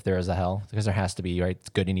 If there is a hell, because there has to be, right? It's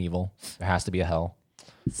good and evil. There has to be a hell.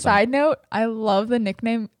 Side note, I love the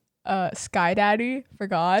nickname Sky Daddy for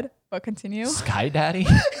God, but continue. Sky Daddy?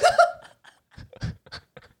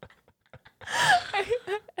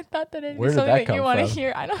 thought that it'd Where be did something that that you come want to from?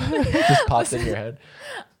 hear. I don't It just popped in your head.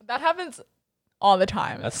 That happens all the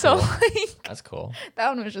time. That's so cool. like That's cool. that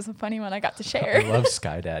one was just a funny one I got to I share. love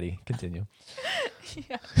Sky Daddy. Continue.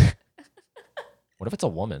 Yeah. What if it's a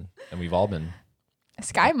woman and we've all been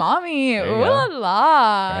Sky mommy. There you Ooh la go.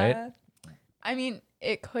 la. Right? I mean,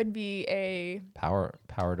 it could be a power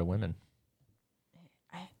to women?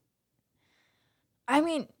 I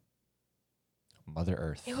mean, Mother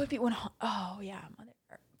Earth. it would be one. Oh yeah, Mother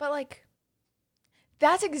Earth. But like,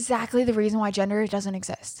 that's exactly the reason why gender doesn't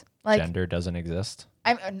exist. Like, Gender doesn't exist.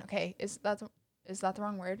 I'm okay. Is that the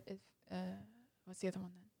wrong word? What's the other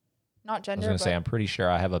one then? Not I was gender. gonna but say I'm pretty sure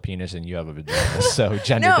I have a penis and you have a vagina, so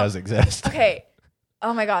gender No. does exist. Okay.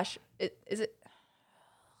 Oh my gosh. Is it?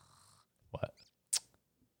 What?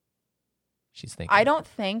 She's thinking. I don't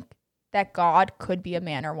think that God could be a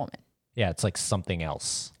man or woman. Yeah, it's like something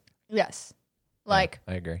else. Yes. Yeah, Like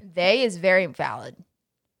I agree. they is very valid.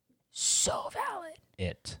 So valid.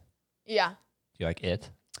 It. Yeah. Do you like it?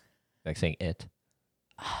 Like saying it?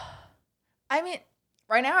 I mean,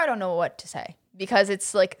 right now I don't know what to say because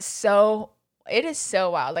it's like it is so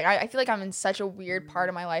wild. Like I feel like I'm in such a weird part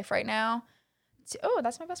of my life right now. Oh,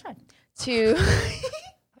 that's my best friend.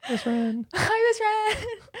 Best friend. Hi, best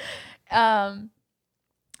friend.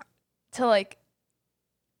 To like,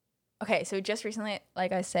 okay, so just recently,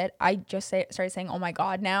 like I said, I just started saying, "Oh my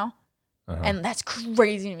God," now, and that's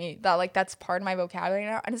crazy to me. That like that's part of my vocabulary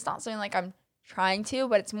now, and it's not something like I'm trying to,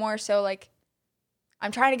 but it's more so like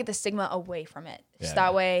I'm trying to get the stigma away from it, so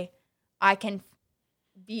that way I can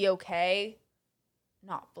be okay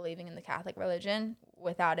not believing in the Catholic religion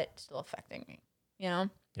without it still affecting me. You know?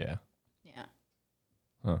 Yeah. Yeah.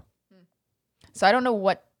 Huh. So I don't know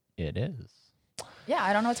what. It is. Yeah,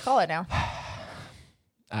 I don't know what to call it now.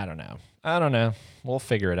 I don't know. We'll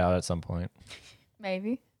figure it out at some point.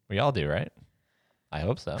 Maybe. We all do, right? I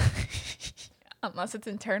hope so. Unless it's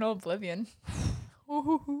internal oblivion.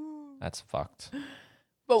 That's fucked.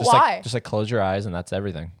 But Just why? Just close your eyes and that's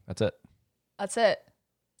everything. That's it. That's it.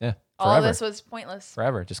 Yeah. All of Forever. this was pointless.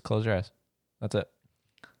 Forever. Just close your eyes. That's it.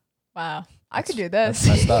 Wow. I could do this.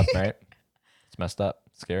 That's messed up, right? It's messed up.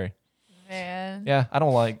 Scary. Man. Yeah. I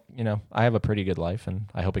don't like, I have a pretty good life and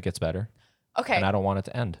I hope it gets better. Okay. And I don't want it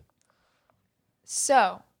to end.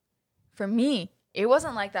 So, for me, it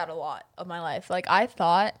wasn't like that a lot of my life. Like, I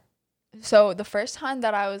thought, so the first time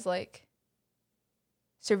that I was like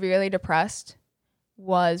severely depressed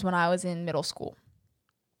was when I was in middle school.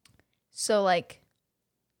 So, like,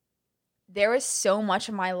 there was so much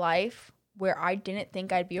of my life where I didn't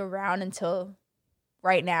think I'd be around until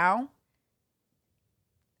right now.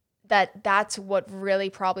 That's what really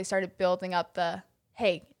probably started building up the,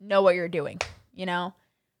 hey, know what you're doing,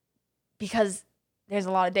 Because there's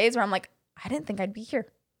a lot of days where I'm like, I didn't think I'd be here.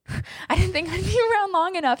 I didn't think I'd be around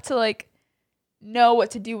long enough to like know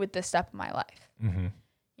what to do with this step of my life. Mm-hmm.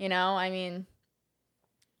 I mean,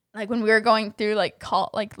 like when we were going through like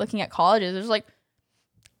looking at colleges, there's like,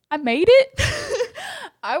 I made it.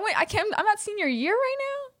 I'm at senior year right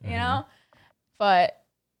now, but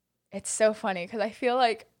it's so funny because I feel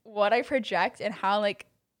like what I project and how like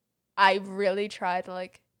I really try to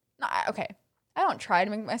like, I don't try to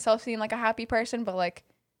make myself seem like a happy person, but like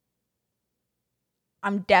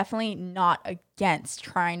I'm definitely not against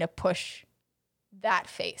trying to push that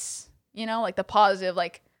face, like the positive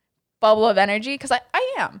like bubble of energy, because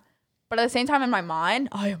I am, but at the same time in my mind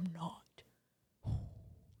I am not.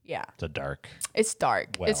 Yeah, it's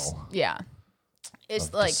dark well,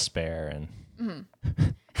 it's like despair and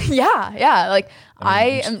yeah like I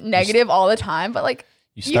mean, am negative all the time, but like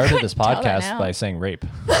you started couldn't this tell that podcast now. by saying rape.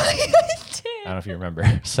 I don't know if you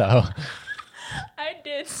remember. So I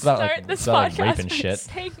did it's not start this it's not podcast like rape and by shit.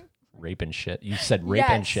 saying Rape and shit. You said rape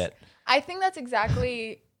and Yes. shit. I think that's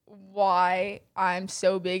exactly why I'm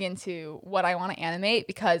so big into what I want to animate,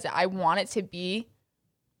 because I want it to be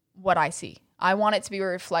what I see. I want it to be a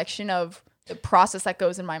reflection of the process that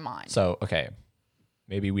goes in my mind. So, okay,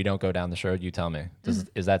 maybe we don't go down this road. You tell me.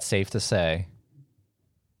 Is that safe to say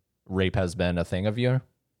rape has been a thing of you?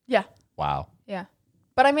 Yeah. Wow. Yeah.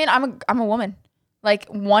 But I mean, I'm a woman. Like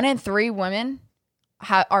 1 in 3 women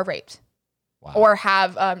are raped. Wow. Or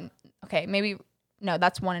have, maybe, no,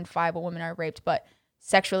 that's 1 in 5 women are raped, but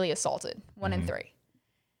sexually assaulted, 1 in 3.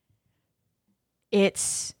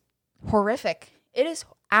 It's horrific. It is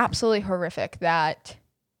absolutely horrific that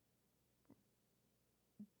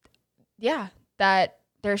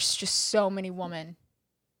there's just so many women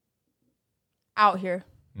out here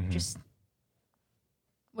just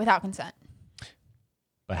without consent.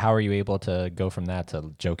 But how are you able to go from that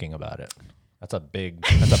to joking about it? That's a big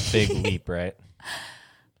leap, right?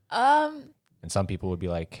 And some people would be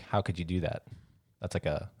like, how could you do that?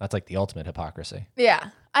 That's like the ultimate hypocrisy. Yeah.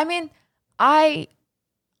 I mean, I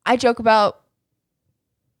joke about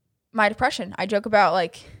my depression. I joke about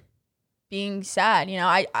like being sad. You know,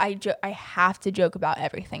 I have to joke about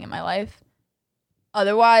everything in my life.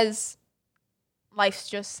 Otherwise, life's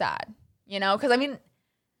just sad, you know? Because I mean,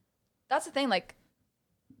 that's the thing. Like,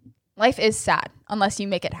 life is sad unless you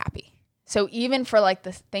make it happy. So even for like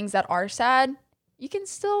the things that are sad, you can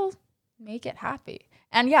still make it happy.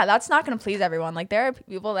 And yeah, that's not going to please everyone. Like, there are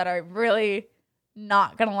people that are really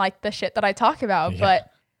not going to like the shit that I talk about, but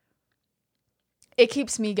it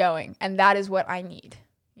keeps me going. And that is what I need,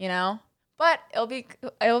 you know? But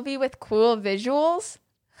it'll be with cool visuals.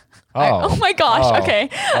 Oh my gosh. Okay.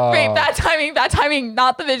 Rape, bad timing,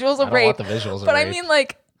 not the visuals of rape. I don't want the visuals of but rape. I mean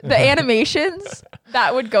like the animations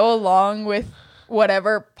that would go along with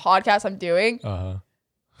whatever podcast I'm doing.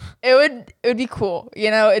 It would be cool.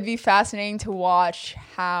 You know, it'd be fascinating to watch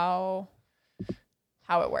how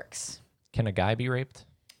it works. Can a guy be raped?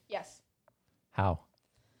 Yes. How?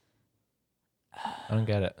 I don't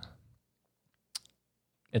get it.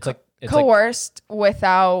 It's like coerced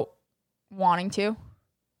without wanting to.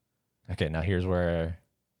 Okay, now here's where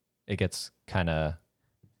it gets kind of.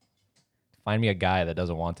 Find me a guy that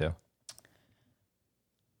doesn't want to.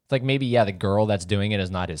 It's like maybe the girl that's doing it is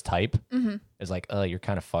not his type. Mm-hmm. Is like, oh, you're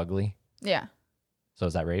kind of fugly. Yeah. So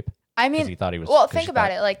is that rape? I mean, he thought he was. Well, think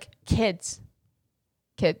about it. Like kids.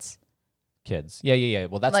 Yeah.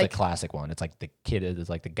 Well, that's like, the classic one. It's like the kid is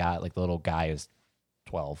like the guy, like the little guy is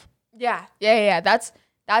 12. Yeah.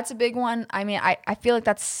 That's a big one. I mean, I feel like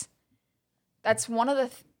that's one of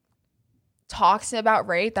the talks about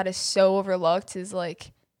rape that is so overlooked is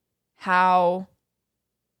like how.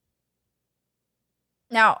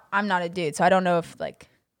 Now, I'm not a dude, so I don't know if like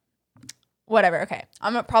whatever. Okay.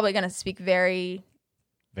 I'm probably going to speak very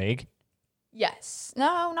vague. Yes.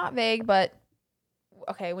 No, not vague, but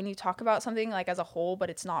okay, when you talk about something like as a whole, but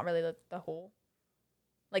it's not really the whole.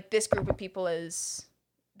 Like this group of people is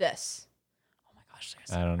this. Oh my gosh.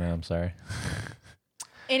 I don't know. I'm sorry.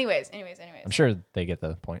 Anyways. I'm sure they get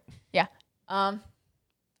the point. Yeah. Oh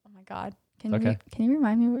my God. Can you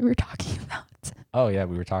remind me what we were talking about? Oh yeah,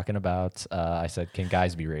 we were talking about. I said, can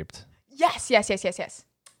guys be raped? Yes.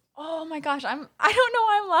 Oh my gosh, I don't know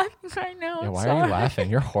why I'm laughing right now. Yeah, why are you laughing?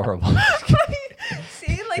 You're horrible.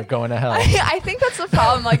 See, like you're going to hell. I think that's the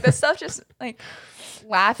problem. Like this stuff, just like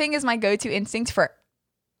laughing is my go-to instinct for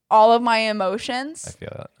all of my emotions.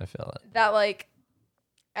 I feel it. That like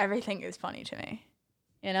everything is funny to me.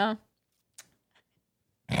 You know.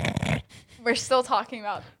 We're still talking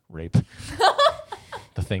about rape.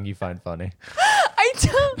 The thing you find funny. I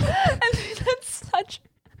don't. That's such.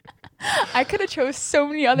 I could have chose so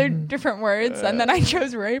many other different words, and then I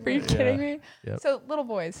chose rape. Are you kidding me? Yep. So little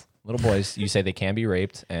boys, you say they can be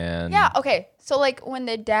raped, and yeah, okay. So like when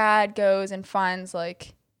the dad goes and finds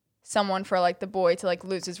like someone for like the boy to like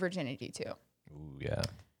lose his virginity to. Ooh, yeah.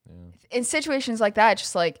 In situations like that,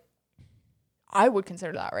 just like I would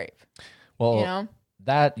consider that rape. Well, you know.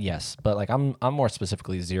 That, yes, but like I'm more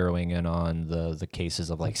specifically zeroing in on the cases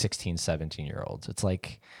of like 16, 17-year-olds. It's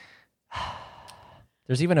like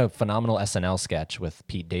there's even a phenomenal SNL sketch with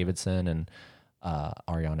Pete Davidson and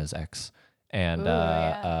Ariana's ex, and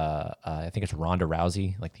I think it's Ronda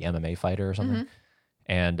Rousey, like the MMA fighter or something. Mm-hmm.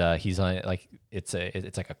 And he's on like it's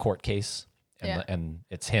like a court case, and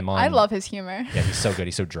it's him on. I love his humor. Yeah, he's so good.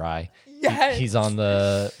 He's so dry. Yes. He's on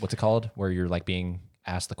the what's it called where you're like being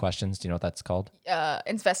ask the questions. Do you know what that's called?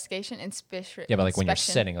 Investigation, inspection. Yeah, but like when you're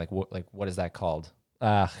sitting, like what is that called?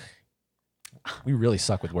 We really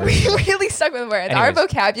suck with words. We really suck with words. Anyways, our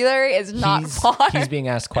vocabulary is not far. He's being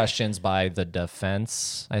asked questions by the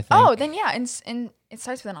defense, I think. Oh, then yeah, and it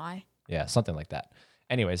starts with an I. Yeah, something like that.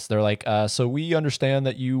 Anyways, they're like, so we understand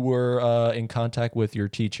that you were in contact with your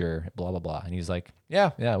teacher, blah, blah, blah. And he's like, yeah,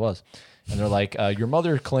 it was. And they're like, your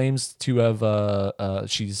mother claims to have,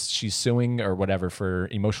 she's suing or whatever for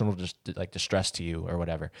emotional distress to you or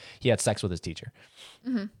whatever. He had sex with his teacher.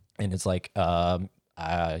 Mm-hmm. And it's like, but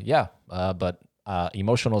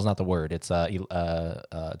emotional is not the word. It's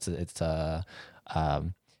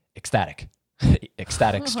ecstatic.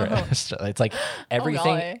 Ecstatic stress. It's like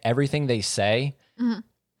everything they say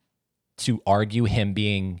to argue him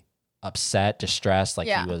being upset, distressed, like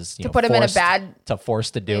he was to put him in a bad to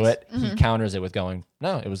force to do it. Mm-hmm. He counters it with going,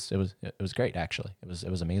 "No, it was great actually. It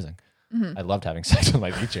was amazing. Mm-hmm. I loved having sex with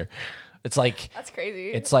my teacher." It's like that's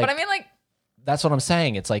crazy. It's like, but I mean, like that's what I'm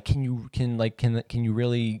saying. It's like, can you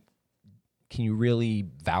really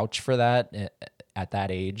vouch for that at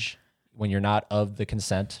that age when you're not of the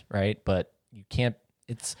consent, right? But you can't.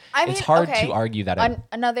 It's hard to argue that.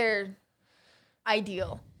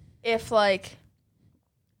 ideal. If like,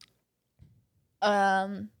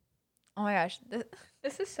 oh my gosh,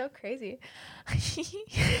 this is so crazy.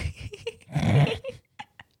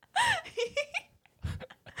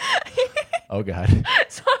 Oh God.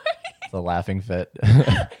 Sorry. The laughing fit.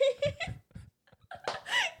 God,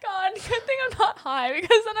 good thing I'm not high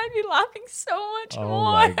because then I'd be laughing so much more.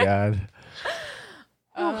 Oh my God.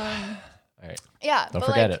 All right. Yeah. Don't but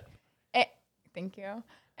forget like, it. Thank you.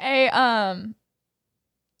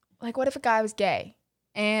 Like what if a guy was gay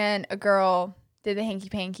and a girl did the hanky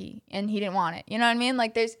panky and he didn't want it? You know what I mean?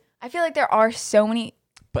 Like I feel like there are so many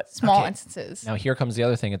small instances. Now here comes the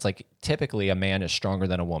other thing. It's like typically a man is stronger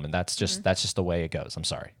than a woman. That's just the way it goes. I'm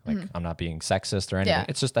sorry. Like I'm not being sexist or anything. Yeah.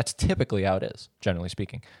 It's just that's typically how it is, generally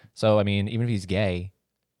speaking. So I mean, even if he's gay,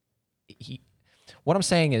 what I'm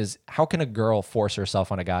saying is, how can a girl force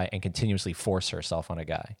herself on a guy and continuously force herself on a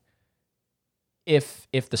guy? If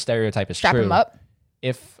the stereotype is Strap true. him up.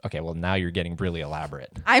 Okay, well now you're getting really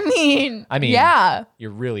elaborate. I mean, yeah. You're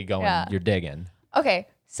really going. Yeah. You're digging. Okay,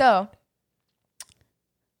 so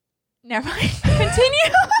never mind.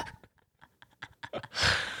 Continue.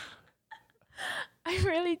 I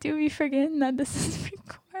really do be forgetting that this is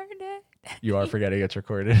recorded. You are forgetting it's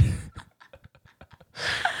recorded.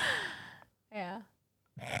 Yeah.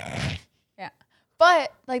 Yeah.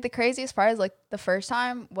 But like the craziest part is like the first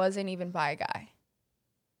time wasn't even by a guy.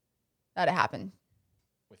 That it happened.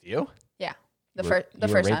 With you? Yeah. You The were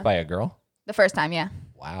first raped time. by a girl? The first time, yeah.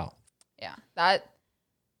 Wow. Yeah.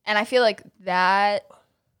 And I feel like that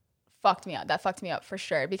fucked me up. That fucked me up for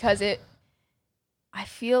sure because I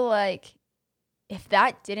feel like if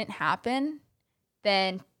that didn't happen,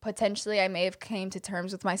 then potentially I may have came to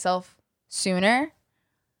terms with myself sooner.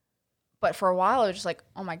 But for a while, I was just like,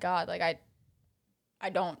 oh my God, like I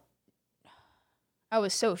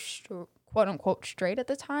was so quote unquote straight at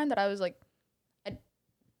the time that I was like, I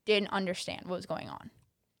didn't understand what was going on.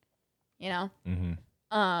 You know?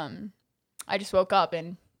 Mm-hmm. I just woke up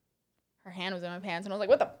and her hand was in my pants and I was like,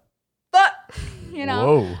 what the fuck? You know?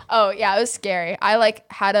 Whoa. Oh yeah, it was scary. I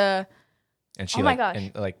like had a, And she oh my gosh.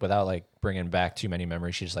 and like without like bringing back too many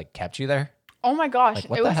memories, she just like kept you there? oh my gosh, Like,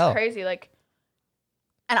 what it the was hell? crazy. Like,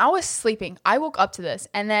 and I was sleeping. I woke up to this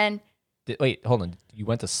and then Wait, hold on. You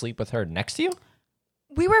went to sleep with her next to you?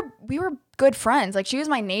 we were good friends. Like she was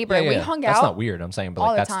my neighbor. We hung That's out. not weird. I'm saying, but all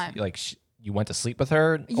like the that's time. like you went to sleep with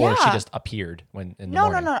her, or she Yeah. just appeared when in the No.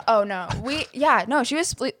 morning? Oh no. She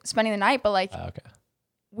was spending the night, but like Okay.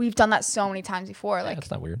 we've done that so many times before. Yeah, Like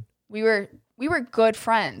that's not weird. we were good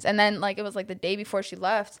friends. And then like it was like the day before she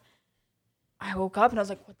left, I woke up and I was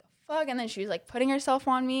like, what the fuck? And then she was like putting herself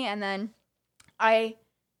on me. And then I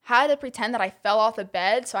had to pretend that I fell off the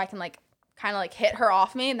bed so I can like kind of like hit her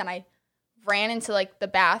off me. And then I ran into like the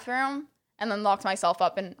bathroom and then locked myself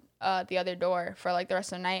up in the other door for like the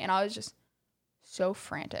rest of the night. And I was just so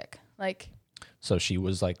frantic. Like, So she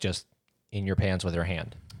was like just in your pants with her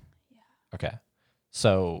hand. Yeah. Okay.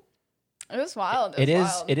 So it was wild. it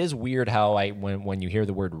is weird how when you hear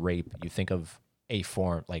the word rape, you think of a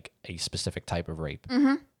form, like a specific type of rape,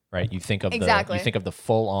 right? You think of Exactly. the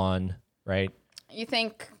full on, right? You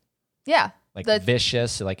think, yeah. Like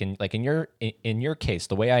vicious, like in your case,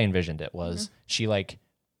 the way I envisioned it was she like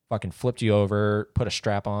fucking flipped you over, put a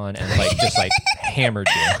strap on, and like just like hammered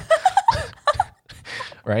you.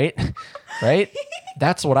 Right?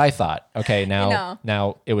 That's what I thought. Okay,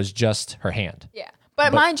 now it was just her hand. Yeah.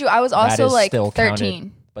 But mind you, I was also is like still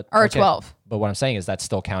 13 counted, or 12. But what I'm saying is that's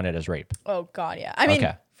still counted as rape Oh, God, yeah. I mean,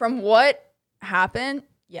 Okay. from what happened,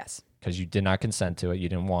 yes. because you did not consent to it. You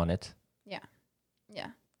didn't want it. Yeah. Yeah.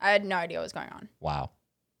 I had no idea what was going on. Wow.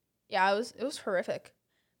 Yeah, it was horrific.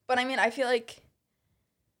 But I mean, I feel like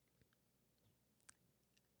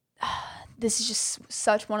this is just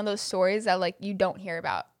such one of those stories that like you don't hear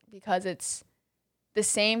about because it's the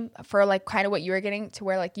same for like kind of what you were getting to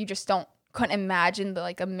where like you just couldn't imagine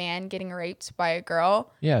like a man getting raped by a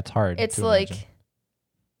girl. Yeah, it's hard. It's to like imagine.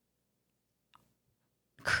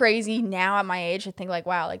 crazy now at my age to think like,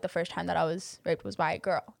 wow, like the first time that I was raped was by a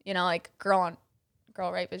girl. You know, like girl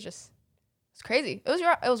rape is just, it's crazy. It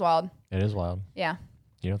was wild. It is wild. Yeah.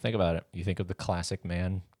 You don't think about it. You think of the classic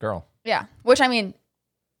man girl. Yeah. Which I mean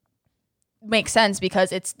makes sense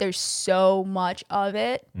because there's so much of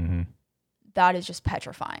it that is just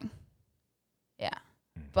petrifying. Yeah.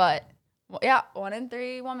 But yeah, 1 in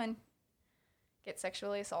 3 women get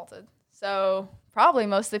sexually assaulted. So probably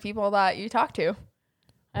most of the people that you talk to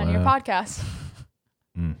on your podcast.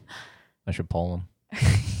 I should poll them.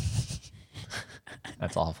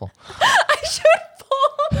 That's awful. I should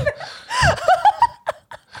pull.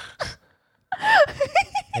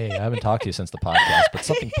 Hey, I haven't talked to you since the podcast, but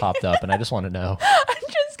something popped up, and I just want to know. I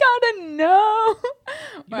just gotta know.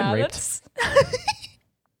 You've been raped.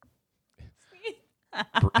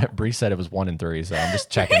 Bree said it was 1 in 3, so I'm just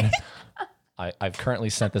checking. I've currently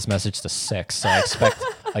sent this message to 6, so I expect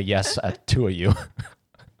a yes at 2 of you.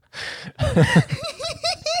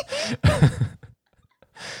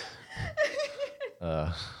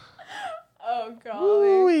 Oh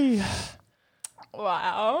golly.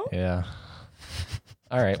 Wow. Yeah.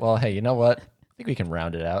 All right. Well, hey, you know what? I think we can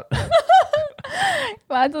round it out.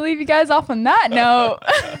 Glad to leave you guys off on that note.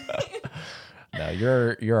 No,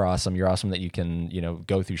 you're awesome. You're awesome that you can,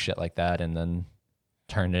 go through shit like that and then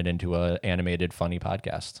turn it into a animated, funny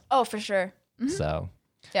podcast. Oh, for sure. Mm-hmm. So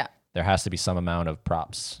yeah, there has to be some amount of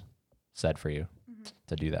props said for you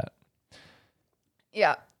to do that.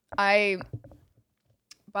 Yeah.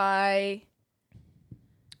 By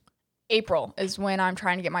April is when I'm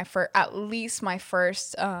trying to get at least my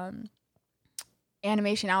first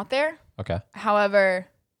animation out there. Okay. However,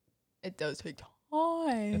 it does take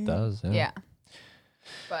time. It does. Yeah. Yeah.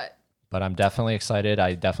 But I'm definitely excited.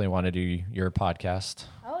 I definitely want to do your podcast.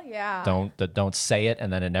 Oh yeah. Don't say it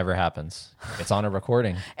and then it never happens. It's on a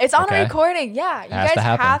recording. It's on a recording. Yeah. You guys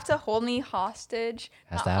happen. have to hold me hostage.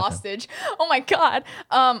 Has Not to happen. hostage. Oh my God.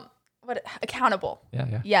 Accountable.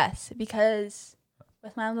 Yeah. Yes, because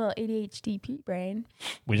with my little ADHD brain,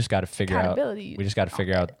 We just got to figure out. Accountability. We just got to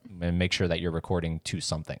figure out and make sure that you're recording to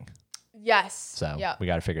something. yes. So yeah. we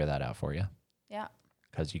got to figure that out for you Yeah.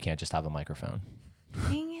 because you can't just have a microphone.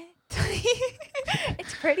 Dang it.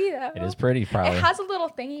 It's pretty though. It is pretty, probably. It has a little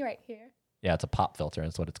thingy right here. Yeah, it's a pop filter.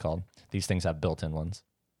 That's what it's called. These things have built-in ones.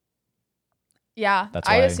 Yeah. That's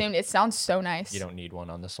I why assumed it sounds so nice. You don't need one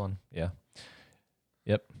on this one. Yeah.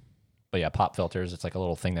 Yep. But yeah, pop filters. It's like a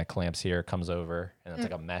little thing that clamps here, comes over, and it's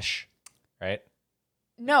like a mesh, right?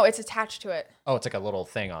 No, it's attached to it. Oh, it's like a little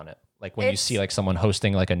thing on it. Like when you see like someone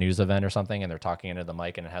hosting like a news event or something, and they're talking into the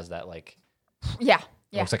mic, and it has that like. Yeah.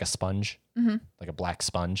 It looks like a sponge, like a black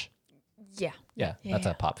sponge. Yeah. Yeah, that's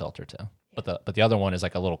a pop filter too. But the other one is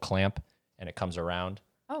like a little clamp, and it comes around.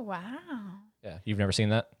 Oh wow. Yeah, you've never seen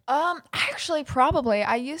that? Actually, probably.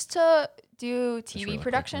 I used to do TV really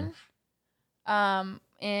production.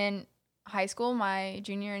 In high school, my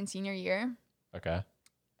junior and senior year. Okay.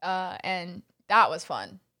 And that was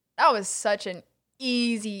fun. That was such an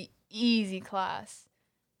easy class.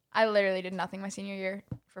 I literally did nothing my senior year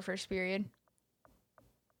for first period.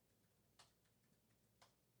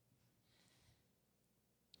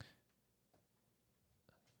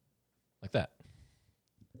 Like that.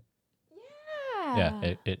 Yeah.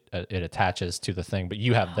 Yeah, it attaches to the thing, but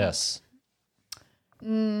you have this,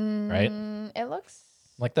 right? It looks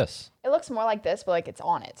Like this. It looks more like this, but like it's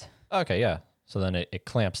on it. Okay, yeah. So then it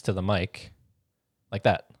clamps to the mic, like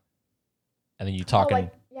that, and then you talk Oh, in,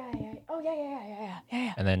 like,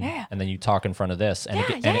 yeah. and then you talk in front of this, and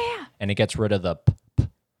it gets rid of the.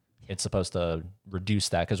 It's supposed to reduce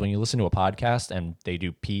that because when you listen to a podcast and they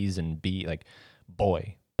do P's and B, like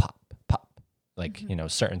boy, pop, like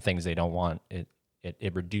certain things they don't want, it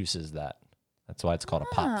reduces that. That's why it's called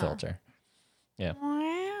a pop filter. Yeah.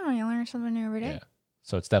 Wow, you learn something new every day. Yeah.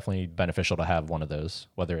 So it's definitely beneficial to have one of those,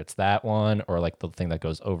 whether it's that one or like the thing that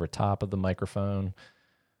goes over top of the microphone.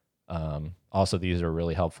 Also, these are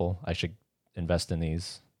really helpful. I should invest in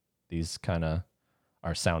these. These kind of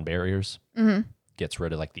are sound barriers. Mm-hmm. Gets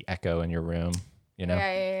rid of like the echo in your room,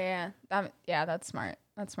 Yeah. That's smart.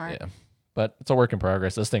 That's smart. Yeah. But it's a work in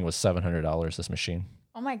progress. This thing was $700, this machine.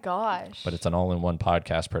 Oh my gosh. But it's an all-in-one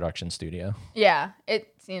podcast production studio. Yeah,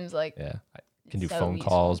 it seems like. Yeah. I can do so phone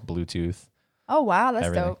calls, Bluetooth. Oh wow, that's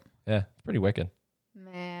everything. dope. Yeah, it's pretty wicked.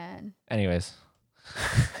 Man. Anyways.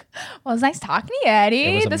 Well, it was nice talking to you, Eddie.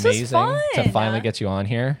 It was this amazing was fun. to finally get you on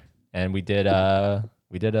here. And we did a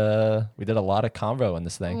lot of convo in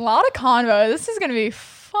this A thing. lot of convo. This is gonna be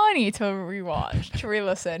funny to rewatch, to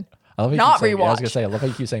re-listen. I love how you Not keep saying, rewatch. I was gonna say, I love how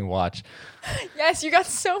you keep saying watch. Yes, you got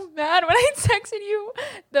so mad when I texted you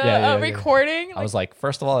the Yeah. recording. I was like,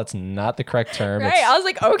 first of all, it's not the correct term. Right. I was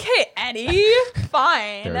like, okay, Eddie,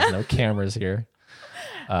 fine. There's no cameras here.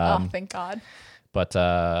 Oh, thank God. But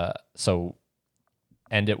so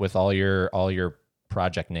end it with all your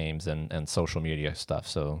project names and social media stuff.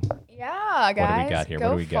 So Yeah, guys. What do we got here? Go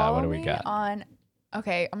What do we got? What follow do we me got?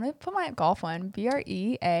 Okay, I'm gonna put my golf one,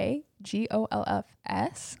 BreaGolfs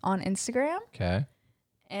on Instagram, okay,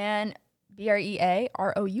 and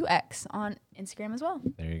BreaRoux on Instagram as well.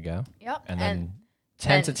 there you go. Yep. And then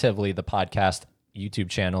tentatively, the podcast YouTube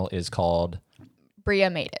channel is called Brea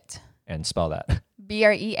Made It. and spell that.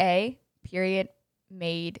 BREA period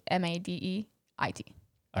made MADEIT.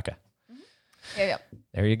 Okay. Yeah.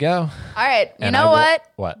 There you go. All right. You And know what?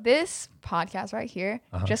 What? This podcast right here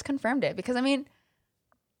just confirmed it. Because, I mean,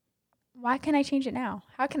 why can I change it now?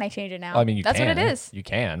 How can I change it now? Well, I mean, you That's can. what it is. You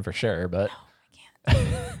can for sure, but I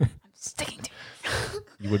can't. I'm sticking to it.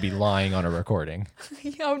 you would be lying on a recording.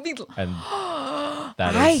 Yeah, I would be. And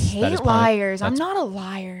that I is- that hate is liars. I'm that's- not a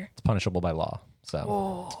liar. It's punishable by law. So,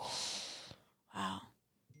 Oh. Wow.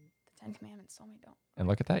 The 10 Commandments told me don't. and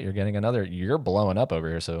look at that. You're blowing up over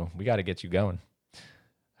here. So we got to get you going.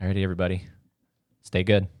 Alrighty, everybody. Stay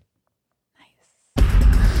good.